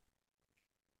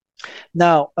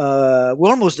 Now, we're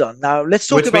almost done. Now, let's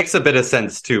talk about... Which makes a bit of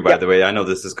sense, too, by the way. I know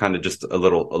this is kind of just a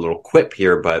little quip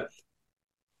here, but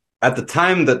at the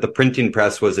time that the printing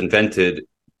press was invented,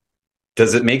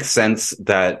 does it make sense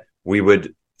that we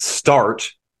would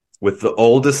start with the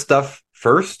oldest stuff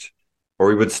first, or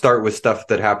we would start with stuff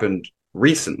that happened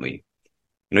recently?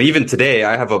 Even today,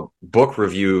 I have a book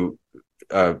review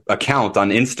account on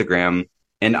Instagram,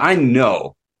 and I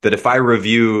know that if I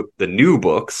review the new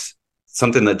books,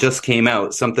 something that just came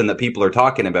out, something that people are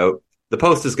talking about, the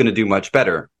post is going to do much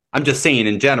better. I'm just saying,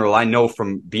 in general, I know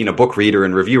from being a book reader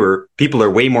and reviewer, people are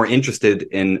way more interested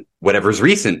in whatever's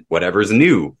recent, whatever's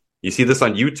new. You see this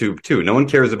on YouTube too. No one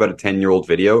cares about a 10-year-old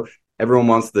video. Everyone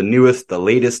wants the newest, the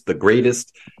latest, the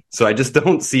greatest. So I just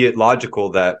don't see it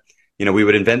logical that, we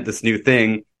would invent this new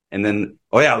thing and then,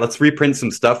 let's reprint some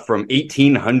stuff from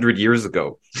 1800 years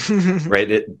ago,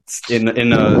 right? It's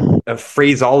in a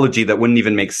phraseology that wouldn't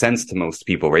even make sense to most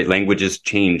people, right? Languages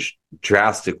change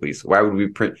drastically. So why would we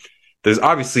print? There's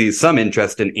obviously some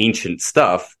interest in ancient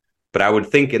stuff, but I would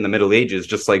think in the Middle Ages,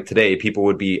 just like today, people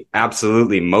would be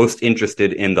absolutely most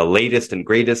interested in the latest and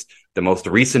greatest, the most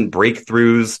recent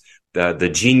breakthroughs, the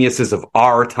geniuses of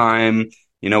our time.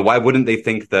 Why wouldn't they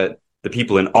think that the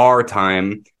people in our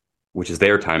time, which is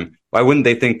their time, why wouldn't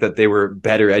they think that they were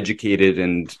better educated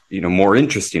and, more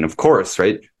interesting? Of course,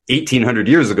 right? 1800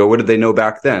 years ago, what did they know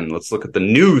back then? Let's look at the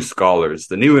new scholars,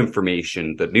 the new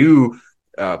information, the new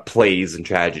plays and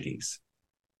tragedies.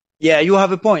 Yeah, you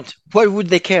have a point. Why would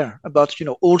they care about,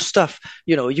 old stuff?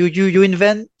 You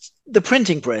invent the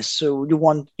printing press, so you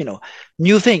want,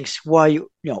 new things. Why,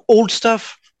 old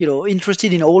stuff,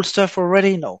 interested in old stuff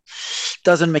already? No,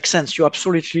 doesn't make sense. You're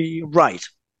absolutely right.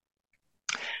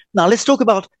 Now, let's talk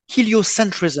about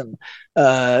heliocentrism,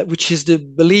 which is the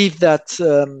belief that,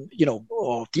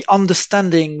 or the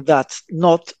understanding that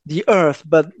not the Earth,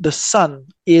 but the Sun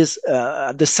is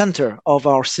at the center of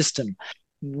our system.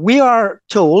 We are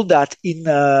told that in,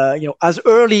 as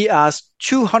early as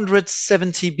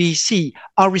 270 BC,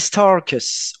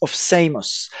 Aristarchus of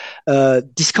Samos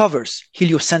discovers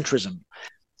heliocentrism.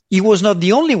 He was not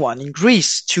the only one in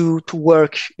Greece to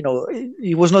work,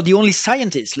 he was not the only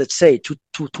scientist, let's say, to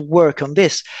work on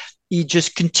this. He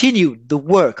just continued the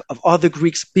work of other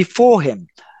Greeks before him.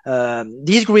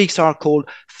 These Greeks are called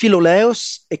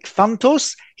Philolaos,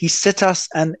 Ekphantos, Hicetas,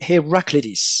 and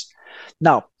Heraclides.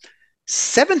 Now,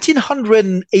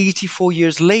 1784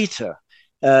 years later,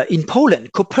 in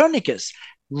Poland, Copernicus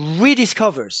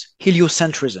rediscovers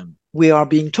heliocentrism, we are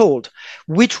being told,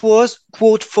 which was,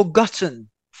 quote, forgotten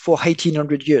for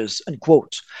 1800 years,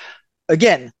 unquote.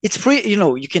 Again, it's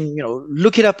you can,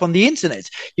 look it up on the internet.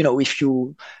 If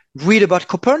you read about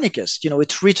Copernicus,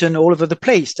 it's written all over the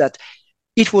place that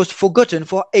it was forgotten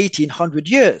for 1800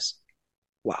 years.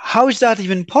 Well, how is that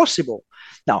even possible?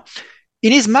 Now,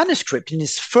 in his manuscript, in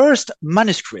his first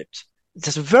manuscript,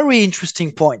 there's a very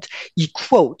interesting point. He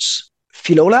quotes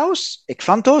Philolaos,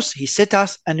 Ekphantos,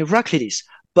 Hicetas, and Heraclides,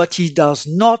 but he does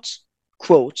not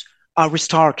quote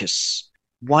Aristarchus.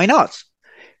 Why not?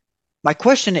 My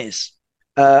question is,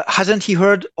 hasn't he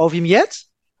heard of him yet?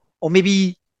 Or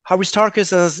maybe Aristarchus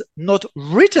has not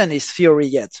written his theory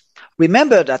yet.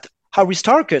 Remember that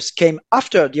Aristarchus came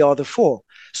after the other four.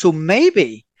 So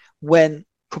maybe when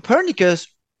Copernicus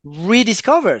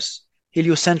rediscovers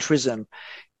heliocentrism,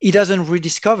 he doesn't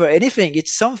rediscover anything.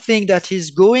 It's something that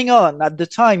is going on at the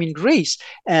time in Greece.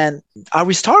 And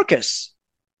Aristarchus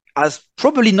has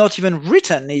probably not even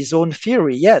written his own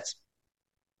theory yet.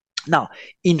 Now,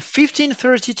 in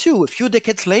 1532, a few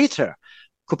decades later,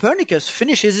 Copernicus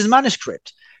finishes his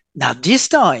manuscript. Now, this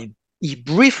time, he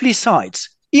briefly cites,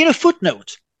 in a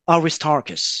footnote,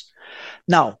 Aristarchus.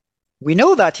 Now, we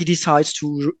know that he decides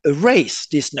to erase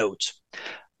this note,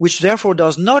 which therefore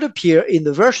does not appear in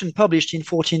the version published in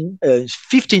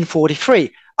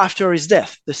 1543, after his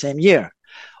death, the same year.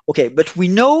 Okay, but we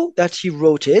know that he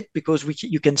wrote it because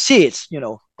you can see it,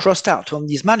 crossed out on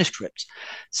these manuscripts.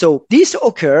 So this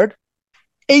occurred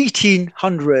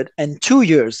 1802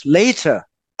 years later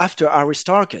after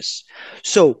Aristarchus.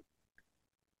 So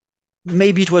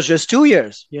maybe it was just 2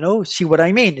 years, see what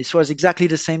I mean? This was exactly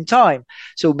the same time.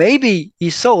 So maybe he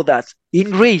saw that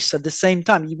in Greece at the same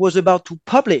time, he was about to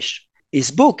publish his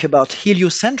book about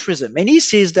heliocentrism. And he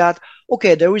says that,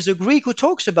 okay, there is a Greek who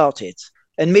talks about it,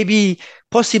 and maybe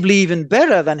possibly even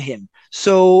better than him.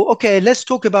 So, okay, let's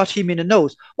talk about him in a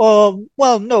note. Oh,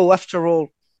 well, no, after all,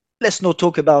 let's not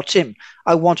talk about him.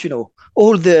 I want,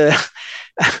 all the,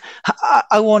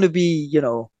 I want to be,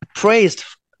 praised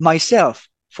myself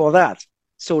for that.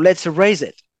 So let's erase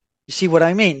it. You see what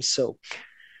I mean? So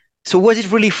was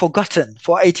it really forgotten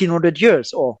for 1800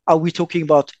 years, or are we talking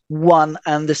about one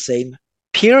and the same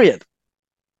period?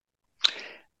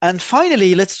 And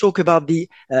finally, let's talk about the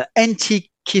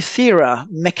Antikythera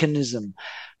mechanism.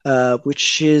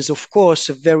 which is, of course,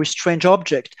 a very strange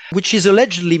object, which is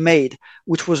allegedly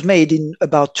which was made in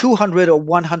about 200 or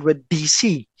 100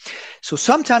 BC. So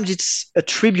sometimes it's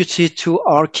attributed to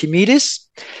Archimedes,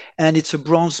 and it's a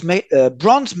bronze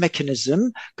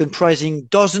mechanism comprising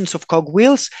dozens of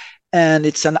cogwheels, and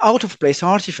it's an out-of-place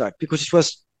artifact because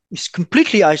it's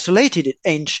completely isolated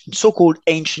in so-called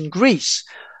ancient Greece,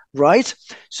 right?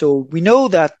 So we know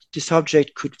that this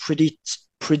object could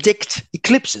predict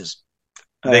eclipses.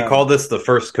 They call this the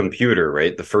first computer,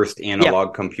 right? The first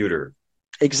analog computer.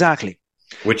 Exactly.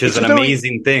 Which is an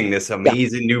amazing thing, this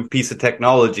amazing new piece of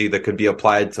technology that could be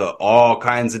applied to all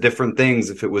kinds of different things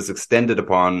if it was extended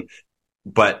upon,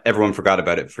 but everyone forgot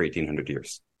about it for 1800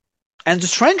 years. And the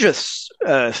strangest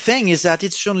thing is that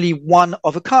it's only one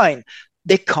of a kind.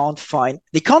 They can't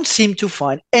seem to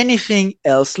find anything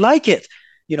else like it,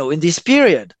 in this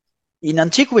period, in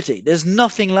antiquity. There's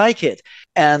nothing like it.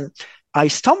 And I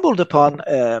stumbled upon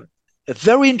a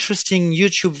very interesting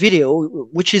YouTube video,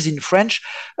 which is in French,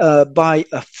 by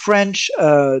a French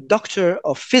doctor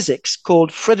of physics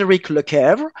called Frédéric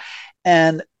Lecoeuvre.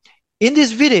 And in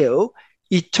this video,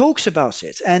 he talks about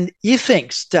it, and he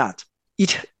thinks that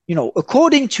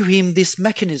according to him, this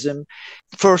mechanism,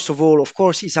 first of all, of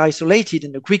course, is isolated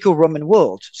in the Greco-Roman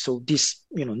world. So this,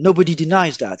 nobody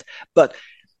denies that. But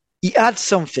he adds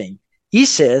something. He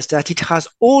says that it has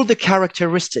all the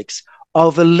characteristics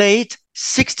of a late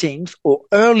 16th or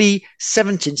early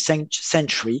 17th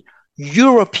century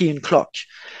European clock.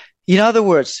 In other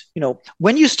words,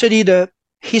 when you study the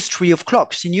history of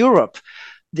clocks in Europe,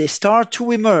 they start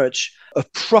to emerge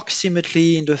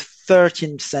approximately in the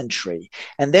 13th century,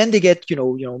 and then they get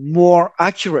more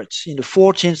accurate in the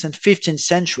 14th and 15th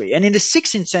century, and in the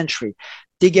 16th century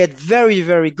they get very,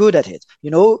 very good at it.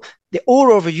 They're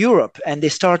all over Europe, and they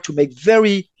start to make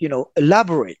very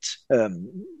elaborate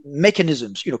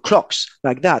mechanisms, clocks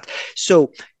like that.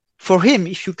 So for him,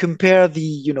 if you compare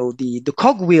the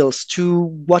cogwheels to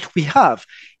what we have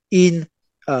in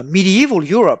medieval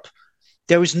Europe,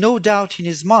 there is no doubt in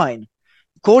his mind,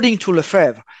 according to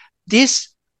Lefebvre, this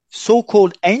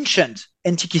so-called ancient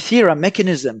Antikythera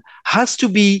mechanism has to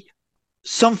be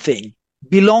something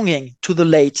belonging to the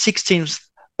late 16th,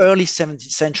 early 17th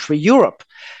century Europe.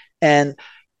 And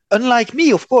unlike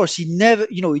me, of course, he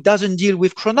doesn't deal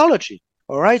with chronology.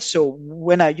 All right. So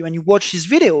when you watch his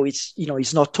video,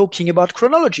 he's not talking about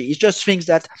chronology. He just thinks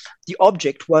that the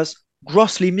object was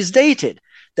grossly misdated,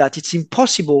 that it's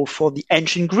impossible for the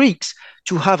ancient Greeks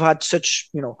to have had such,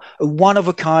 a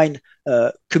one-of-a-kind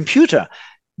computer,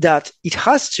 that it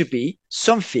has to be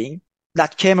something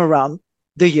that came around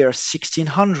the year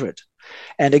 1600.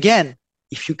 And again,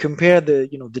 if you compare the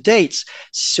dates,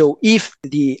 so if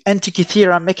the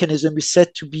Antikythera mechanism is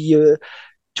said to be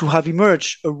to have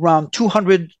emerged around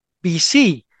 200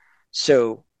 BC,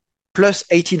 so plus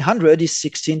 1800 is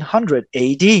 1600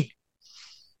 AD.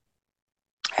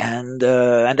 And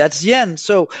that's the end.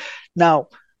 So now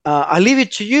I leave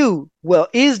it to you. Well,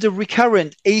 is the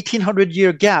recurrent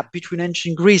 1800-year gap between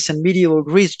ancient Greece and medieval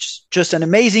Greece just an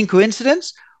amazing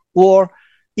coincidence, or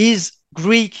is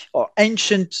Greek or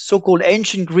so-called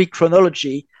ancient Greek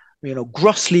chronology,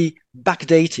 grossly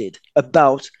backdated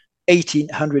about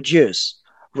 1800 years?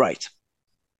 Right.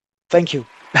 Thank you.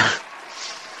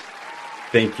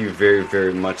 Thank you very,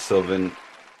 very much, Sylvain.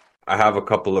 I have a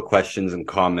couple of questions and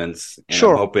comments, and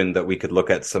sure. I'm hoping that we could look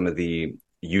at some of the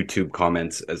YouTube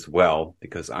comments as well,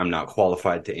 because I'm not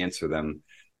qualified to answer them.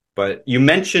 But you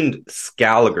mentioned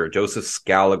Joseph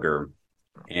Scaliger,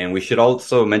 and we should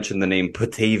also mention the name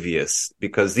Petavius,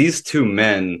 because these two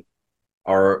men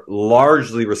are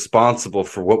largely responsible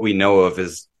for what we know of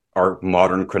as our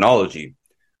modern chronology.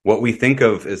 What we think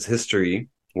of as history,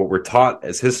 what we're taught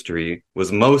as history,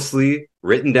 was mostly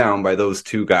written down by those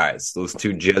two guys, those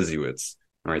two Jesuits,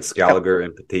 all right, Scaliger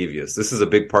and Petavius. This is a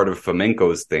big part of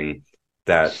Flamenco's thing,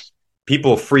 that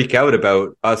people freak out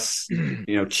about us,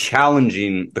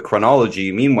 challenging the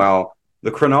chronology. Meanwhile, the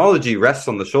chronology rests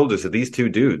on the shoulders of these two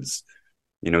dudes.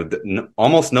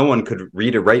 Almost no one could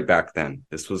read or write back then.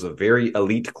 This was a very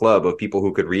elite club of people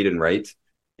who could read and write.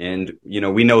 And,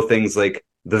 we know things like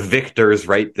the victors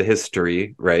write the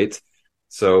history, right?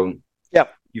 So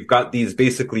you've got these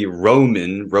basically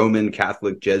Roman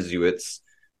Catholic Jesuits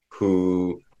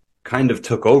who kind of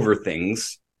took over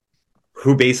things,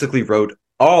 who basically wrote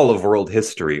all of world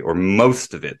history, or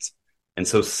most of it. And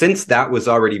so since that was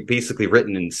already basically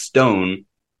written in stone,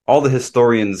 all the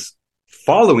historians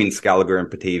following Scaliger and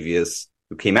Petavius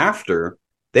who came after,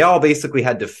 they all basically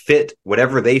had to fit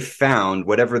whatever they found,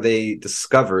 whatever they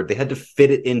discovered, they had to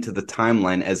fit it into the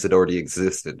timeline as it already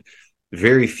existed.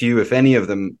 Very few, if any of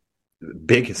them,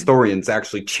 big historians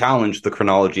actually challenged the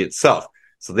chronology itself.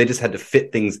 So they just had to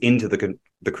fit things into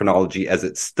the chronology as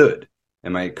it stood.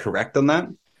 Am I correct on that?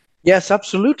 Yes,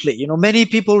 absolutely. Many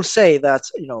people say that,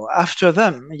 after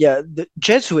them, the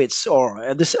Jesuits, or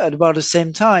at about the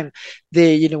same time,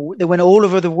 they went all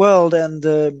over the world, and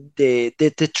they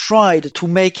tried to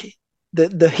make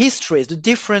the histories, the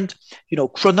different,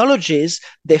 chronologies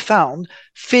they found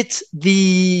fit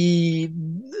the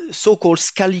so-called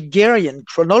Scaligerian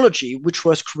chronology, which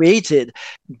was created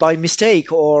by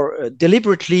mistake or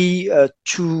deliberately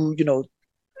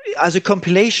as a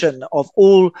compilation of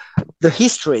all the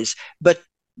histories. But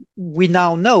we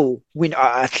now know,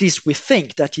 at least we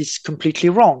think, that is completely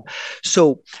wrong.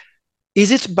 So is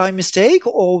it by mistake,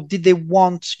 or did they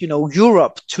want,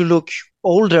 Europe to look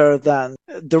older than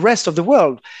the rest of the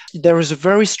world? There is a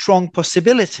very strong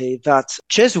possibility that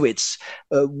Jesuits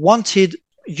wanted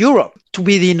Europe to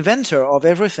be the inventor of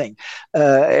everything.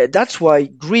 That's why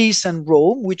Greece and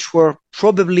Rome, which were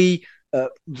probably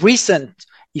recent,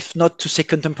 if not to say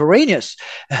contemporaneous,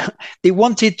 they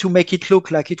wanted to make it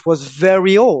look like it was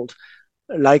very old,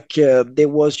 like there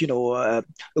was, a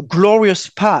glorious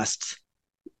past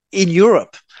in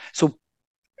Europe. So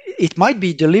it might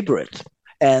be deliberate.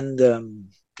 And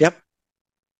yep.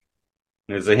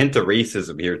 There's a hint of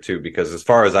racism here too, because as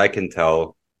far as I can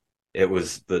tell, it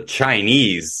was the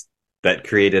Chinese that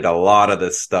created a lot of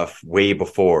this stuff way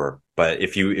before. But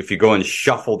if you go and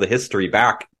shuffle the history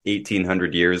back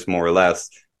 1800 years, more or less,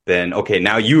 then okay,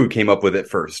 now you came up with it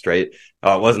first, right?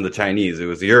 It wasn't the Chinese, it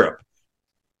was Europe.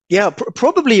 Yeah,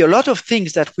 probably a lot of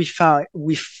things that we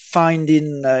find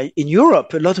in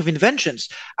Europe, a lot of inventions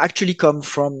actually come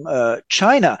from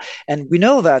China, and we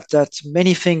know that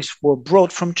many things were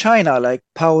brought from China, like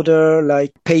powder,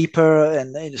 like paper,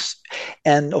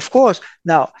 and of course,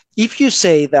 now if you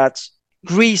say that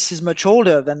Greece is much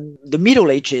older than the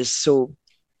Middle Ages, so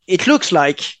it looks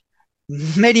like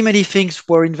many things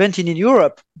were invented in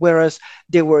Europe, whereas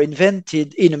they were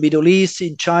invented in the Middle East,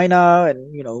 in China,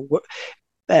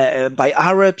 and by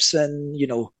Arabs and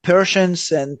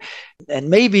Persians, and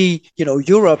maybe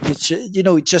Europe, it's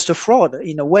just a fraud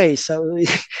in a way. So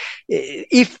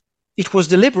if it was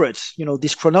deliberate,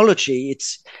 this chronology,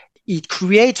 it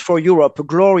creates for Europe a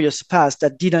glorious past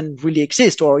that didn't really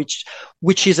exist, or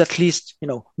which is at least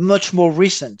much more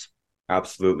recent.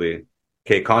 Absolutely.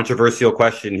 Okay, controversial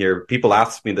question here. People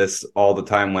ask me this all the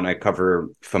time when I cover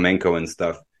flamenco and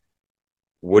stuff.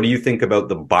 What do you think about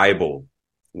the Bible?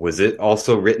 Was it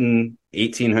also written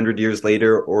 1800 years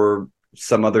later or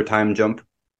some other time jump?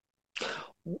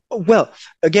 Well,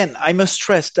 again, I must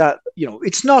stress that,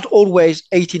 it's not always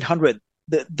 1800.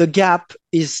 The gap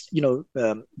is,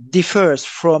 differs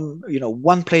from,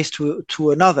 one place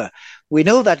to another. We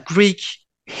know that Greek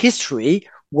history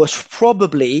was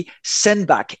probably sent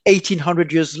back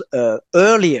 1800 years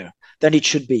earlier than it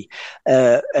should be.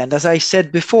 And as I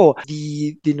said before,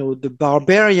 the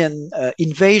barbarian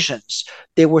invasions,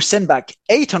 they were sent back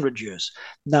 800 years.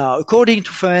 Now, according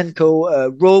to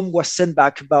Flamenco, Rome was sent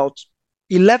back about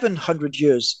 1100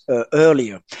 years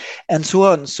earlier, and so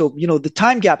on. So, the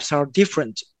time gaps are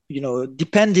different,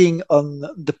 depending on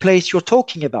the place you're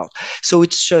talking about. So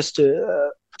it's just,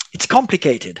 it's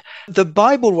complicated. The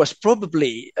Bible was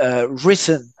probably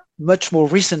written much more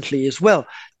recently as well.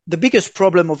 The biggest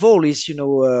problem of all is,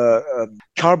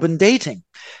 carbon dating.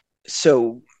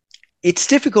 So it's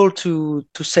difficult to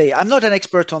say. I'm not an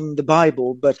expert on the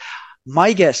Bible, but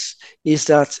my guess is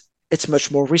that it's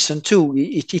much more recent too.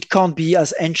 It can't be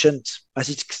as ancient as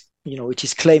it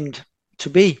is claimed to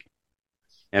be.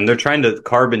 And they're trying to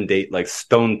carbon date like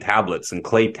stone tablets and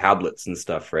clay tablets and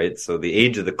stuff, right? So the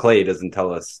age of the clay doesn't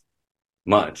tell us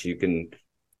much. You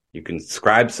can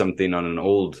scribe something on an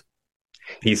old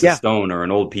piece of stone or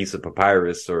an old piece of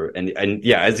papyrus, and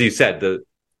as you said,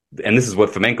 and this is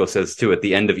what Flamenco says too at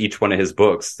the end of each one of his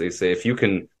books. They say if you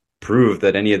can prove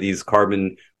that any of these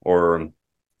carbon or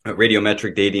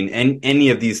radiometric dating and any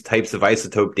of these types of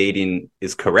isotope dating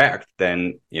is correct,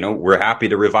 then we're happy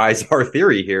to revise our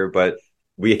theory here, but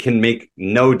we can make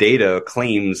no data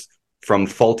claims from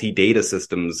faulty data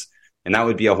systems, and that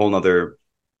would be a whole nother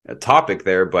topic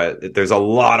there. But there's a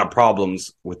lot of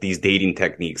problems with these dating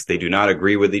techniques. They do not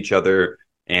agree with each other,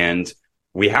 and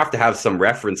we have to have some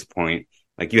reference point.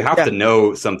 Like you have to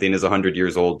know something is 100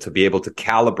 years old to be able to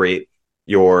calibrate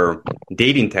your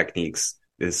dating techniques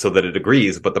so that it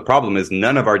agrees. But the problem is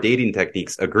none of our dating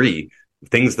techniques agree.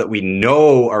 Things that we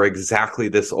know are exactly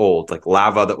this old, like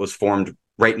lava that was formed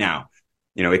right now,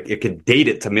 it could date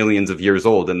it to millions of years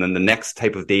old, and then the next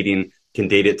type of dating can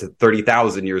date it to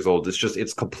 30,000 years old.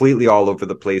 It's completely all over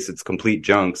the place. It's complete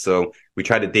junk. So we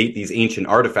try to date these ancient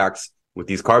artifacts with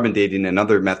these carbon dating and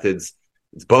other methods,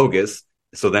 it's bogus.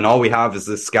 So then all we have is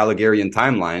this Scaligerian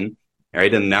timeline,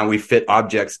 right? And now we fit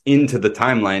objects into the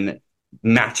timeline,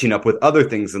 matching up with other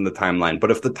things in the timeline.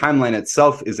 But if the timeline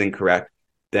itself is incorrect,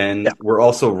 then we're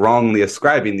also wrongly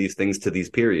ascribing these things to these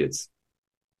periods.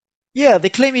 Yeah, they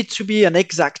claim it to be an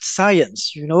exact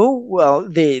science, you know. Well,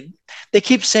 they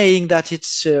keep saying that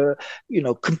it's,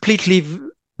 completely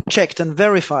checked and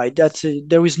verified, that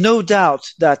there is no doubt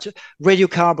that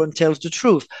radiocarbon tells the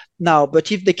truth. Now,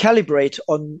 but if they calibrate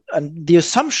on the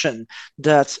assumption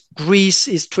that Greece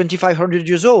is 2,500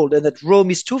 years old and that Rome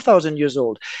is 2,000 years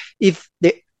old, if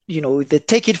they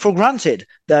take it for granted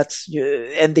that,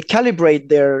 and they calibrate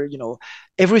their,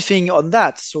 everything on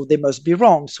that, so they must be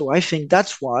wrong. So I think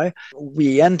that's why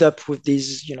we end up with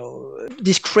these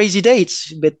crazy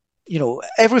dates. But,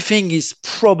 everything is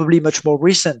probably much more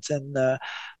recent. And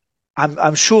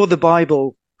I'm sure the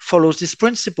Bible follows this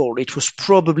principle. It was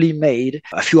probably made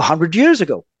a few hundred years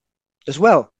ago as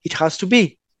well. It has to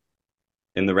be.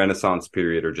 In the Renaissance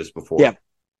period or just before? Yeah.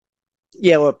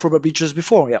 Yeah, well, probably just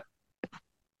before, yeah.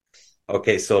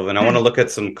 Okay, Sylvain, I want to look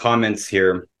at some comments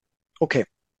here. Okay.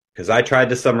 Because I tried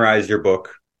to summarize your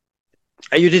book.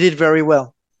 You did it very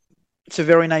well. It's a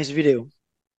very nice video.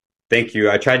 Thank you.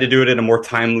 I tried to do it in a more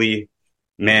timely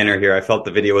manner here. I felt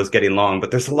the video was getting long,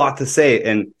 but there's a lot to say.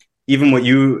 And even what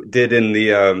you did in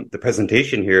the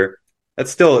presentation here, that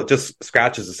still just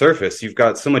scratches the surface. You've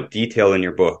got so much detail in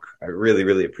your book. I really,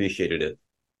 really appreciated it.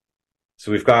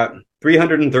 So we've got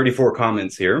 334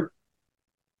 comments here.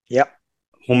 Yep.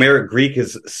 Homeric Greek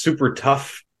is super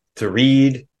tough to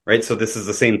read, right? So this is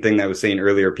the same thing that I was saying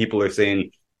earlier. People are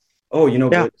saying,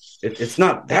 but it's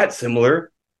not that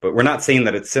similar, but we're not saying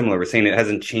that it's similar. We're saying it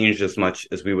hasn't changed as much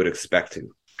as we would expect to.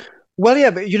 Well,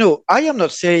 yeah, but, I am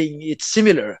not saying it's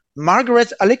similar.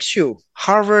 Margaret Alexiou,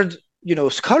 Harvard,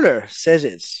 scholar, says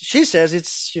it. She says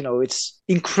it's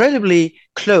incredibly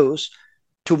close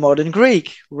to modern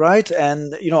Greek, right?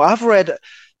 And, I've read...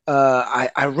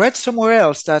 I read somewhere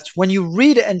else that when you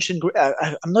read ancient Greek,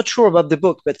 I'm not sure about the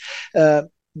book, but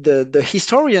the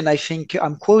historian, I think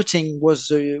I'm quoting,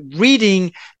 was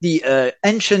reading the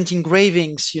ancient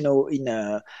engravings,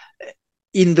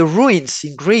 in the ruins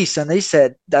in Greece, and they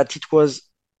said that it was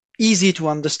easy to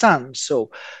understand. So,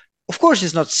 of course,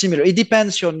 it's not similar. It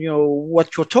depends on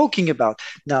what you're talking about.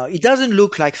 Now, it doesn't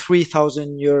look like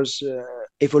 3,000 years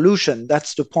evolution.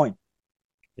 That's the point.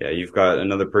 Yeah, you've got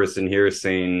another person here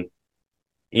saying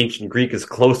ancient Greek is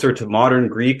closer to modern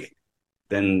Greek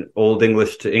than Old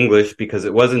English to English because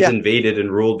it wasn't invaded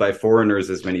and ruled by foreigners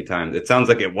as many times. It sounds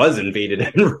like it was invaded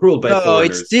and ruled by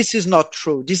foreigners. This is not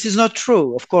true. This is not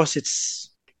true. Of course,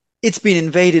 it's been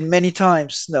invaded many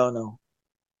times. No.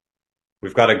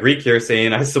 We've got a Greek here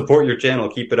saying, I support your channel.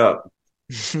 Keep it up.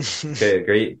 Okay,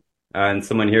 great. And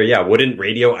someone here, wouldn't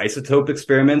radioisotope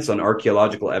experiments on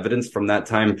archaeological evidence from that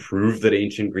time prove that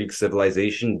ancient Greek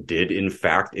civilization did in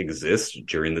fact exist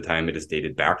during the time it is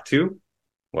dated back to?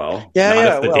 Well,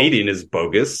 if the dating is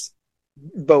bogus.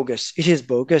 Bogus. It is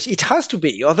bogus. It has to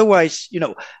be. Otherwise,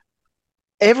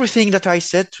 everything that I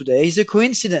said today is a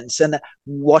coincidence. And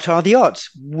what are the odds?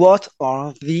 What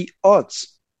are the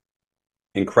odds?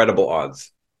 Incredible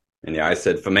odds. And I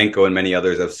said Fomenko and many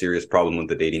others have serious problem with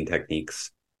the dating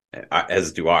techniques.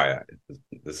 As do I.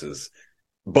 This is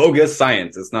bogus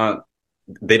science. It's not.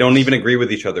 They don't even agree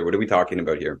with each other. What are we talking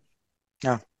about here?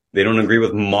 Yeah. They don't agree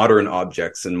with modern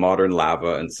objects and modern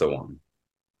lava and so on.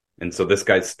 And so this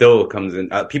guy still comes in.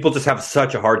 People just have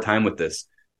such a hard time with this.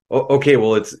 Okay,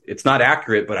 well, it's not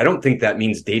accurate, but I don't think that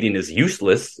means dating is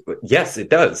useless. But yes, it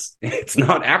does. It's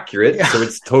not accurate, so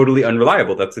it's totally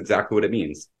unreliable. That's exactly what it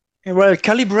means. Well,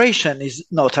 calibration is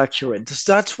not accurate.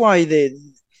 That's why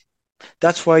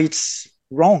it's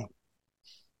wrong.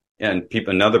 And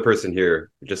another person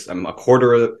here, I'm a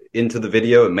quarter into the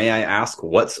video. May I ask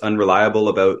what's unreliable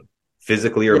about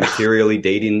physically or materially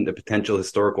dating the potential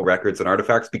historical records and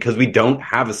artifacts? Because we don't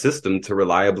have a system to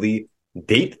reliably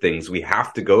date things. We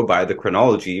have to go by the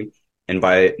chronology and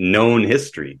by known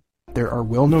history. There are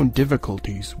well-known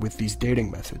difficulties with these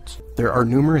dating methods. There are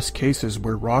numerous cases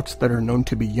where rocks that are known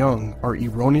to be young are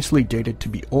erroneously dated to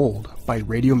be old by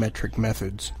radiometric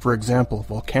methods. For example,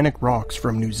 volcanic rocks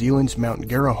from New Zealand's Mount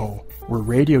Garahoe were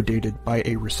radiodated by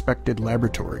a respected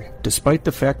laboratory. Despite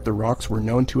the fact the rocks were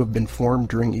known to have been formed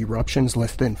during eruptions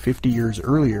less than 50 years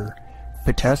earlier,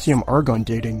 potassium-argon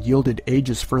dating yielded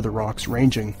ages for the rocks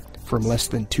ranging from less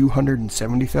than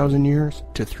 270,000 years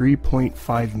to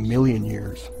 3.5 million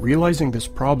years. Realizing this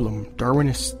problem,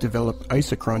 Darwinists developed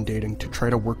isochron dating to try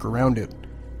to work around it.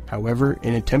 However,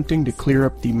 in attempting to clear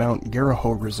up the Mount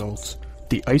Garahoe results,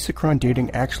 The isochron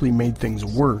dating actually made things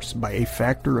worse by a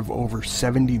factor of over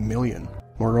 70 million.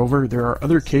 Moreover, there are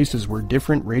other cases where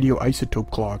different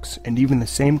radioisotope clocks, and even the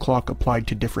same clock applied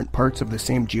to different parts of the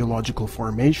same geological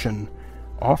formation,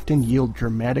 often yield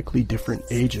dramatically different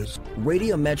ages.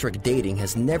 Radiometric dating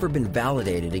has never been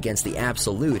validated against the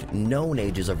absolute known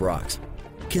ages of rocks.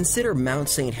 Consider Mount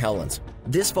St. Helens.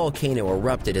 This volcano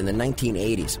erupted in the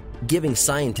 1980s, giving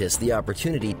scientists the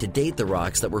opportunity to date the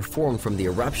rocks that were formed from the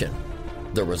eruption.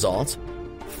 The results?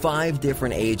 5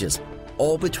 different ages,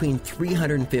 all between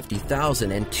 350,000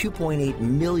 and 2.8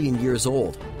 million years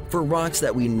old, for rocks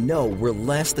that we know were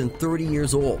less than 30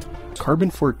 years old.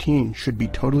 Carbon-14 should be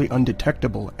totally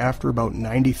undetectable after about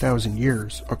 90,000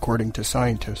 years, according to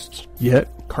scientists.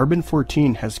 Yet,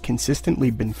 carbon-14 has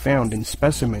consistently been found in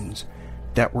specimens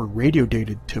that were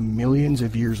radiodated to millions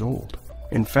of years old.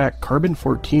 In fact,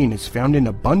 carbon-14 is found in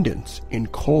abundance in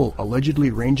coal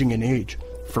allegedly ranging in age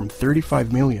from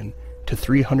 35 million to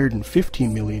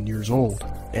 315 million years old.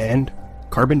 And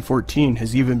carbon-14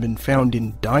 has even been found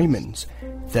in diamonds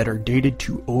that are dated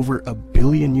to over 1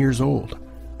 billion years old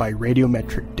by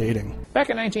radiometric dating. Back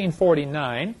in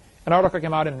 1949, an article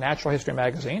came out in Natural History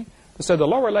magazine that said the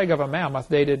lower leg of a mammoth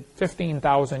dated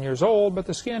 15,000 years old, but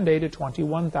the skin dated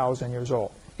 21,000 years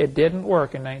old. It didn't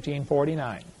work in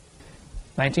 1949.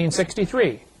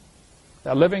 1963,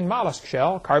 a living mollusk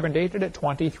shell, carbon dated at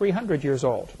 2,300 years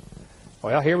old.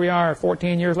 Well, here we are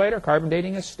 14 years later, carbon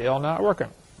dating is still not working.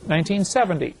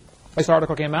 1970, this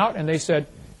article came out and they said,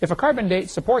 if a carbon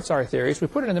date supports our theories, we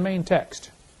put it in the main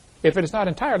text. If it does not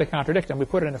entirely contradict them, we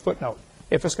put it in a footnote.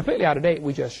 If it's completely out of date,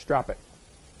 we just drop it.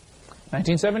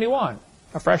 1971,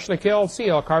 a freshly killed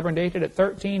seal, carbon dated at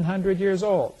 1,300 years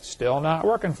old. Still not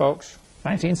working, folks.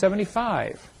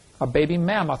 1975, a baby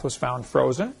mammoth was found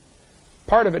frozen.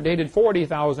 Part of it dated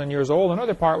 40,000 years old,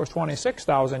 another part was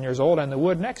 26,000 years old, and the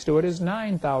wood next to it is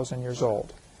 9,000 years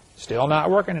old. Still not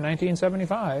working in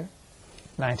 1975.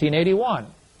 1981,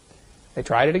 they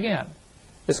tried it again.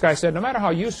 This guy said, no matter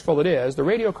how useful it is, the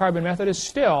radiocarbon method is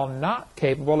still not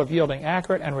capable of yielding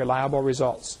accurate and reliable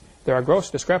results. There are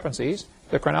gross discrepancies,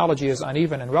 the chronology is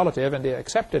uneven and relative, and the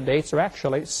accepted dates are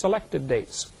actually selected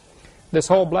dates. This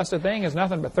whole blessed thing is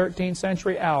nothing but 13th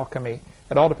century alchemy.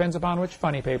 It all depends upon which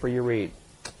funny paper you read.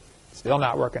 Still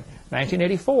not working.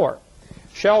 1984,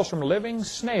 shells from living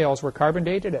snails were carbon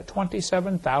dated at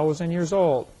 27,000 years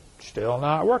old. Still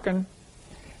not working.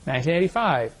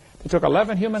 1985, they took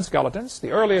 11 human skeletons,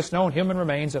 the earliest known human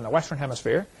remains in the Western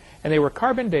Hemisphere, and they were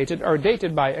carbon dated, or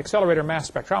dated by accelerator mass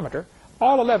spectrometer.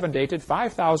 All 11 dated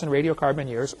 5,000 radiocarbon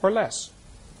years or less.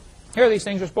 Here these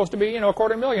things are supposed to be,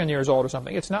 250,000 years old or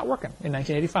something. It's not working in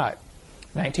 1985.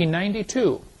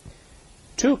 1992,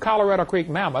 2 Colorado Creek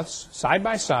mammoths, side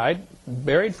by side,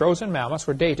 buried frozen mammoths,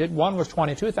 were dated. One was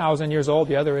 22,000 years old,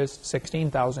 the other is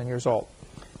 16,000 years old.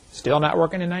 Still not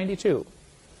working in 92.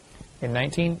 In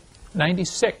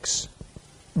 1996,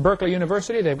 Berkeley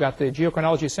University, they've got the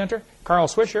Geochronology Center. Carl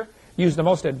Swisher used the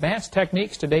most advanced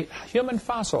techniques to date human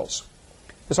fossils.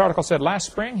 This article said last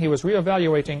spring he was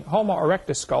reevaluating Homo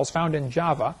erectus skulls found in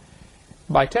Java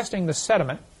by testing the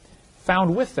sediment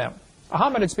found with them. A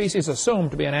hominid species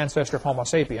assumed to be an ancestor of Homo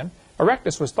sapien,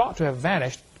 erectus was thought to have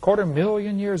vanished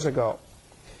 250,000 years ago.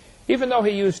 Even though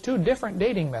he used 2 different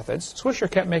dating methods,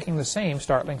 Swisher kept making the same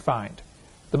startling find.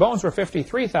 The bones were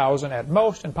 53,000 at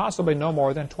most and possibly no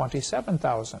more than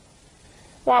 27,000.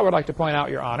 Well, I would like to point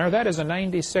out, Your Honor, that is a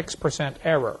 96%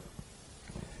 error.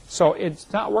 So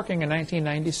it's not working in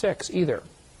 1996 either.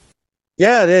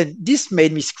 Yeah, this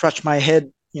made me scratch my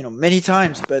head, many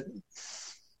times, but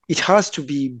it has to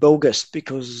be bogus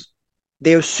because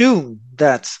they assume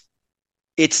that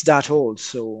it's that old.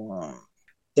 So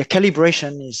their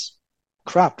calibration is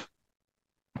crap.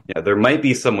 Yeah, there might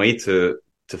be some way to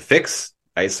fix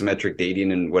isometric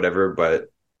dating and whatever, but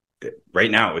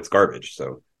right now it's garbage.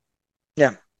 So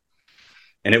yeah,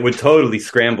 and it would totally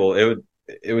scramble.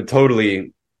 It would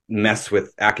totally mess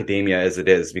with academia as it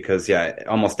is, because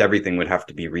almost everything would have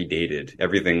to be redated,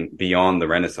 everything beyond the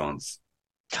Renaissance.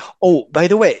 Oh, by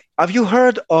the way, have you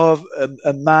heard of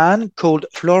a man called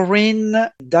Florin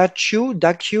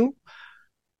Daciu?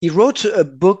 He wrote a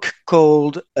book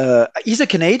called, he's a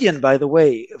Canadian, by the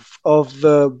way, of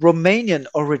Romanian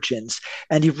origins,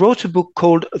 and he wrote a book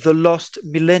called The Lost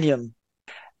Millennium.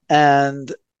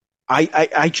 And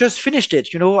I just finished it.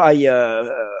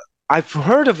 I've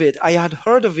heard of it. I had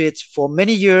heard of it for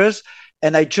many years,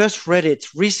 and I just read it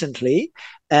recently.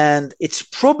 And it's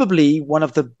probably one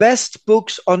of the best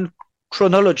books on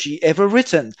chronology ever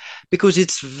written because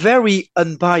it's very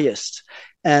unbiased.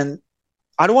 And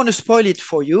I don't want to spoil it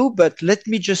for you, but let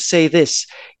me just say this.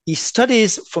 He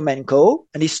studies Fomenko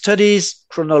and he studies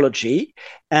chronology,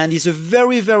 and he's a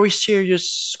very, very serious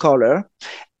scholar.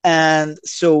 And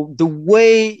so the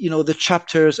way, the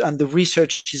chapters and the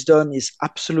research is done is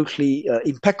absolutely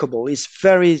impeccable. It's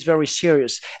very, very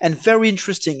serious and very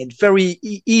interesting and very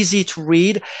easy to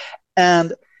read.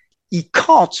 And he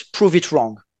can't prove it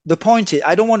wrong. The point is,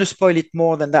 I don't want to spoil it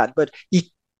more than that, but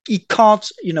he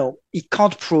can't, he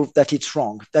can't prove that it's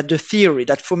wrong, that the theory,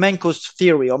 that Fomenko's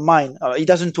theory or mine, he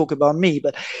doesn't talk about me,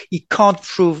 but he can't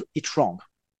prove it wrong.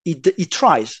 He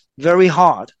tries very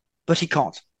hard, but he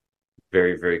can't.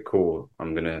 Very, very cool.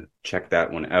 I'm going to check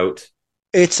that one out.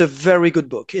 It's a very good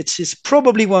book. It's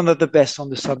probably one of the best on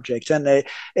the subject. And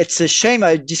it's a shame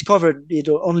I discovered it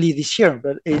only this year,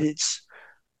 but it's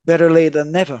better late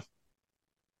than never.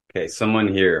 Okay, someone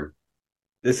here.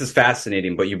 This is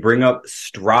fascinating, but you bring up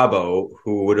Strabo,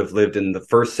 who would have lived in the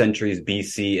first centuries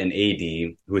BC and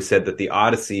AD, who said that the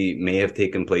Odyssey may have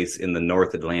taken place in the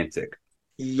North Atlantic.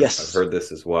 Yes. I've heard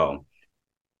this as well.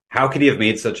 How could he have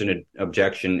made such an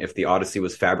objection if the Odyssey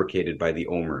was fabricated by the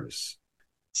Omers?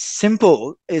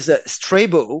 Simple is that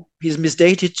Strabo, he's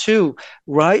misdated too,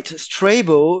 right?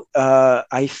 Strabo,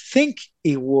 I think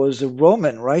he was a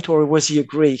Roman, right? Or was he a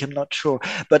Greek? I'm not sure.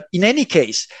 But in any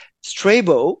case,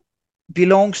 Strabo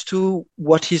belongs to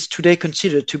what is today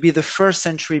considered to be the first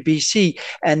century BC.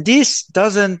 And this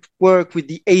doesn't work with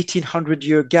the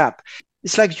 1800-year gap.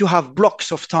 It's like you have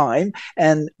blocks of time,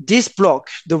 and this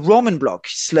block, the Roman block,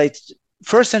 it's like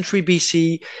first century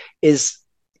BC is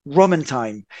Roman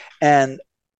time, and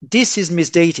this is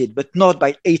misdated, but not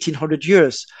by 1800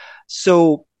 years.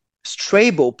 So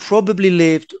Strabo probably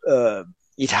lived,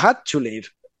 it had to live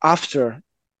after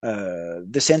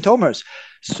the St. Omers.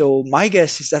 So my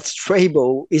guess is that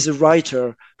Strabo is a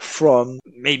writer from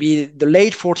maybe the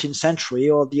late 14th century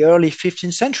or the early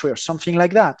 15th century or something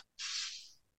like that.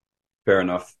 Fair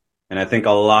enough. And I think a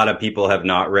lot of people have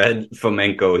not read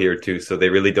Fomenko here too, so they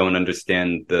really don't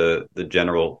understand the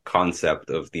general concept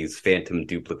of these phantom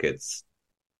duplicates.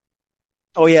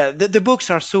 Oh yeah, the books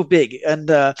are so big, and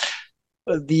but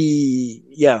I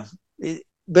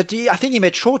think he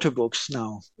made shorter books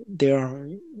now. There are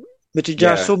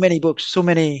so many books, so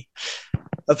many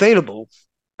available.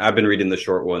 I've been reading the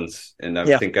short ones, and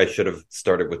I think I should have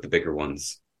started with the bigger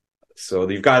ones. So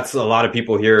you've got a lot of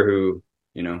people here who,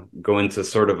 go into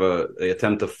sort of a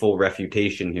attempt of full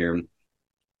refutation here.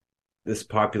 This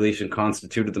population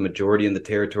constituted the majority in the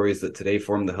territories that today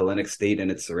form the Hellenic state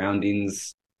and its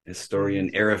surroundings.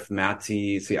 Historian Arif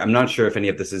Mati. See, I'm not sure if any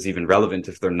of this is even relevant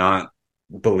if they're not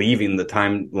believing the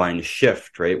timeline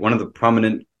shift, right? One of the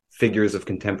prominent figures of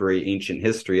contemporary ancient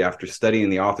history, after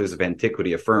studying the authors of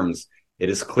antiquity, affirms it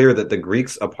is clear that the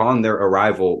Greeks, upon their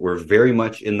arrival, were very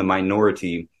much in the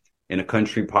minority in a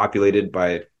country populated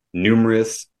by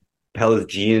numerous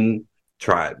Pelasgian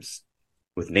tribes,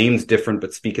 with names different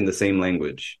but speaking the same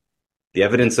language. The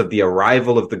evidence of the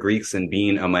arrival of the Greeks and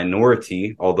being a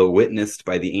minority, although witnessed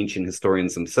by the ancient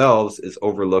historians themselves, is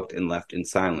overlooked and left in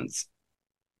silence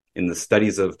in the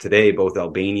studies of today, both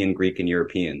Albanian, Greek, and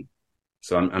European.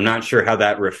 So I'm not sure how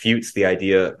that refutes the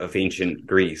idea of ancient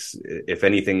Greece. If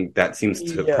anything, that seems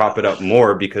to prop it up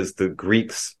more, because the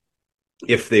Greeks,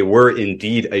 if they were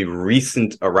indeed a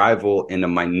recent arrival and a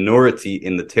minority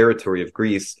in the territory of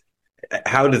Greece,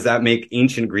 how does that make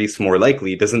ancient Greece more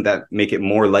likely? Doesn't that make it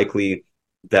more likely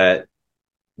that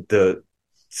the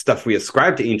stuff we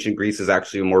ascribe to ancient Greece is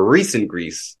actually a more recent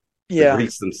Greece? The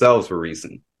Greeks themselves were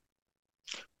recent.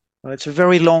 Well, it's a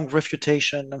very long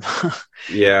refutation.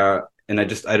 Yeah, and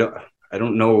I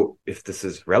don't know if this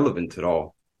is relevant at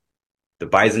all. The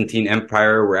Byzantine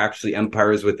Empire were actually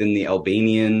empires within the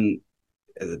Albanian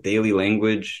as a daily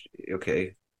language.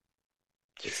 Okay.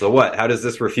 So what? How does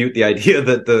this refute the idea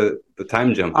that the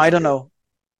time jump? I don't know.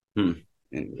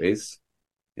 Anyways,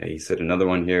 he said another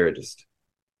one here.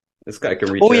 This guy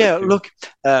can reach. Oh yeah,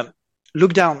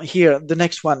 look down here. The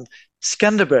next one,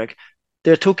 Skanderberg.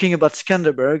 They're talking about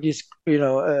Skanderberg. Is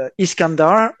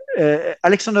Iskandar.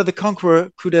 Alexander the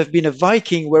Conqueror could have been a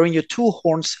Viking wearing a two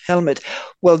horns helmet.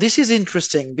 Well, this is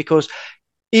interesting because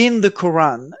in the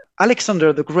Quran,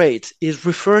 Alexander the Great is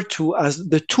referred to as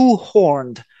the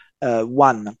two-horned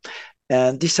one,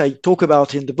 and this I talk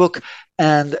about in the book.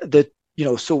 And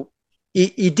so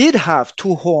he did have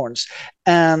two horns,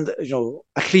 and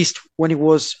at least when he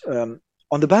was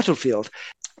on the battlefield,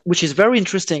 which is very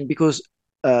interesting because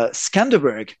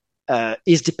Skanderberg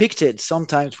is depicted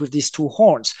sometimes with these two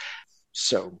horns.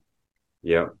 So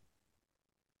yeah,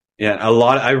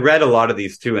 I read a lot of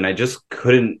these too, and I just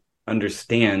couldn't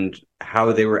understand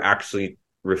how they were actually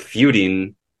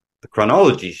refuting the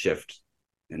chronology shift.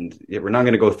 And we're not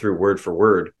going to go through word for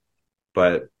word,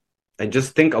 but I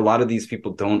just think a lot of these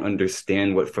people don't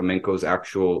understand what Fomenko's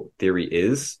actual theory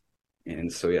is.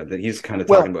 And so, yeah, that he's kind of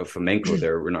talking about Fomenko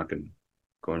there. We're not going to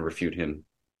go and refute him.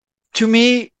 To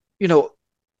me,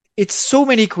 it's so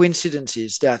many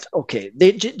coincidences that, okay,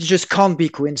 they just can't be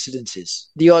coincidences.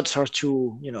 The odds are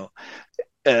too,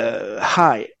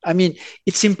 high. I mean,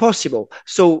 it's impossible.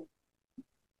 So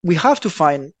we have to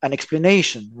find an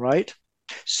explanation, right?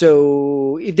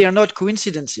 So if they are not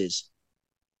coincidences,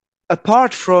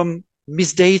 apart from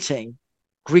misdating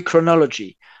Greek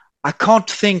chronology, I can't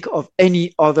think of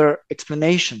any other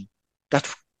explanation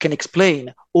that can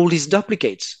explain all these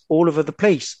duplicates all over the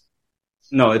place.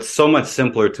 No, it's so much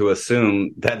simpler to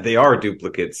assume that they are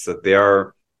duplicates, that they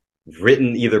are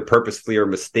written either purposefully or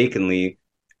mistakenly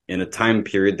in a time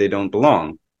period they don't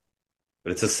belong.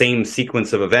 But it's the same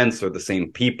sequence of events or the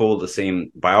same people, the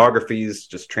same biographies,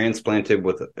 just transplanted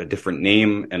with a different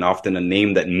name, and often a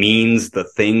name that means the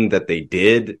thing that they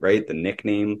did, right? The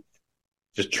nickname,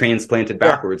 just transplanted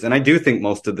backwards. And I do think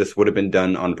most of this would have been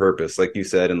done on purpose, like you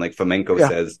said, and like Fomenko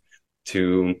says,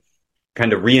 to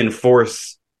kind of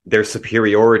reinforce their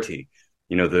superiority.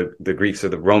 The Greeks or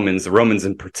the Romans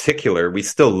in particular, we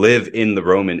still live in the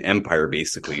Roman Empire,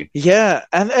 basically. Yeah.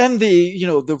 And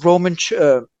the Roman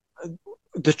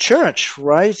the church,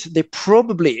 right? They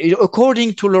probably,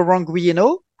 according to Laurent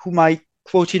Guyeno, whom I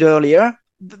quoted earlier,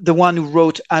 the one who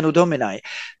wrote Anno Domini,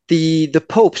 the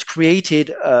popes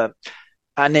created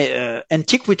an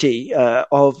antiquity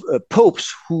of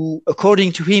popes who,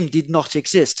 according to him, did not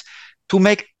exist, to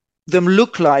make them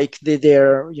look like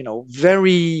they're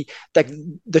very, like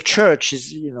the church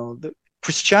is, the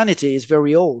Christianity is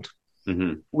very old,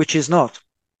 which is not.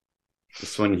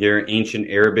 This one here, ancient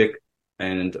Arabic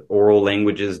and oral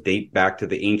languages date back to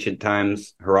the ancient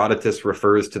times. Herodotus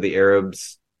refers to the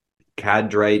Arabs.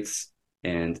 Kadrites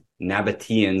and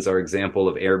Nabateans are example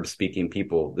of Arab-speaking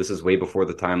people. This is way before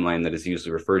the timeline that is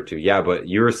usually referred to. Yeah, but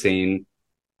you're saying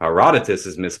Herodotus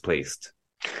is misplaced.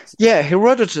 Yeah,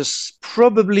 Herodotus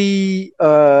probably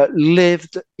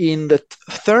lived in the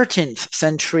 13th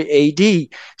century AD.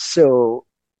 So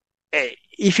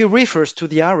if he refers to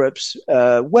the Arabs,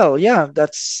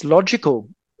 that's logical.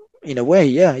 In a way,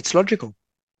 yeah, it's logical.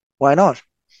 Why not?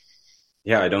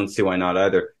 Yeah, I don't see why not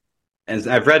either. And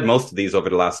I've read most of these over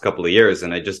the last couple of years,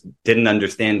 and I just didn't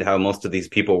understand how most of these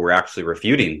people were actually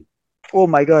refuting. Oh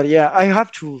my God, yeah, I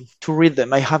have to read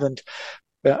them. I haven't.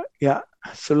 Yeah,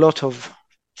 it's a lot of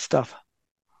stuff.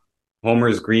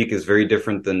 Homer's Greek is very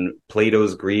different than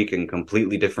Plato's Greek and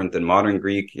completely different than modern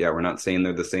Greek. Yeah, we're not saying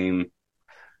they're the same.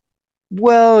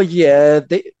 Well, yeah,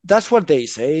 that's what they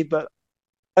say, but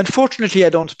unfortunately, I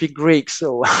don't speak Greek,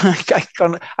 so I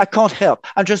can't help.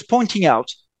 I'm just pointing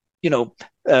out,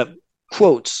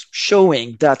 quotes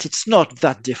showing that it's not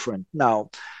that different. Now,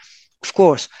 of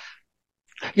course,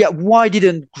 yeah, why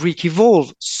didn't Greek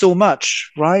evolve so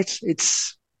much, right?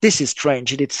 This is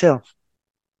strange in itself.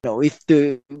 If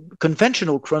the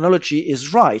conventional chronology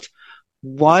is right,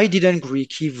 why didn't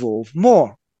Greek evolve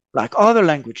more, like other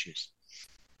languages?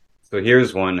 So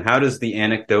here's one. How does the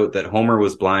anecdote that Homer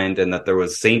was blind and that there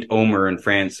was Saint Omer in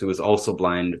France who was also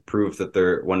blind prove that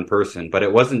they're one person? But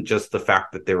it wasn't just the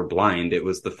fact that they were blind. It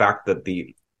was the fact that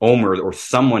the Omer or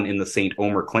someone in the Saint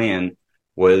Omer clan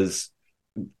was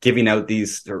giving out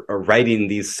these or writing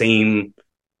these same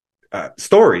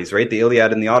stories, right? The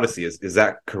Iliad and the Odyssey. Is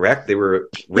that correct? They were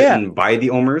written by the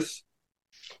Omers?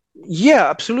 Yeah,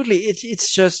 absolutely.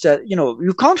 It's just that,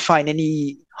 you can't find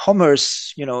any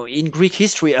Homers, in Greek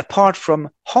history apart from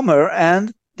Homer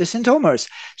and the St. Omers.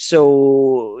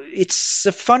 So it's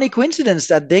a funny coincidence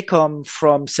that they come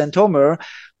from St. Omer,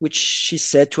 which is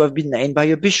said to have been named by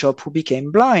a bishop who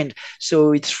became blind.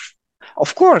 So it's,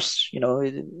 of course,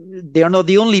 they are not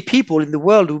the only people in the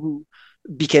world who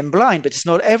became blind, but it's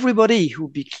not everybody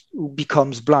who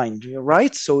becomes blind,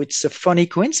 right? So it's a funny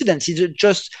coincidence.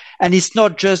 And it's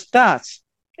not just that.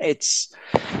 It's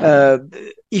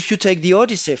if you take the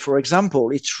Odyssey, for example,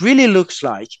 it really looks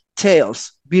like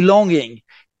tales belonging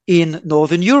in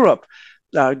Northern Europe.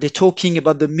 They're talking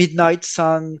about the midnight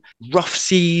sun, rough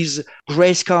seas,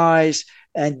 gray skies,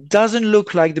 and doesn't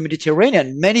look like the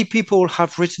Mediterranean. Many people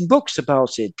have written books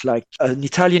about it, like an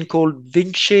Italian called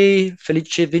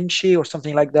Felice Vinci or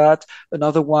something like that.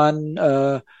 Another one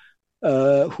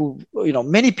who,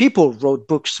 many people wrote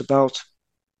books about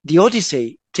the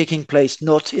Odyssey taking place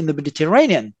not in the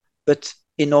Mediterranean, but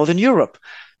in Northern Europe.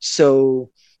 So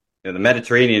the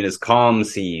Mediterranean is calm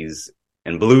seas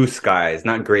and blue skies,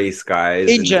 not gray skies.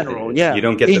 In general, yeah. You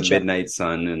don't get the midnight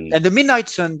sun. And the midnight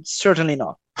sun, certainly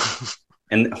not.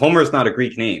 And Homer's not a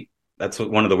Greek name. That's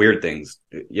one of the weird things.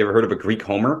 You ever heard of a Greek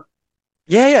Homer?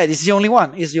 Yeah, it's the only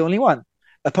one. It's the only one.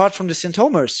 Apart from the St.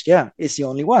 Homers, yeah, it's the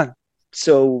only one.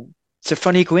 So it's a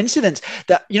funny coincidence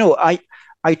that,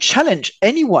 I challenge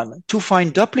anyone to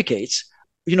find duplicates,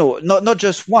 not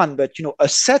just one, but, a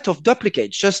set of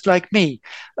duplicates, just like me,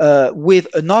 with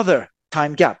another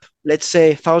time gap, let's say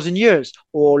 1,000 years,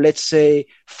 or let's say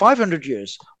 500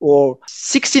 years, or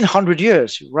 1,600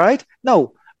 years, right?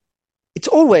 No, it's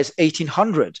always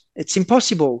 1,800. It's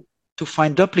impossible to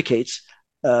find duplicates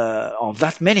of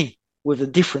that many with a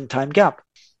different time gap.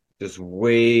 Just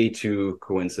way too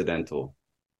coincidental,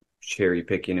 cherry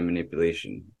picking and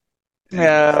manipulation.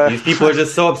 These people are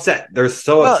just so upset. They're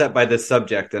so upset by this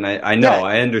subject, and I know,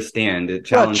 I understand it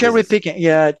challenges. Cherry picking,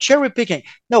 cherry picking.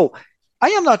 No, I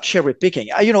am not cherry picking.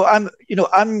 I'm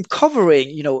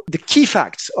covering, the key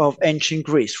facts of ancient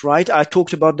Greece, right? I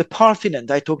talked about the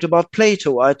Parthenon. I talked about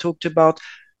Plato. I talked about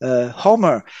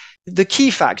Homer. The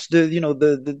key facts,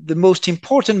 the most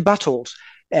important battles,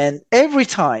 and every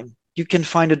time you can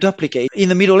find a duplicate in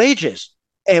the Middle Ages,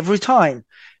 every time.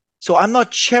 So I'm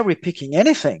not cherry picking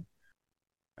anything.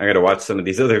 I got to watch some of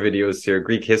these other videos here.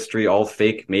 Greek history, all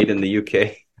fake, made in the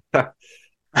UK.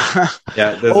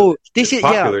 This is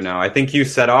popular now. I think you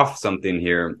set off something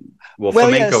here. Well,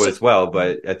 flamenco as well,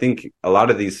 but I think a lot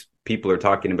of these people are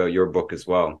talking about your book as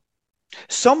well.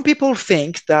 Some people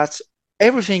think that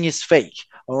everything is fake.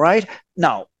 All right.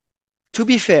 Now, to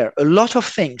be fair, a lot of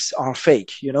things are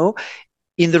fake.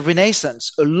 In the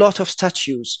Renaissance, a lot of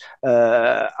statues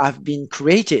have been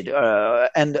created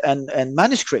and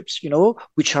manuscripts,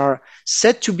 which are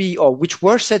said to be, or which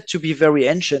were said to be very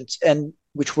ancient and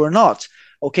which were not.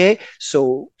 Okay,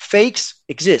 so fakes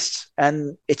exist,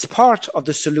 and it's part of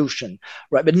the solution,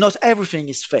 right? But not everything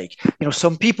is fake.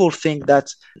 Some people think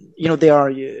that, there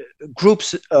are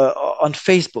groups on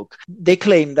Facebook. They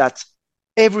claim that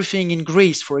everything in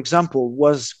Greece, for example,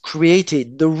 was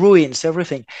created, the ruins,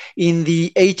 everything, in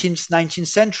the 18th, 19th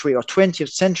century or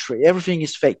 20th century. Everything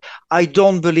is fake. I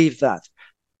don't believe that.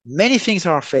 Many things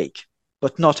are fake,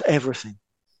 but not everything.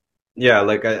 Yeah,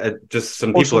 like just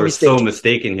some people are so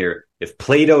mistaken here. If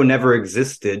Plato never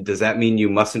existed, does that mean you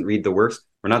mustn't read the works?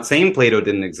 We're not saying Plato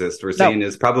didn't exist. We're saying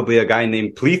there's probably a guy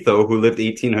named Pletho who lived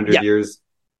 1,800 years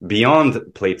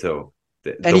beyond Plato.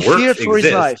 And he feared for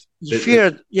his life. He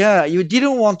feared, you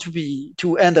didn't want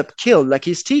to end up killed like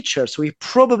his teacher. So he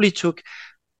probably took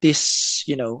this,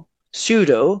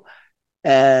 pseudo,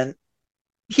 and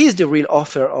he's the real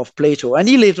author of Plato. And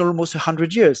he lived almost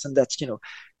 100 years. And that's,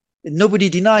 nobody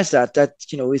denies that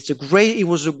he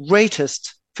was the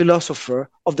greatest philosopher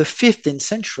of the 15th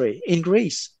century in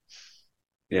Greece.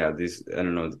 Yeah, I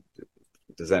don't know.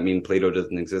 Does that mean Plato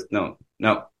doesn't exist? No,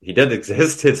 he did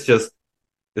exist. It's just,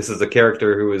 this is a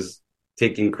character who is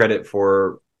taking credit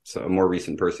for a more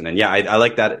recent person. And I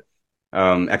like that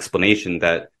explanation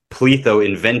that Pletho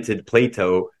invented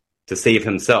Plato to save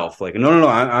himself. Like, no,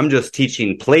 I'm just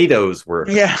teaching Plato's work,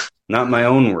 not my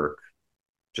own work.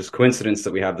 Just coincidence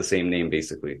that we have the same name,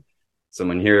 basically.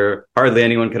 Someone here, hardly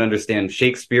anyone can understand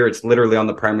Shakespeare. It's literally on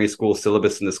the primary school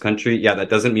syllabus in this country. Yeah, that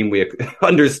doesn't mean we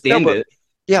understand it.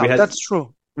 Yeah, that's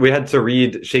true. We had to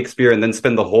read Shakespeare and then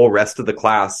spend the whole rest of the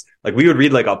class. Like, we would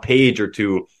read like a page or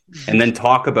two and then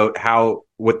talk about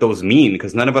what those mean,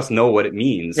 because none of us know what it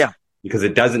means. Yeah. Because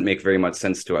it doesn't make very much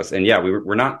sense to us. And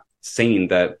we're not saying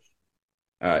that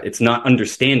it's not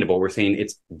understandable. We're saying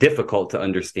it's difficult to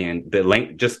understand.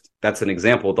 That's an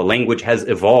example. The language has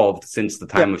evolved since the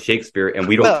time of Shakespeare, and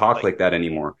we don't talk like that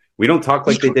anymore. We don't talk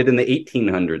like they did in the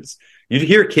 1800s. You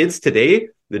hear kids today,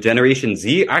 the Generation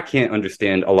Z, I can't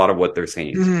understand a lot of what they're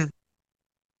saying.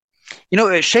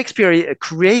 Mm-hmm. Shakespeare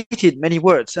created many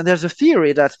words, and there's a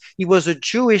theory that he was a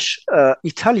Jewish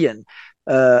Italian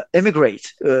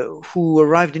immigrant who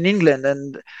arrived in England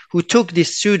and who took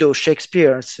this pseudo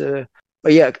Shakespeare.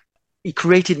 He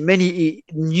created many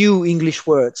new English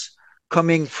words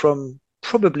coming from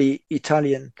probably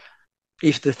Italian,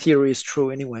 if the theory is true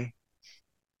anyway.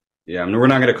 Yeah, we're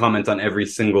not going to comment on every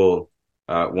single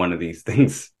one of these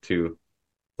things.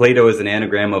 Plato is an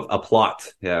anagram of a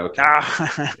plot. Yeah, okay.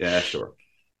 Yeah, sure.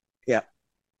 Yeah.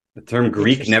 The term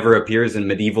Greek never appears in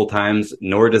medieval times,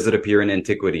 nor does it appear in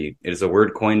antiquity. It is a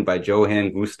word coined by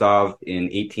Johann Gustav in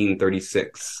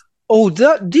 1836. Oh,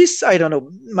 this, I don't know,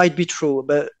 might be true,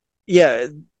 but yeah,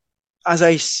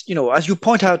 as you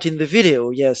point out in the video,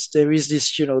 yes, there is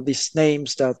this, these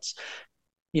names that,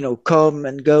 come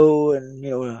and go,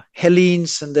 and,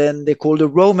 Hellenes, and then they call the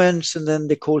Romans, and then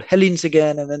they call Hellenes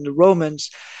again, and then the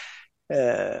Romans.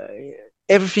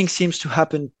 Everything seems to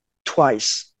happen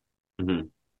twice. Mm-hmm.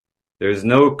 There's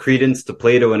no credence to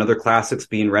Plato and other classics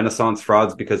being Renaissance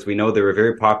frauds because we know they were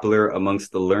very popular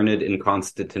amongst the learned in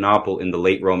Constantinople in the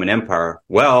late Roman Empire.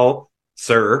 Well,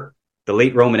 sir, the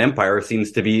late Roman Empire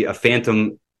seems to be a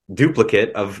phantom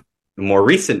duplicate of the more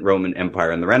recent Roman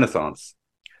Empire in the Renaissance.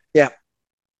 Yeah.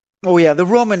 Oh, yeah. The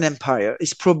Roman Empire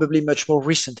is probably much more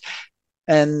recent.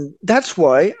 And that's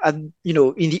why, in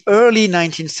the early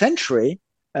 19th century,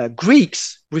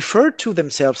 Greeks referred to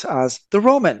themselves as the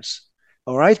Romans.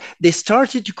 All right. They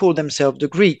started to call themselves the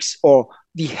Greeks or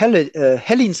the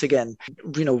Hellenes again,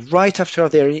 right after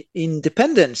their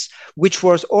independence, which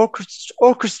was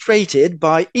orchestrated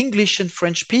by English and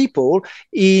French people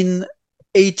in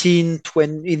the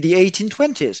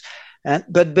 1820s.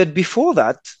 But before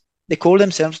that, they called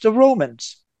themselves the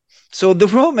Romans. So the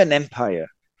Roman Empire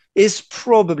is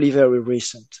probably very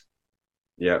recent.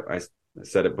 Yeah, I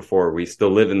said it before. We still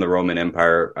live in the Roman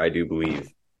Empire, I do believe.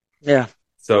 Yeah.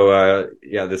 So,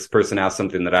 this person asked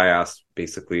something that I asked,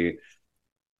 basically.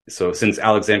 So since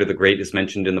Alexander the Great is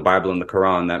mentioned in the Bible and the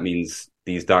Quran, that means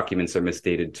these documents are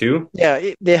misdated too?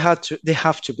 Yeah, they have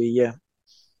to be, yeah.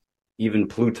 Even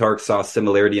Plutarch saw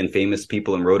similarity in famous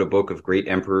people and wrote a book of great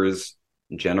emperors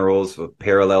and generals with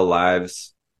parallel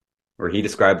lives, where he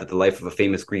described that the life of a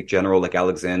famous Greek general like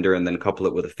Alexander and then couple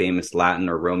it with a famous Latin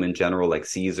or Roman general like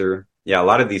Caesar. Yeah, a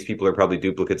lot of these people are probably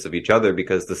duplicates of each other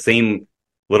because the same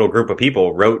little group of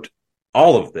people wrote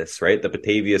all of this, right? The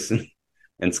Batavius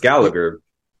and Scaliger.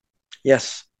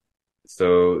 Yes.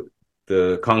 So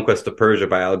the conquest of Persia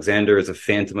by Alexander is a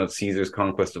phantom of Caesar's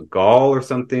conquest of Gaul or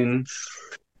something.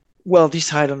 Well,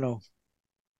 this I don't know.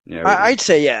 Yeah, I'd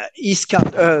say, yeah,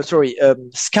 Skanderberg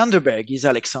is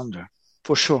Alexander,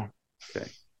 for sure. Okay.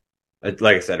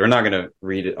 Like I said, we're not going to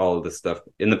read all of this stuff.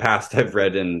 In the past, I've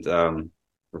read and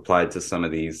replied to some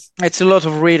of these. It's a lot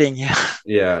of reading, yeah.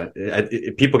 Yeah,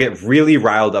 people get really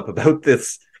riled up about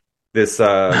this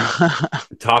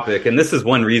topic, and this is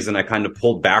one reason I kind of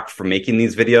pulled back from making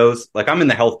these videos. Like, I'm in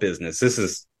the health business. This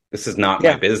is not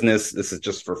my business. This is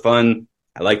just for fun.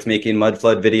 I liked making mud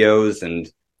flood videos, and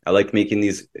I liked making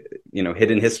these,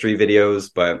 hidden history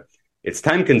videos, but it's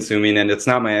time consuming and it's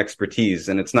not my expertise,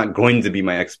 and it's not going to be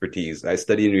my expertise. I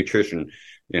study nutrition,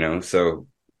 so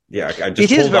yeah, I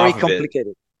just it is very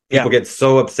complicated. People get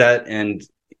so upset, and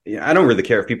I don't really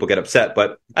care if people get upset,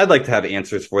 but I'd like to have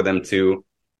answers for them too.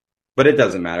 But it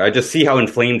doesn't matter. I just see how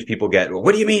inflamed people get. Well,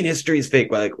 what do you mean history is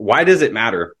fake? Like, why does it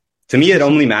matter? To me, it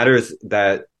only matters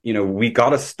that, we got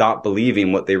to stop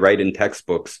believing what they write in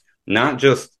textbooks, not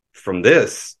just from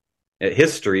this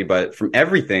history, but from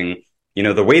everything.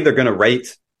 The way they're going to write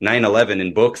 9/11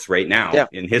 in books right now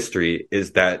in history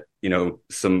is that,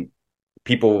 some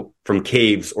people from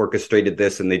caves orchestrated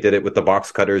this, and they did it with the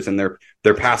box cutters, and their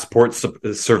passports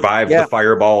survived the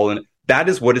fireball. And that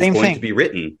is what is going to be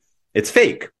written. It's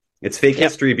fake. It's fake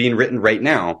history being written right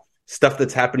now. Stuff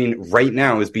that's happening right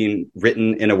now is being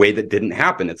written in a way that didn't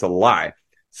happen. It's a lie.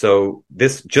 So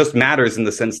this just matters in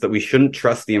the sense that we shouldn't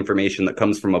trust the information that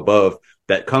comes from above,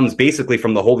 that comes basically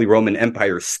from the Holy Roman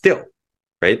Empire still,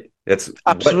 right? That's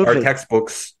absolutely what our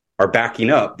textbooks are backing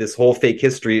up, this whole fake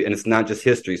history, and it's not just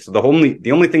history. So the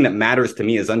only thing that matters to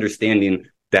me is understanding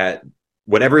that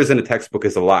whatever is in a textbook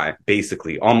is a lie.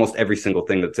 Basically, almost every single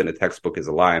thing that's in a textbook is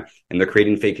a lie, and they're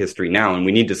creating fake history now, and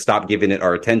we need to stop giving it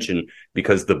our attention,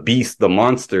 because the beast, the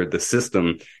monster, the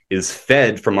system is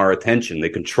fed from our attention. They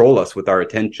control us with our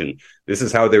attention. This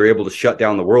is how they were able to shut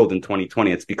down the world in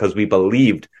 2020. It's because we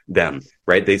believed them,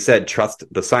 right? They said, trust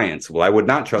the science. Well, I would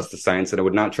not trust the science, and I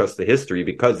would not trust the history,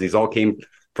 because these all came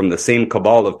from the same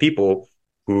cabal of people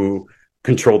who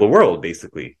control the world,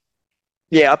 basically.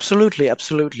 Yeah, absolutely. And,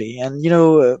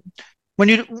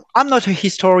 I'm not a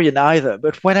historian either,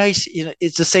 but when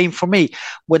it's the same for me.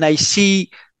 When I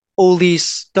see all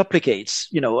these duplicates,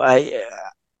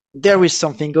 there is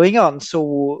something going on.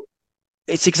 So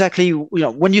it's exactly,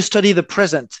 when you study the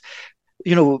present,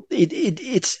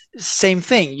 it's same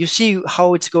thing. You see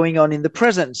how it's going on in the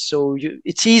present. So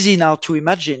it's easy now to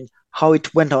imagine how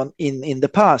it went on in the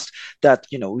past, that,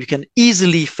 you can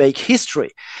easily fake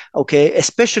history. Okay.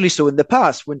 Especially so in the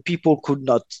past, when people could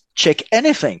not check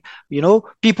anything,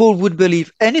 people would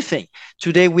believe anything.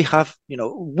 Today we have,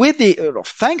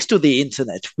 thanks to the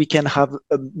internet, we can have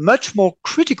a much more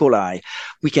critical eye.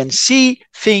 We can see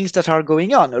things that are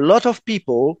going on. A lot of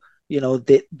people,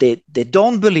 they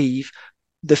don't believe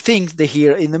the things they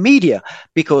hear in the media,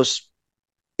 because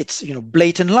it's,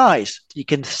 blatant lies. You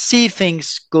can see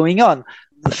things going on,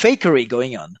 the fakery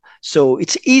going on. So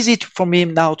it's easy for me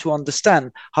now to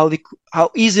understand how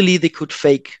easily they could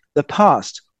fake the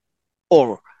past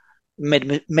or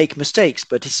make mistakes.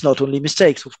 But it's not only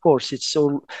mistakes, of course. It's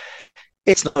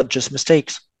not just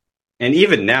mistakes. And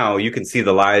even now, you can see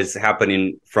the lies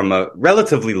happening from a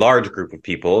relatively large group of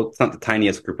people. It's not the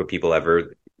tiniest group of people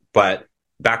ever, but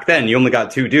back then you only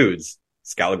got two dudes,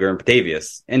 Scaliger and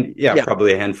Petavius, and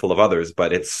probably a handful of others,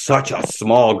 but it's such a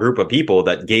small group of people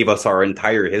that gave us our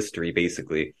entire history,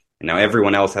 basically. And now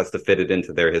everyone else has to fit it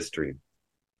into their history.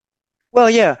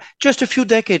 Well, yeah, just a few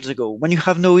decades ago, when you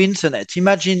have no internet,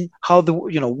 imagine how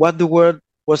what the world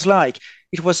was like.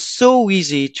 It was so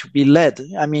easy to be led.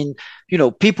 I mean,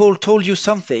 people told you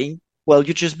something, well,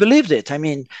 you just believed it. I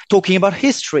mean, talking about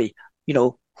history,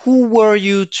 who were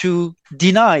you to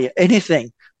deny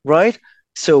anything, right?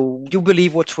 So you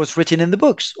believe what was written in the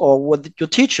books or what your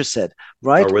teacher said,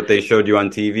 right? Or what they showed you on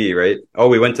TV, right? Oh,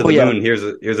 we went to the moon. Here's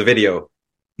a video.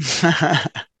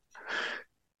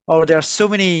 Oh, there are so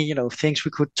many, things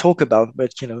we could talk about,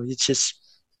 but it's just.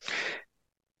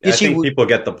 I think people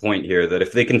get the point here that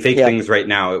if they can fake things right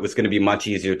now, it was going to be much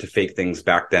easier to fake things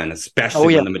back then,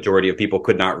 especially when the majority of people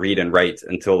could not read and write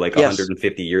until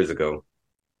 150 years ago.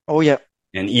 Oh, yeah.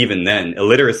 And even then,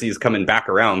 illiteracy is coming back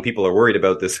around. People are worried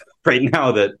about this right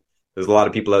now, that there's a lot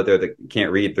of people out there that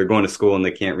can't read. They're going to school and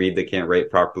they can't read. They can't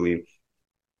write properly.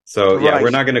 So,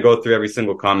 we're not going to go through every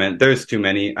single comment. There's too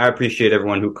many. I appreciate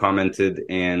everyone who commented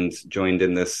and joined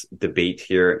in this debate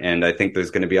here. And I think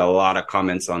there's going to be a lot of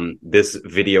comments on this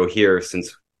video here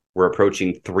since we're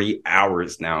approaching 3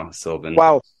 hours now, Sylvan.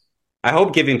 Wow. I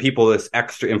hope giving people this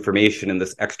extra information and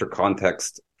this extra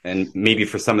context, and maybe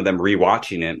for some of them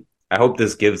rewatching it, I hope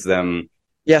this gives them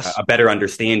a better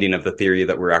understanding of the theory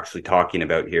that we're actually talking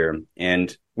about here.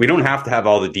 And we don't have to have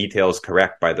all the details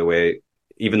correct, by the way,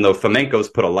 even though Fomenko's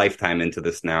put a lifetime into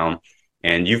this now,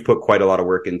 and you've put quite a lot of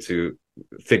work into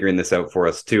figuring this out for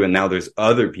us too. And now there's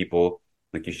other people,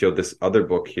 like you showed this other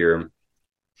book here.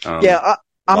 I'm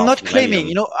not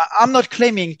claiming, I'm not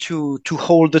claiming to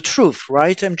hold the truth,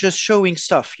 right? I'm just showing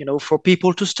stuff, for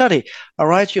people to study. All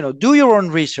right. Do your own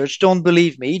research. Don't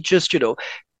believe me. Just,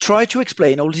 try to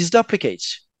explain all these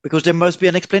duplicates, because there must be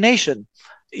an explanation.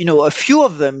 A few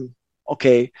of them,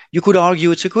 okay, you could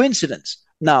argue it's a coincidence.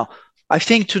 Now, I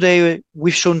think today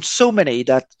we've shown so many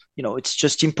that, it's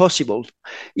just impossible.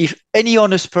 If any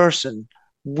honest person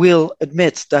will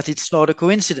admit that it's not a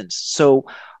coincidence. So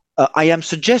I am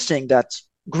suggesting that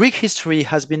Greek history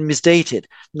has been misdated.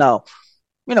 Now,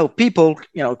 people,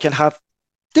 can have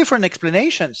different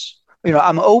explanations.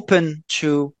 I'm open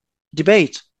to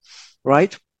debate,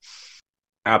 right?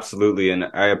 Absolutely. And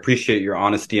I appreciate your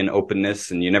honesty and openness.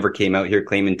 And you never came out here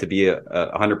claiming to be a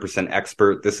 100%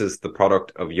 expert. This is the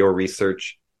product of your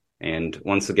research. And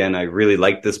once again, I really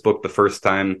liked this book the first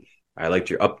time. I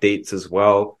liked your updates as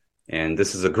well. And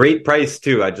this is a great price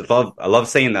too. I love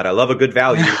saying that. I love a good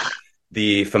value.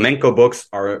 The Fomenko books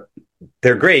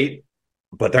they're great,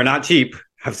 but they're not cheap.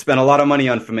 I've spent a lot of money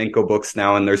on Fomenko books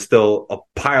now, and there's still a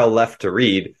pile left to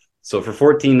read. So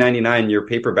for $14.99, your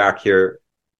paperback here,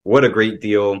 what a great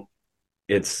deal.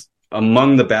 It's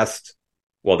among the best.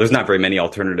 Well, there's not very many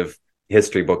alternative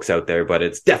history books out there, but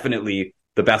it's definitely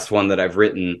the best one that I've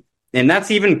written. And that's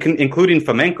even including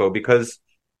Fomenko, because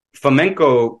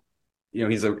Fomenko,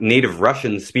 he's a native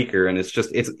Russian speaker, and it's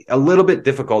a little bit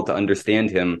difficult to understand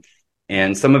him.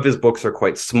 And some of his books are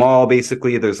quite small,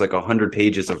 basically. There's 100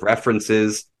 pages of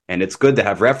references, and it's good to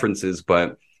have references,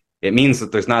 but it means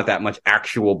that there's not that much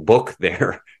actual book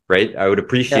there, right? I would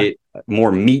appreciate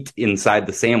more meat inside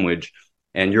the sandwich.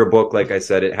 And your book, like I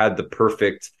said, it had the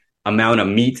perfect amount of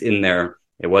meat in there.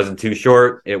 It wasn't too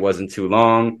short. It wasn't too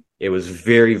long. It was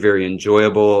very, very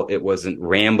enjoyable. It wasn't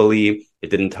rambly. It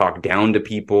didn't talk down to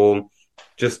people.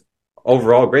 Just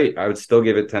overall great. I would still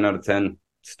give it 10 out of 10.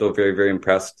 Still very, very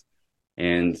impressed.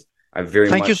 And I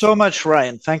Thank you so much,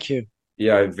 Ryan. Thank you.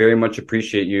 Yeah, I very much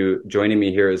appreciate you joining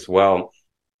me here as well.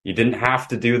 You didn't have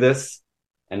to do this.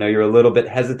 I know you're a little bit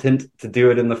hesitant to do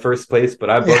it in the first place,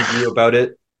 but I bugged you about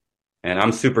it. And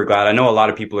I'm super glad. I know a lot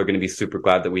of people are going to be super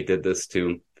glad that we did this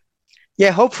too.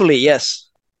 Yeah, hopefully, yes.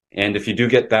 And if you do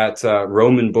get that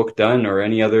Roman book done or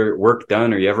any other work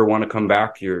done, or you ever want to come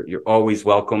back, you're always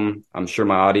welcome. I'm sure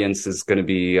my audience is going to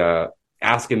be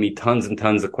asking me tons and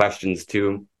tons of questions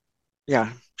too. Yeah,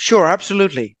 sure.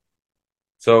 Absolutely.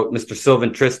 So, Mr.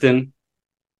 Sylvan Tristan,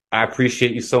 I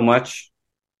appreciate you so much.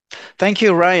 Thank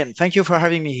you, Ryan. Thank you for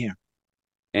having me here.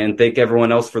 And thank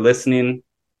everyone else for listening.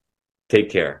 Take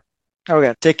care.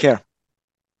 Okay, take care.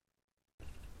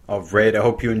 All right, I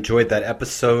hope you enjoyed that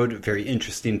episode. Very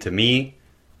interesting to me.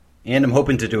 And I'm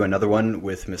hoping to do another one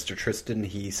with Mr. Tristan.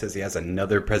 He says he has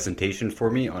another presentation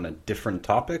for me on a different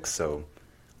topic, so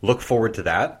look forward to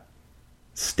that.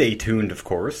 Stay tuned, of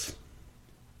course.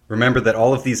 Remember that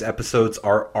all of these episodes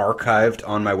are archived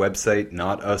on my website,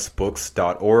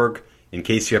 notusbooks.org. In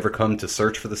case you ever come to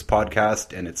search for this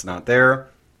podcast and it's not there,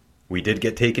 we did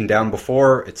get taken down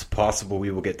before. It's possible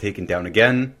we will get taken down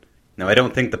again. Now, I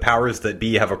don't think the powers that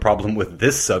be have a problem with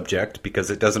this subject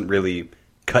because it doesn't really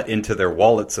cut into their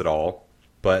wallets at all.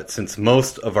 But since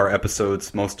most of our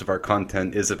episodes, most of our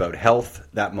content is about health,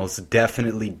 that most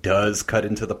definitely does cut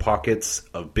into the pockets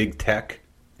of big tech.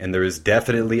 And there is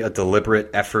definitely a deliberate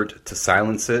effort to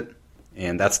silence it.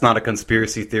 And that's not a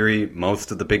conspiracy theory.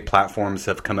 Most of the big platforms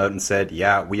have come out and said,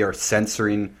 yeah, we are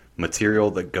censoring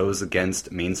material that goes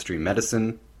against mainstream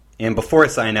medicine. And before I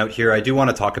sign out here, I do want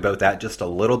to talk about that just a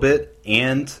little bit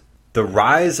and the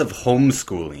rise of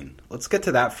homeschooling. Let's get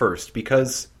to that first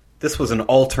because this was an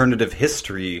alternative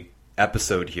history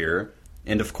episode here.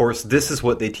 And of course, this is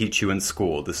what they teach you in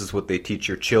school. This is what they teach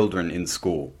your children in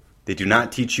school. They do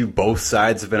not teach you both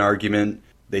sides of an argument.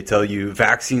 They tell you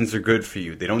vaccines are good for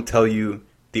you. They don't tell you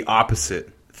the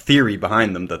opposite theory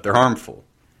behind them, that they're harmful.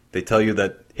 They tell you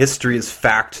that history is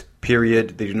fact,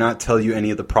 period. They do not tell you any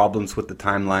of the problems with the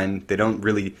timeline. They don't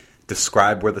really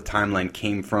describe where the timeline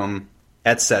came from,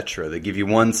 etc. They give you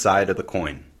one side of the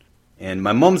coin. And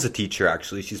my mom's a teacher,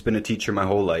 actually. She's been a teacher my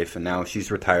whole life, and now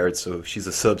she's retired, so she's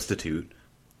a substitute.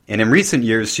 And in recent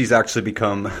years, she's actually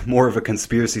become more of a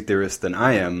conspiracy theorist than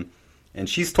I am. And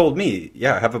she's told me,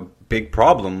 yeah, I have a big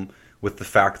problem with the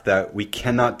fact that we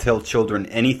cannot tell children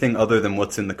anything other than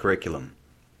what's in the curriculum.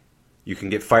 You can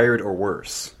get fired or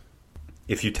worse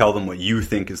if you tell them what you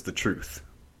think is the truth.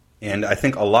 And I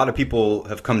think a lot of people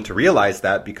have come to realize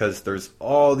that because there's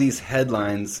all these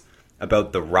headlines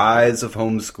about the rise of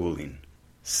homeschooling.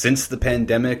 Since the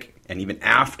pandemic and even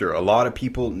after, a lot of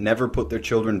people never put their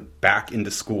children back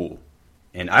into school.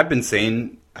 And I've been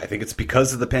saying, I think it's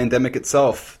because of the pandemic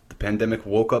itself. The pandemic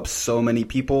woke up so many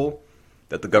people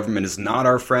that the government is not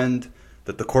our friend,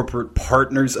 that the corporate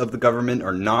partners of the government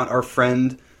are not our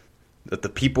friend, that the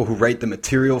people who write the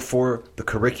material for the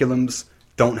curriculums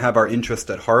don't have our interest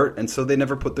at heart, and so they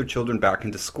never put their children back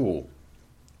into school.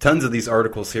 Tons of these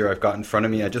articles here I've got in front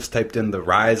of me. I just typed in the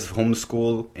rise of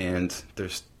homeschool, and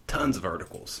there's tons of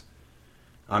articles.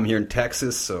 I'm here in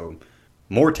Texas, so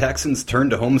more Texans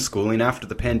turned to homeschooling after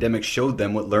the pandemic showed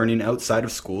them what learning outside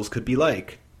of schools could be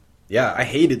like. Yeah, I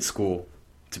hated school.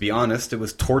 To be honest, it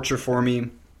was torture for me.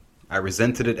 I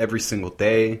resented it every single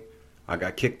day. I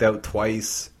got kicked out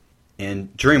twice.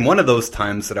 And during one of those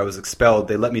times that I was expelled,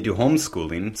 they let me do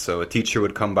homeschooling. So a teacher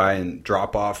would come by and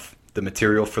drop off the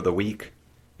material for the week.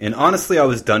 And honestly, I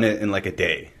was done it in like a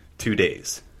day, 2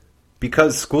 days.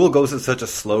 Because school goes at such a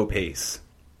slow pace.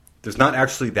 There's not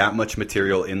actually that much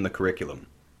material in the curriculum.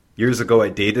 Years ago, I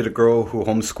dated a girl who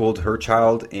homeschooled her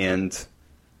child, and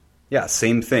yeah,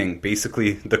 same thing.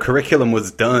 Basically, the curriculum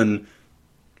was done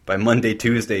by Monday,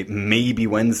 Tuesday, maybe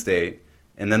Wednesday,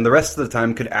 and then the rest of the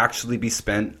time could actually be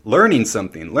spent learning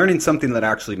something that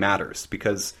actually matters,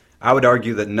 because I would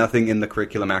argue that nothing in the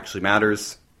curriculum actually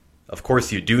matters. Of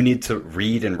course, you do need to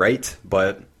read and write,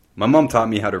 but my mom taught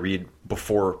me how to read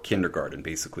before kindergarten,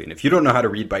 basically. And if you don't know how to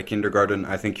read by kindergarten,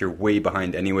 I think you're way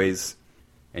behind anyways.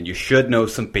 And you should know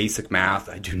some basic math.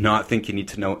 I do not think you need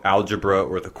to know algebra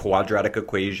or the quadratic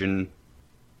equation.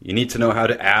 You need to know how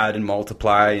to add and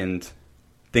multiply and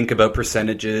think about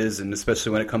percentages, and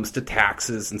especially when it comes to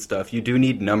taxes and stuff. You do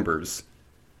need numbers.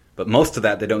 But most of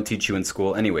that they don't teach you in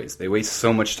school anyways. They waste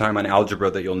so much time on algebra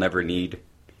that you'll never need.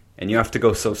 And you have to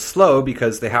go so slow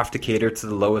because they have to cater to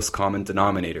the lowest common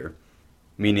denominator.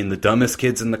 Meaning the dumbest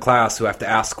kids in the class who have to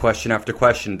ask question after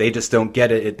question, they just don't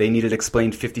get it. They need it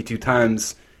explained 52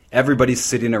 times. Everybody's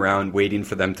sitting around waiting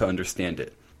for them to understand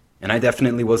it. And I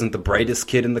definitely wasn't the brightest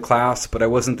kid in the class, but I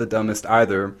wasn't the dumbest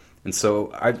either. And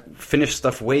so I finished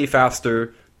stuff way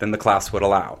faster than the class would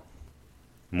allow.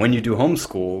 When you do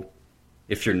homeschool,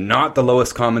 if you're not the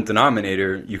lowest common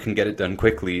denominator, you can get it done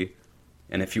quickly.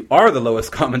 And if you are the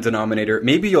lowest common denominator,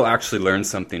 maybe you'll actually learn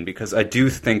something, because I do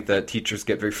think that teachers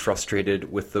get very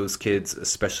frustrated with those kids,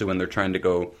 especially when they're trying to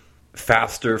go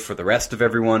faster for the rest of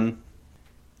everyone.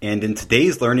 And in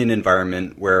today's learning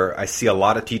environment, where I see a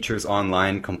lot of teachers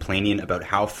online complaining about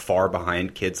how far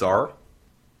behind kids are,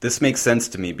 this makes sense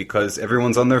to me because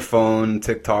everyone's on their phone,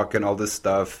 TikTok and all this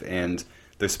stuff, and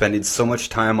they're spending so much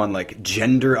time on like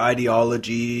gender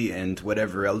ideology and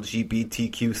whatever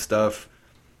LGBTQ stuff.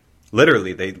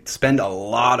 Literally, they spend a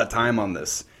lot of time on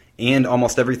this. And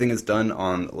almost everything is done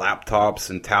on laptops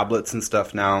and tablets and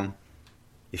stuff now.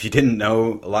 If you didn't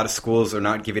know, a lot of schools are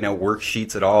not giving out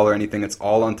worksheets at all or anything. It's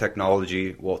all on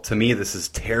technology. Well, to me, this is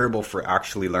terrible for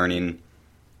actually learning.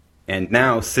 And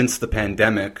now, since the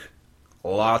pandemic,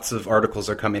 lots of articles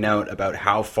are coming out about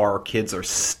how far kids are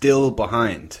still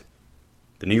behind.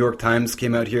 The New York Times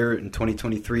came out here in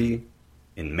 2023.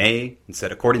 in May and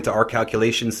said, according to our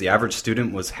calculations, the average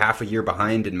student was half a year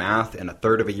behind in math and a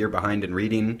third of a year behind in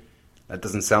reading. That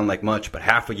doesn't sound like much, but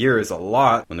half a year is a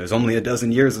lot when there's only a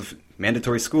dozen years of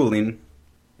mandatory schooling.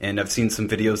 And I've seen some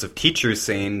videos of teachers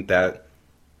saying that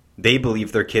they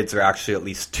believe their kids are actually at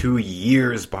least 2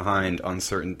 years behind on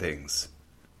certain things.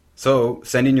 So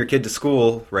sending your kid to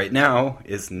school right now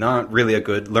is not really a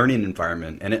good learning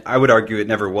environment, and I would argue it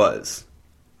never was.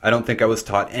 I don't think I was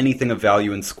taught anything of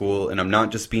value in school, and I'm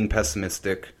not just being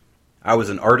pessimistic. I was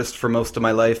an artist for most of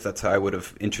my life. That's how I would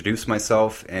have introduced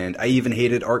myself, and I even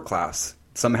hated art class.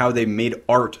 Somehow they made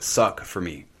art suck for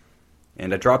me,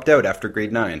 and I dropped out after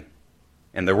grade 9.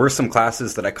 And there were some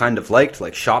classes that I kind of liked,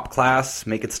 like shop class,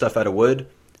 making stuff out of wood,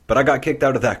 but I got kicked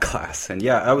out of that class. And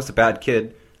yeah, I was a bad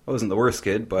kid. I wasn't the worst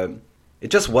kid, but it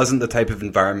just wasn't the type of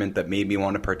environment that made me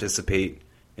want to participate,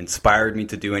 inspired me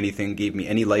to do anything, gave me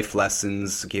any life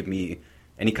lessons, gave me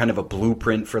any kind of a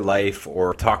blueprint for life,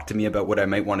 or talked to me about what I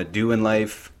might want to do in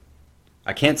life.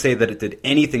 I can't say that it did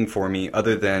anything for me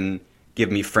other than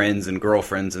give me friends and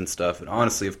girlfriends and stuff. And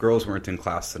honestly, if girls weren't in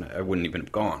class, then I wouldn't even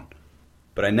have gone.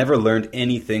 But I never learned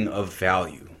anything of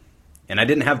value. And I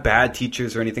didn't have bad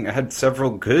teachers or anything. I had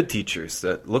several good teachers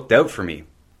that looked out for me.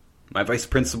 My vice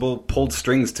principal pulled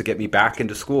strings to get me back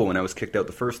into school when I was kicked out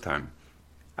the first time.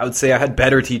 I would say I had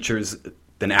better teachers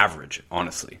than average,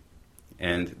 honestly.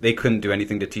 And they couldn't do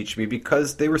anything to teach me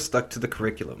because they were stuck to the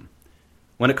curriculum.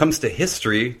 When it comes to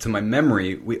history, to my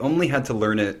memory, we only had to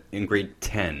learn it in grade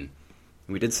 10.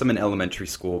 We did some in elementary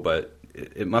school, but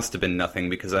it must have been nothing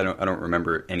because I don't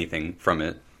remember anything from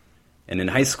it. And in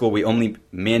high school, we only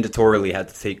mandatorily had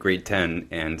to take grade 10,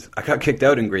 and I got kicked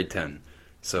out in grade 10.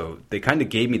 So they kind of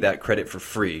gave me that credit for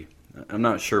free. I'm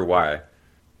not sure why.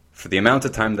 For the amount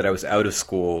of time that I was out of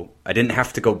school, I didn't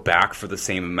have to go back for the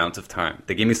same amount of time.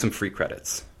 They gave me some free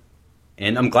credits.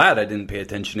 And I'm glad I didn't pay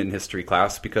attention in history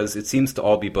class because it seems to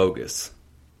all be bogus.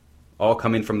 All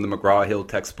coming from the McGraw-Hill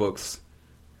textbooks,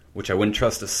 which I wouldn't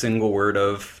trust a single word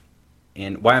of.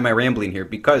 And why am I rambling here?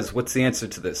 Because what's the answer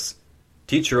to this?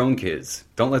 Teach your own kids.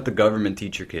 Don't let the government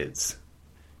teach your kids.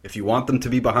 If you want them to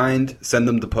be behind, send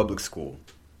them to public school.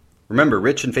 Remember,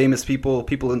 rich and famous people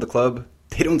in the club,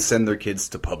 they don't send their kids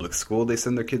to public school, they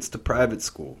send their kids to private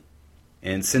school.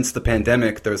 And since the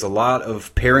pandemic, there's a lot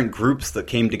of parent groups that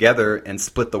came together and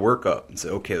split the work up and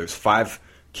said, okay, there's 5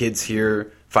 kids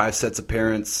here, 5 sets of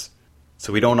parents,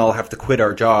 so we don't all have to quit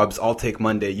our jobs. I'll take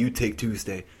Monday, you take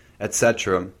Tuesday,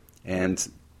 etc. And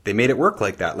they made it work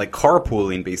like that, like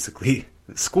carpooling basically,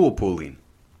 school pooling.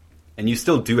 And you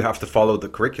still do have to follow the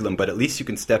curriculum, but at least you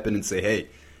can step in and say, hey,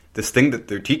 this thing that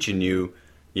they're teaching you,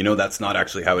 that's not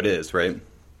actually how it is, right?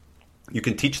 You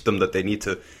can teach them that they need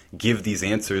to give these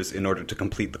answers in order to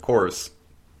complete the course,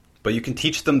 but you can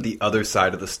teach them the other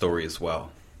side of the story as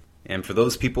well. And for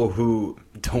those people who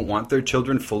don't want their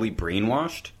children fully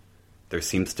brainwashed, there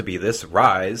seems to be this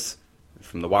rise,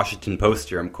 from the Washington Post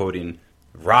here, I'm quoting,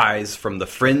 rise from the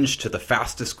fringe to the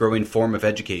fastest growing form of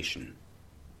education.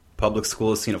 Public school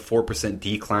has seen a 4%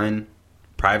 decline,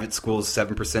 private schools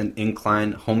 7%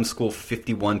 incline, homeschool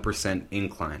 51%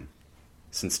 incline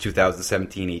since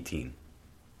 2017-18.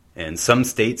 And some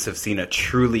states have seen a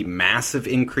truly massive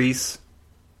increase,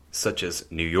 such as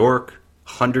New York,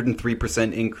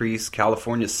 103% increase,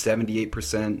 California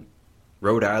 78%,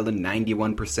 Rhode Island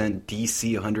 91%,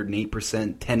 DC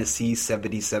 108%, Tennessee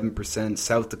 77%,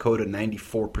 South Dakota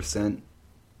 94%.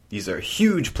 These are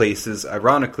huge places.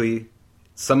 Ironically,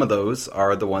 some of those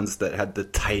are the ones that had the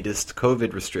tightest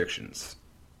COVID restrictions.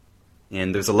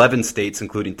 And there's 11 states,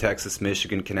 including Texas,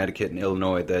 Michigan, Connecticut, and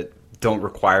Illinois, that don't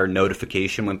require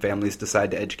notification when families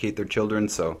decide to educate their children,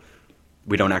 so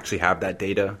we don't actually have that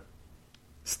data.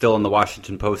 Still in the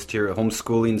Washington Post here,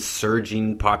 homeschooling's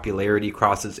surging popularity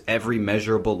crosses every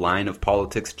measurable line of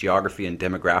politics, geography, and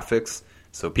demographics,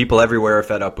 so people everywhere are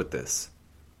fed up with this.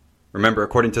 Remember,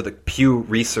 according to the Pew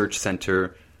Research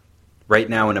Center, right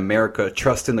now in America,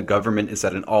 trust in the government is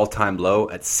at an all-time low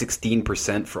at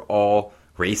 16% for all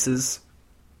races.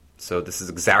 So this is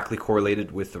exactly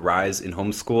correlated with the rise in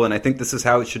homeschool, and I think this is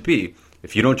how it should be.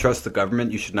 If you don't trust the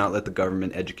government, you should not let the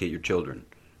government educate your children.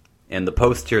 And the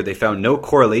Post here, they found no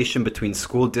correlation between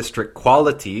school district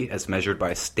quality, as measured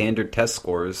by standard test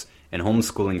scores, and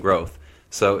homeschooling growth.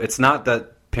 So it's not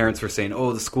that parents were saying,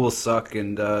 oh, the schools suck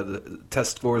and the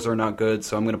test scores are not good,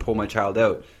 so I'm going to pull my child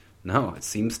out. No, it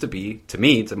seems to be, to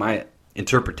me, to my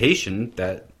interpretation,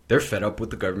 that they're fed up with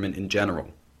the government in general.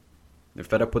 They're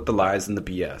fed up with the lies and the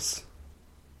BS.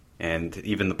 And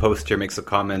even the Post here makes a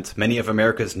comment, many of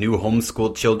America's new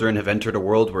homeschooled children have entered a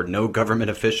world where no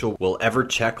government official will ever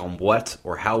check on what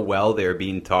or how well they are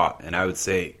being taught. And I would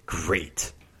say,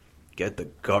 great. Get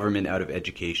the government out of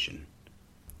education.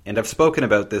 And I've spoken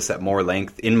about this at more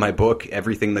length in my book,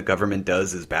 Everything the Government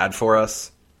Does is Bad for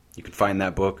Us. You can find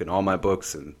that book and all my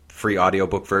books and free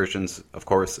audiobook versions, of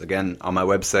course, again, on my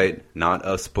website,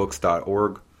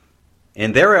 notusbooks.org.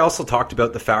 And there I also talked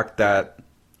about the fact that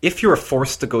if you're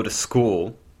forced to go to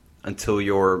school until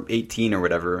you're 18 or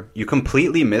whatever, you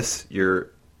completely miss your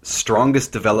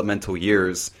strongest developmental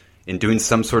years in doing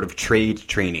some sort of trade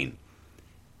training.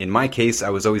 In my case,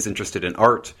 I was always interested in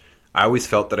art. I always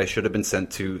felt that I should have been sent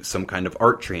to some kind of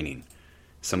art training,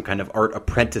 some kind of art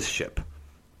apprenticeship.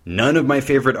 None of my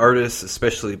favorite artists,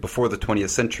 especially before the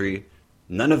 20th century,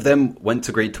 none of them went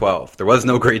to grade 12. There was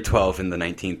no grade 12 in the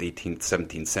 19th, 18th,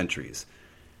 17th centuries.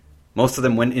 Most of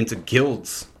them went into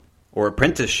guilds or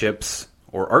apprenticeships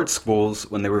or art schools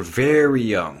when they were very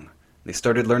young. They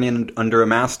started learning under a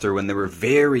master when they were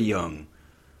very young.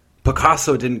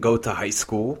 Picasso didn't go to high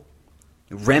school.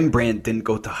 Rembrandt didn't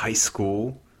go to high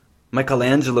school.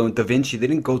 Michelangelo and Da Vinci, they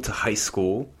didn't go to high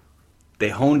school. They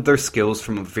honed their skills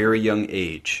from a very young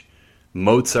age.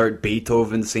 Mozart,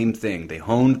 Beethoven, same thing. They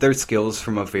honed their skills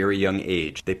from a very young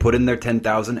age. They put in their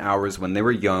 10,000 hours when they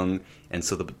were young, and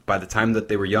so by the time that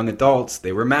they were young adults,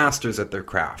 they were masters at their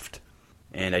craft.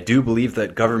 And I do believe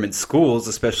that government schools,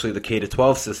 especially the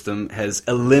K-12 system, has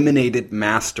eliminated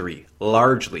mastery,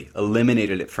 largely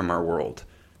eliminated it from our world.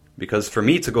 Because for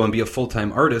me to go and be a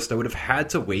full-time artist, I would have had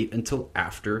to wait until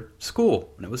after school,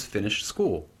 when I was finished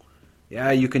school. Yeah,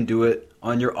 you can do it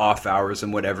on your off hours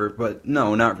and whatever, but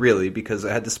no, not really, because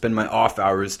I had to spend my off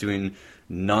hours doing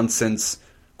nonsense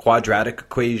quadratic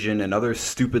equation and other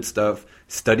stupid stuff,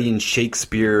 studying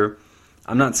Shakespeare.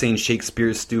 I'm not saying Shakespeare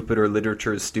is stupid or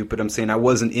literature is stupid. I'm saying I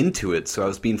wasn't into it, so I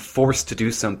was being forced to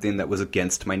do something that was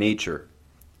against my nature.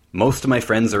 Most of my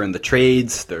friends are in the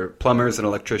trades. They're plumbers and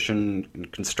electricians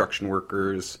and construction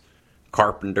workers,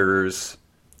 carpenters,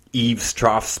 eaves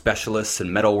trough specialists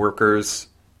and metal workers.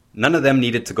 None of them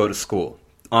needed to go to school,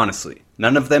 honestly.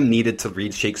 None of them needed to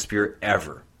read Shakespeare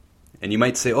ever. And you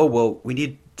might say, oh, well, we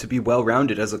need to be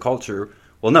well-rounded as a culture.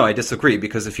 Well, no, I disagree,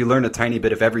 because if you learn a tiny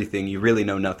bit of everything, you really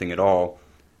know nothing at all.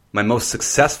 My most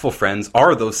successful friends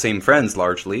are those same friends,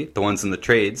 largely, the ones in the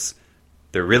trades.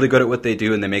 They're really good at what they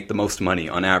do, and they make the most money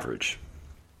on average.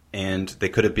 And they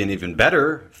could have been even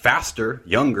better, faster,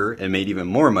 younger, and made even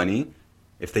more money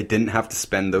if they didn't have to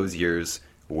spend those years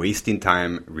wasting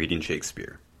time reading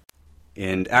Shakespeare.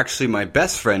 And actually, my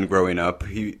best friend growing up,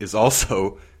 he is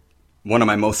also one of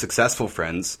my most successful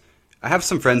friends. I have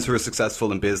some friends who are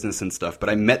successful in business and stuff, but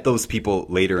I met those people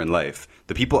later in life.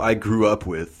 The people I grew up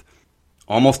with,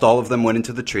 almost all of them went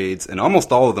into the trades, and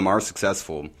almost all of them are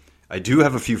successful. I do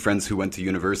have a few friends who went to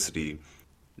university.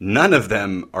 None of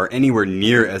them are anywhere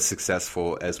near as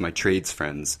successful as my trades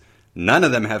friends. None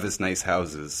of them have as nice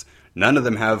houses. None of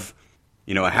them have,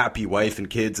 a happy wife and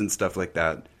kids and stuff like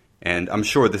that. And I'm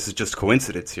sure this is just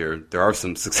coincidence here. There are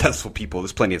some successful people.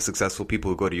 There's plenty of successful people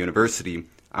who go to university.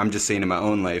 I'm just saying in my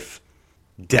own life,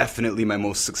 definitely my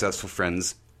most successful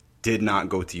friends did not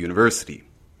go to university.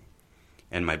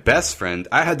 And my best friend,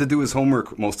 I had to do his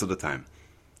homework most of the time.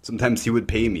 Sometimes he would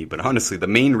pay me, but honestly, the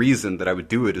main reason that I would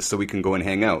do it is so we can go and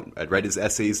hang out. I'd write his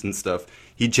essays and stuff.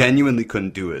 He genuinely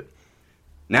couldn't do it.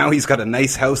 Now he's got a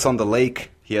nice house on the lake.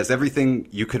 He has everything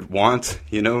you could want,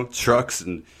 trucks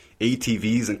and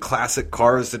ATVs and classic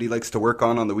cars that he likes to work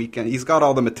on the weekend. He's got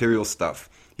all the material stuff.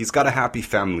 He's got a happy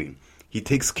family. He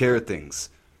takes care of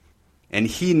things. And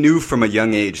he knew from a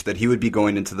young age that he would be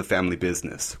going into the family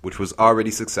business, which was already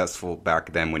successful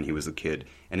back then when he was a kid,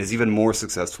 and is even more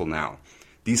successful now.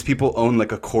 These people own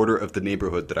like a quarter of the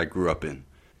neighborhood that I grew up in.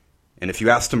 And if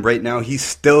you asked him right now, he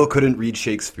still couldn't read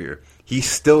Shakespeare. He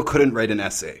still couldn't write an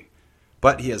essay.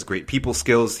 But he has great people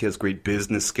skills, he has great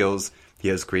business skills, he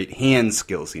has great hand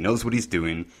skills, he knows what he's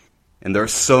doing. And there are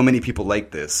so many people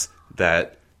like this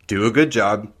that do a good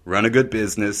job, run a good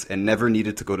business, and never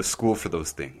needed to go to school for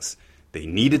those things. They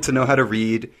needed to know how to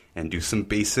read and do some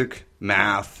basic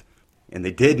math. And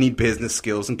they did need business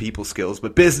skills and people skills,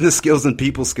 but business skills and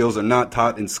people skills are not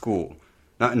taught in school,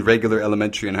 not in regular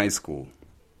elementary and high school.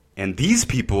 And these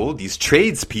people, these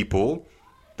tradespeople,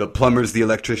 the plumbers, the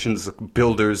electricians, the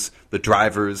builders, the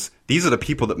drivers, these are the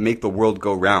people that make the world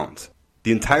go round.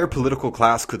 The entire political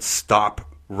class could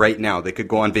stop right now. They could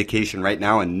go on vacation right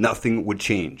now and nothing would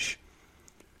change.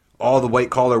 All the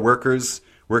white-collar workers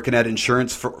working at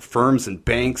insurance firms and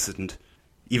banks and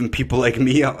even people like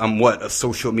me, I'm a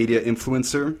social media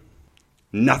influencer?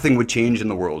 Nothing would change in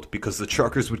the world because the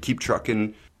truckers would keep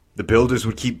trucking, the builders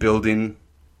would keep building,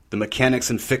 the mechanics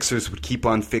and fixers would keep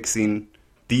on fixing.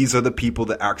 These are the people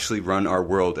that actually run our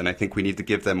world, and I think we need to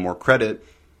give them more credit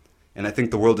And I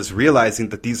think the world is realizing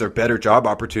that these are better job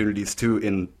opportunities too,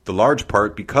 in the large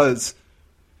part because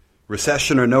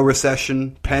recession or no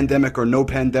recession, pandemic or no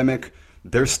pandemic,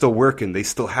 they're still working. They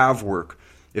still have work.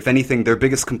 If anything, their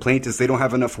biggest complaint is they don't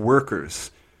have enough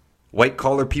workers. White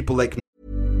collar people like me.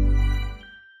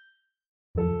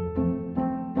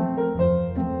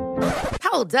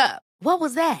 Hold up. What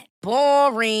was that?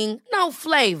 Boring. No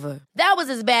flavor. That was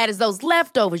as bad as those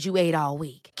leftovers you ate all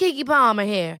week. Keke Palmer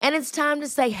here, and it's time to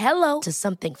say hello to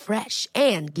something fresh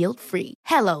and guilt-free.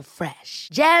 Hello Fresh.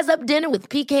 Jazz up dinner with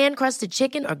pecan-crusted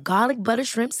chicken or garlic butter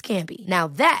shrimp scampi. Now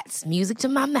that's music to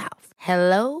my mouth.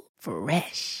 Hello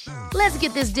Fresh. Let's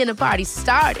get this dinner party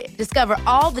started. Discover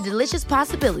all the delicious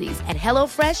possibilities at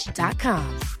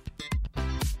hellofresh.com.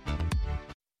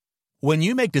 When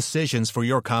you make decisions for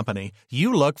your company,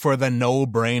 you look for the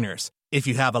no-brainers. If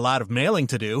you have a lot of mailing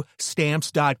to do,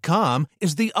 Stamps.com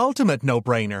is the ultimate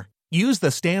no-brainer. Use the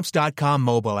Stamps.com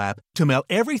mobile app to mail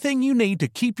everything you need to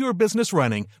keep your business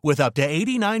running with up to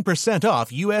 89%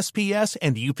 off USPS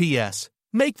and UPS.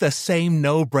 Make the same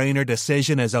no-brainer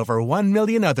decision as over 1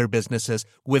 million other businesses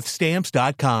with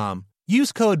Stamps.com.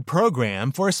 Use code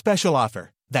PROGRAM for a special offer.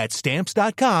 That's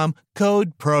Stamps.com,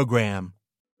 code PROGRAM.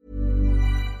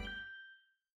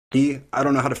 I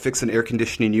don't know how to fix an air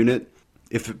conditioning unit.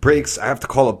 If it breaks, I have to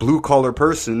call a blue-collar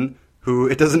person who,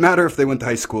 it doesn't matter if they went to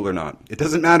high school or not. It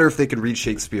doesn't matter if they can read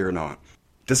Shakespeare or not.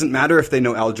 It doesn't matter if they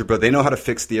know algebra. They know how to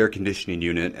fix the air conditioning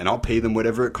unit, and I'll pay them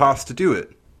whatever it costs to do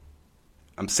it.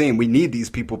 I'm saying we need these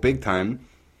people big time,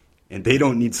 and they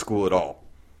don't need school at all.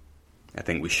 I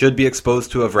think we should be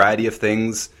exposed to a variety of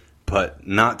things, but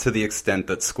not to the extent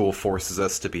that school forces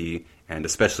us to be, and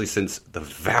especially since the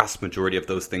vast majority of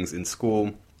those things in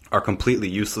school are completely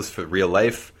useless for real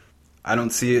life. I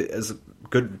don't see it as a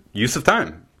good use of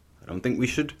time. I don't think we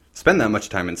should spend that much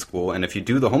time in school, and if you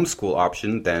do the homeschool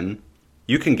option, then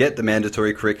you can get the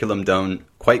mandatory curriculum done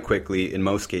quite quickly in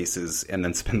most cases, and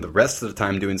then spend the rest of the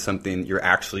time doing something you're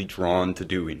actually drawn to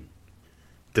doing.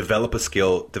 Develop a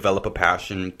skill, develop a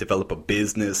passion, develop a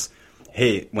business.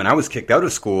 Hey, when I was kicked out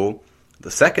of school,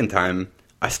 the second time,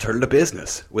 I started a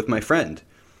business with my friend.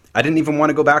 I didn't even want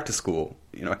to go back to school.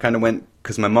 I kind of went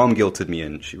because my mom guilted me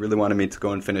in. She really wanted me to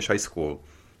go and finish high school.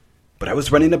 But I was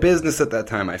running a business at that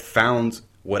time. I found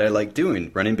what I like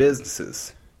doing, running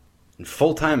businesses. And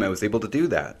full time I was able to do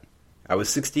that. I was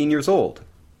 16 years old.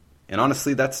 And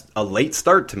honestly, that's a late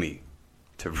start to me.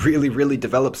 To really, really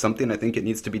develop something, I think it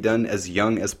needs to be done as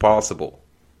young as possible.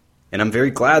 And I'm very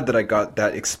glad that I got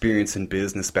that experience in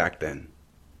business back then.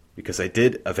 Because I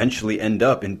did eventually end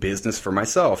up in business for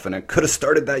myself, and I could have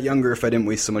started that younger if I didn't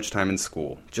waste so much time in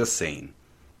school. Just saying.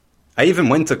 I even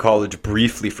went to college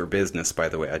briefly for business, by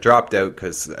the way. I dropped out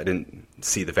because I didn't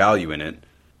see the value in it.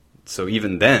 So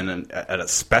even then, at a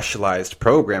specialized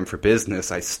program for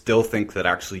business, I still think that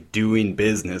actually doing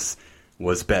business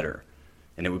was better.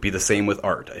 And it would be the same with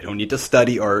art. I don't need to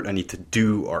study art, I need to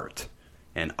do art.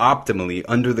 And optimally,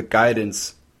 under the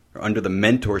guidance or under the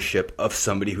mentorship of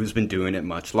somebody who's been doing it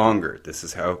much longer. This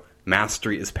is how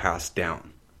mastery is passed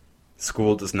down.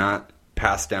 School does not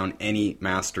pass down any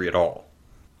mastery at all.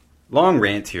 Long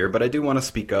rant here, but I do want to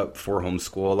speak up for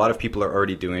homeschool. A lot of people are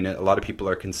already doing it. A lot of people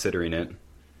are considering it.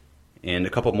 And a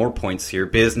couple more points here.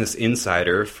 Business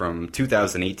Insider from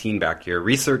 2018 back here.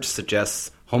 Research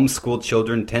suggests homeschooled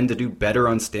children tend to do better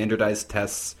on standardized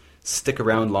tests, stick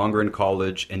around longer in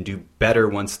college, and do better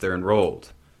once they're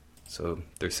enrolled. So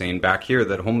they're saying back here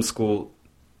that homeschool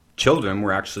children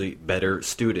were actually better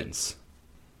students.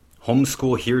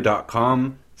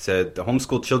 Homeschoolhere.com said the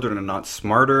homeschool children are not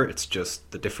smarter, it's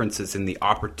just the differences in the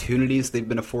opportunities they've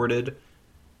been afforded.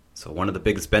 So one of the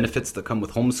biggest benefits that come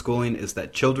with homeschooling is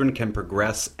that children can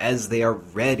progress as they are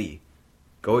ready.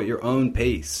 Go at your own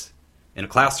pace. In a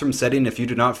classroom setting, if you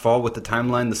do not fall with the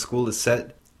timeline the school has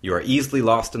set, you are easily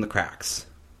lost in the cracks.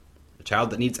 A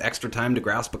child that needs extra time to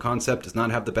grasp a concept does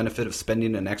not have the benefit of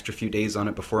spending an extra few days on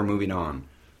it before moving on.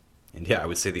 And yeah, I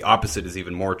would say the opposite is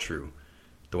even more true.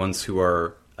 The ones who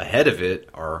are ahead of it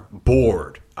are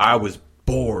bored. I was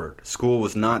bored. School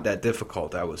was not that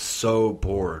difficult. I was so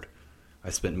bored.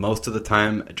 I spent most of the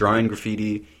time drawing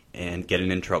graffiti and getting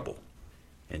in trouble.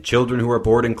 And children who are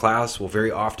bored in class will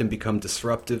very often become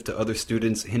disruptive to other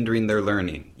students, hindering their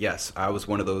learning. Yes, I was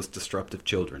one of those disruptive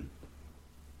children.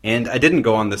 And I didn't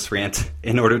go on this rant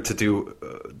in order to do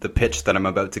the pitch that I'm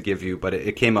about to give you, but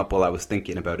it came up while I was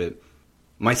thinking about it.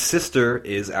 My sister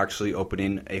is actually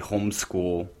opening a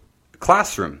homeschool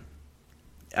classroom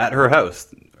at her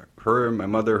house. Her, my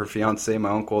mother, her fiance,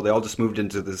 my uncle, they all just moved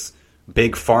into this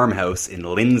big farmhouse in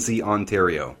Lindsay,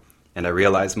 Ontario. And I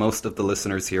realize most of the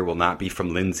listeners here will not be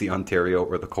from Lindsay, Ontario,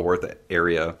 or the Kawartha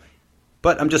area.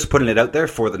 But I'm just putting it out there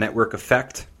for the network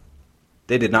effect.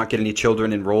 They did not get any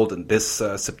children enrolled in this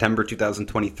September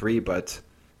 2023, but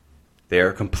they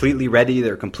are completely ready.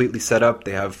 They're completely set up.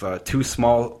 They have 2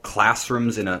 small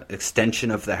classrooms in an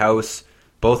extension of the house.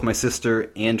 Both my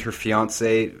sister and her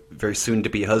fiance, very soon to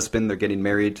be husband, they're getting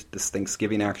married this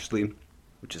Thanksgiving actually,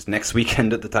 which is next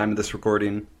weekend at the time of this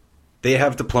recording. They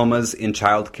have diplomas in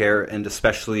childcare, and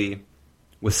especially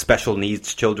with special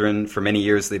needs children. For many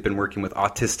years they've been working with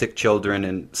autistic children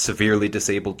and severely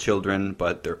disabled children,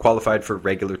 but they're qualified for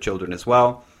regular children as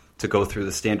well to go through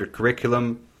the standard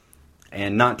curriculum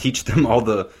and not teach them all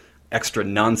the extra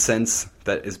nonsense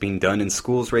that is being done in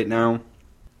schools right now.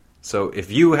 So if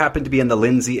you happen to be in the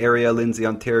Lindsay area, Lindsay,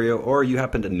 Ontario, or you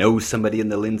happen to know somebody in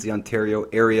the Lindsay, Ontario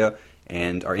area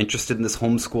and are interested in this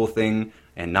homeschool thing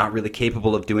and not really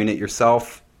capable of doing it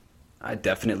yourself, I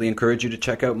definitely encourage you to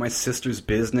check out my sister's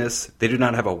business. They do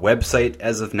not have a website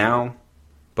as of now,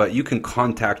 but you can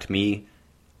contact me.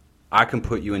 I can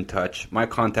put you in touch. My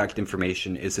contact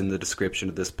information is in the description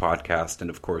of this podcast,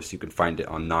 and of course you can find it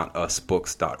on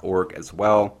notusbooks.org as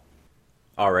well.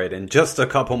 Alright, and just a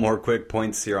couple more quick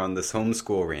points here on this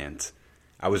homeschool rant.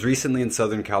 I was recently in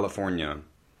Southern California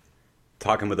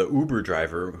talking with an Uber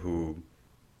driver who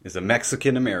is a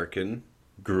Mexican-American,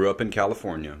 grew up in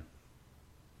California.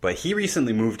 But he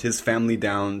recently moved his family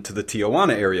down to the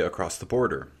Tijuana area across the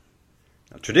border.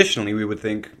 Now, traditionally, we would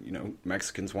think,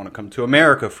 Mexicans want to come to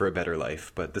America for a better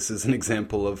life. But this is an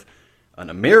example of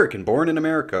an American born in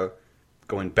America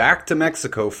going back to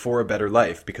Mexico for a better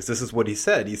life. Because this is what he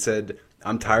said. He said,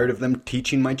 I'm tired of them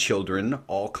teaching my children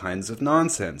all kinds of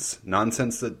nonsense.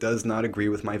 Nonsense that does not agree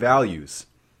with my values.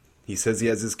 He says he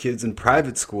has his kids in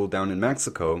private school down in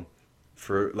Mexico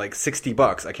for like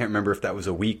 $60. I can't remember if that was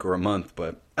a week or a month,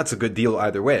 but that's a good deal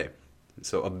either way.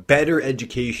 So a better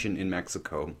education in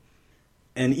Mexico.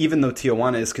 And even though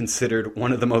Tijuana is considered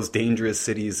one of the most dangerous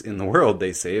cities in the world,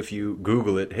 they say, if you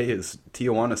Google it, hey, is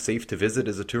Tijuana safe to visit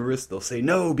as a tourist? They'll say,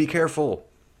 no, be careful.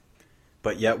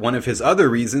 But yet one of his other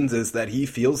reasons is that he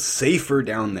feels safer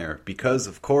down there because,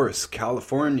 of course,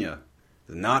 California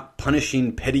is not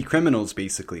punishing petty criminals,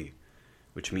 basically,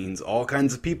 which means all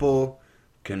kinds of people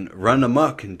can run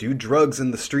amok and do drugs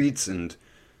in the streets and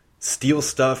steal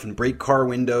stuff and break car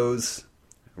windows,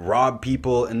 rob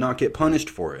people, and not get punished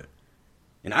for it.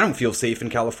 And I don't feel safe in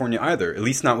California either, at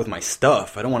least not with my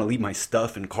stuff. I don't want to leave my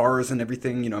stuff in cars and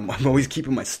everything. I'm always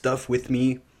keeping my stuff with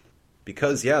me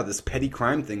because, this petty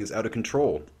crime thing is out of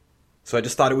control. So I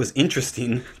just thought it was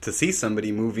interesting to see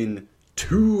somebody moving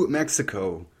to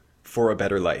Mexico for a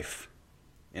better life.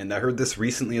 And I heard this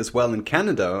recently as well in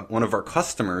Canada. One of our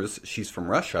customers, she's from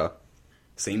Russia.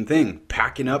 Same thing,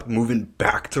 packing up, moving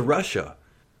back to Russia.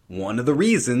 One of the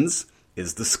reasons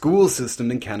is the school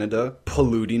system in Canada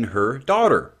polluting her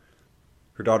daughter.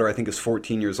 Her daughter, I think, is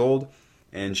 14 years old.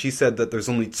 And she said that there's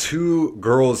only 2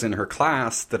 girls in her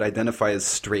class that identify as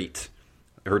straight.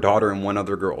 Her daughter and one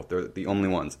other girl. They're the only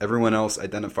ones. Everyone else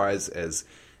identifies as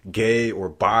gay or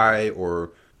bi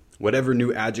or whatever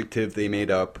new adjective they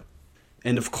made up.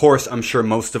 And of course, I'm sure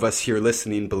most of us here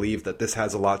listening believe that this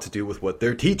has a lot to do with what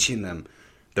they're teaching them.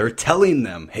 They're telling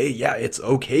them, hey, it's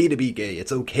okay to be gay.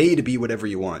 It's okay to be whatever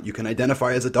you want. You can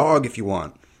identify as a dog if you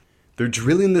want. They're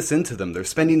drilling this into them. They're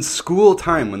spending school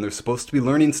time when they're supposed to be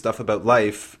learning stuff about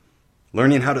life,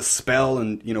 learning how to spell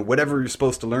and, whatever you're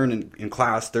supposed to learn in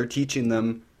class. They're teaching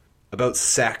them about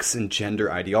sex and gender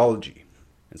ideology.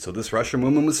 And so this Russian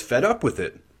woman was fed up with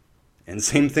it. And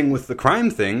same thing with the crime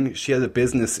thing. She had a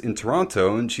business in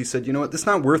Toronto, and she said, it's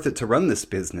not worth it to run this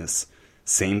business.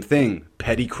 Same thing.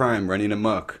 Petty crime running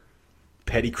amok.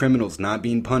 Petty criminals not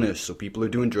being punished. So people are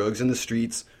doing drugs in the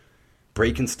streets,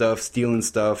 breaking stuff, stealing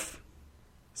stuff.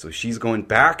 So she's going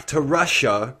back to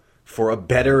Russia for a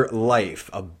better life,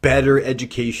 a better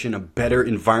education, a better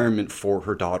environment for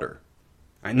her daughter.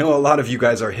 I know a lot of you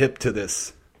guys are hip to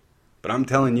this, but I'm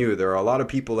telling you, there are a lot of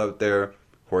people out there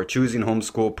who are choosing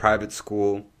homeschool, private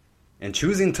school, and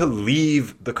choosing to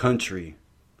leave the country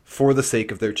for the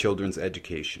sake of their children's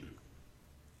education.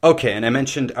 Okay, and I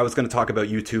mentioned I was going to talk about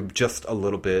YouTube just a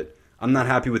little bit. I'm not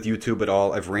happy with YouTube at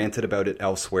all. I've ranted about it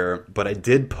elsewhere, but I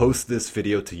did post this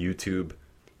video to YouTube,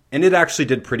 and it actually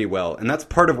did pretty well. And that's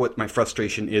part of what my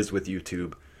frustration is with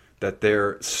YouTube, that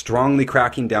they're strongly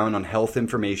cracking down on health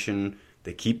information.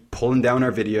 They keep pulling down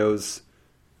our videos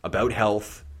about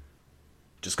health.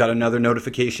 Just got another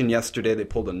notification yesterday. They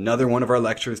pulled another one of our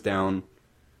lectures down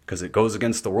because it goes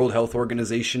against the World Health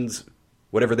Organization's,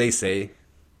 whatever they say,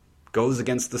 goes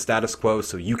against the status quo,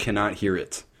 so you cannot hear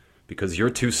it because you're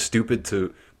too stupid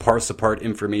to parse apart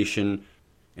information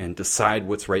and decide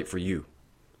what's right for you.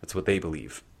 That's what they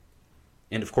believe.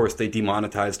 And of course, they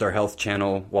demonetized our health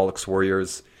channel, Wallach's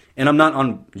Warriors. And I'm not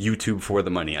on YouTube for the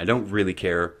money. I don't really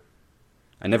care.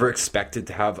 I never expected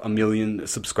to have 1 million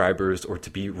subscribers or to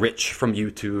be rich from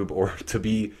YouTube or to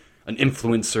be an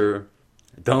influencer.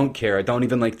 I don't care. I don't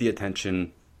even like the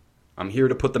attention. I'm here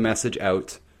to put the message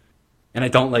out. And I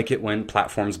don't like it when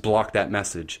platforms block that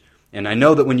message. And I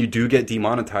know that when you do get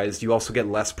demonetized, you also get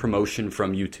less promotion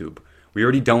from YouTube. We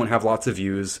already don't have lots of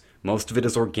views. Most of it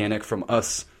is organic from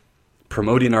us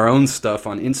promoting our own stuff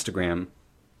on Instagram.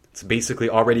 It's basically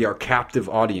already our captive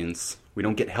audience. We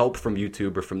don't get help from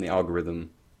YouTube or from the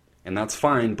algorithm. And that's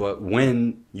fine, but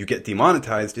when you get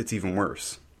demonetized, it's even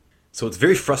worse. So it's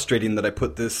very frustrating that I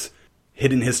put this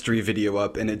hidden history video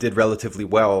up and it did relatively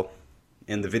well.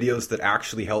 And the videos that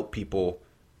actually help people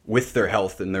with their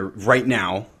health and their right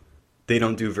now, they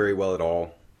don't do very well at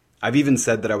all. I've even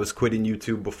said that I was quitting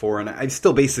YouTube before, and I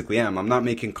still basically am. I'm not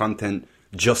making content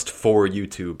just for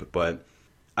YouTube, but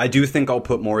I do think I'll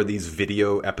put more of these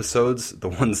video episodes, the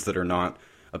ones that are not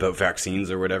about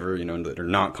vaccines or whatever, that are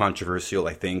not controversial,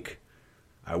 I think.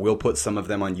 I will put some of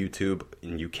them on YouTube,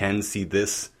 and you can see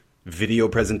this video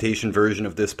presentation version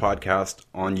of this podcast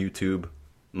on YouTube,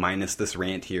 minus this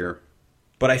rant here.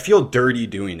 But I feel dirty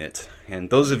doing it.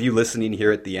 And those of you listening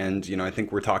here at the end, I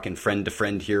think we're talking friend to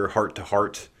friend here, heart to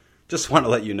heart. Just want to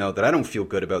let you know that I don't feel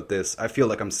good about this. I feel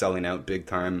like I'm selling out big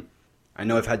time. I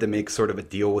know I've had to make sort of a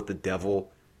deal with the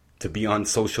devil to be on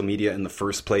social media in the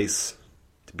first place.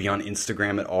 To be on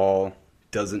Instagram at all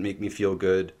doesn't make me feel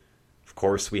good. Of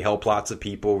course, we help lots of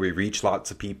people. We reach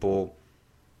lots of people.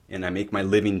 And I make my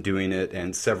living doing it.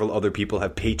 And several other people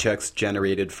have paychecks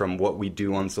generated from what we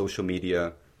do on social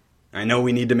media. I know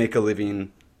we need to make a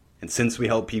living, and since we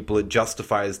help people, it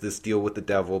justifies this deal with the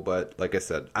devil, but like I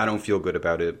said, I don't feel good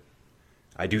about it.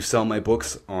 I do sell my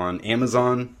books on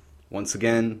Amazon. Once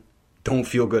again, don't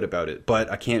feel good about it,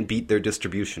 but I can't beat their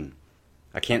distribution.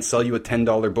 I can't sell you a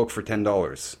 $10 book for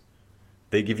 $10.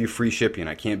 They give you free shipping.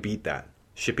 I can't beat that.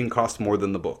 Shipping costs more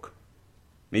than the book.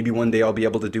 Maybe one day I'll be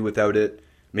able to do without it.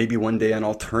 Maybe one day an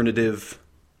alternative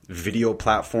video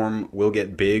platform will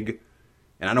get big.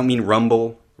 And I don't mean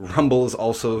Rumble. Rumble is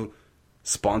also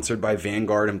sponsored by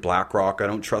Vanguard and BlackRock. I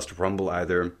don't trust Rumble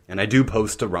either. And I do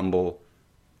post to Rumble.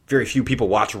 Very few people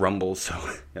watch Rumble, so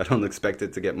I don't expect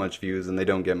it to get much views, and they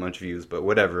don't get much views, but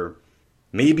whatever.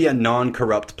 Maybe a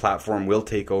non-corrupt platform will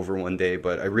take over one day,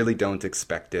 but I really don't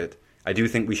expect it. I do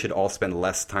think we should all spend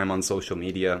less time on social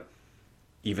media,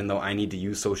 even though I need to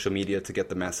use social media to get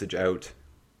the message out.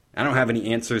 I don't have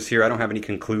any answers here. I don't have any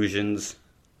conclusions.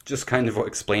 Just kind of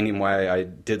explaining why I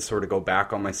did sort of go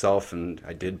back on myself and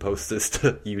I did post this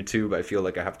to YouTube. I feel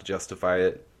like I have to justify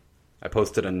it. I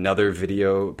posted another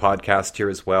video podcast here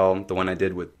as well, the one I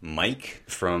did with Mike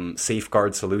from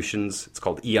Safeguard Solutions. It's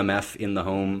called EMF in the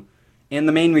Home. And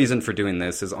the main reason for doing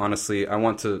this is honestly, I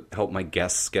want to help my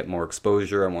guests get more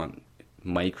exposure. I want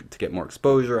Mike to get more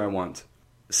exposure. I want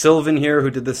Sylvan here, who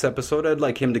did this episode, I'd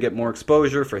like him to get more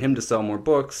exposure, for him to sell more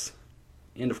books.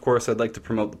 And of course, I'd like to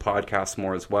promote the podcast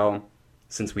more as well.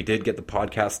 Since we did get the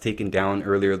podcast taken down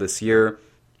earlier this year,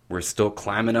 we're still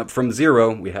climbing up from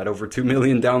zero. We had over 2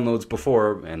 million downloads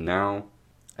before, and now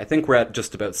I think we're at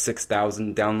just about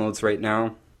 6,000 downloads right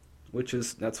now,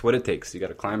 that's what it takes. You got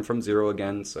to climb from zero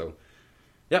again. So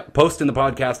yeah, posting the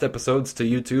podcast episodes to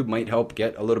YouTube might help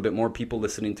get a little bit more people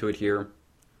listening to it here.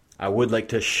 I would like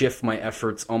to shift my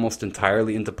efforts almost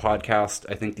entirely into podcast.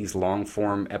 I think these long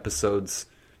form episodes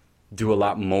do a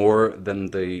lot more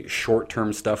than the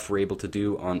short-term stuff we're able to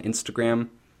do on Instagram.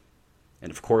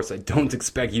 And of course, I don't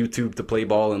expect YouTube to play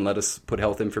ball and let us put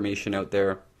health information out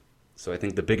there. So I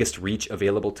think the biggest reach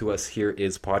available to us here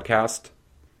is podcast.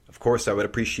 Of course, I would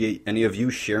appreciate any of you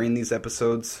sharing these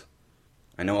episodes.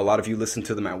 I know a lot of you listen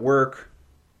to them at work.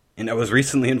 And I was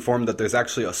recently informed that there's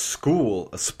actually a school,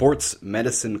 a sports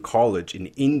medicine college in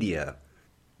India,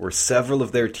 where several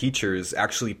of their teachers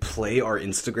actually play our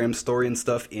Instagram story and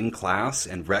stuff in class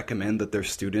and recommend that their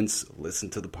students listen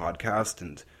to the podcast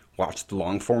and watch the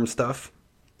long form stuff.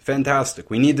 Fantastic.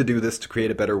 We need to do this to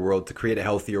create a better world, to create a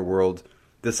healthier world.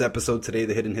 This episode today,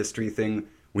 the hidden history thing,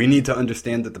 we need to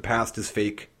understand that the past is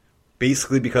fake.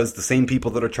 Basically because the same people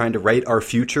that are trying to write our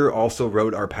future also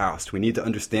wrote our past. We need to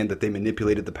understand that they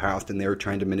manipulated the past and they were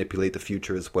trying to manipulate the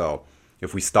future as well.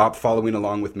 If we stop following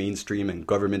along with mainstream and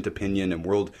government opinion and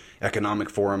World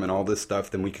Economic Forum and all this stuff,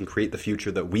 then we can create the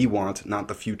future that we want, not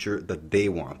the future that they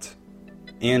want.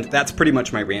 And that's pretty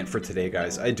much my rant for today,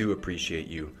 guys. I do appreciate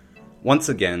you. Once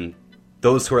again,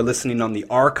 those who are listening on the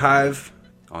archive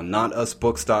on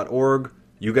notusbooks.org,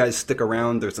 you guys stick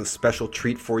around. There's a special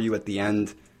treat for you at the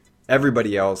end.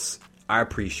 Everybody else, I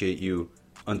appreciate you.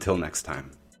 Until next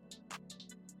time.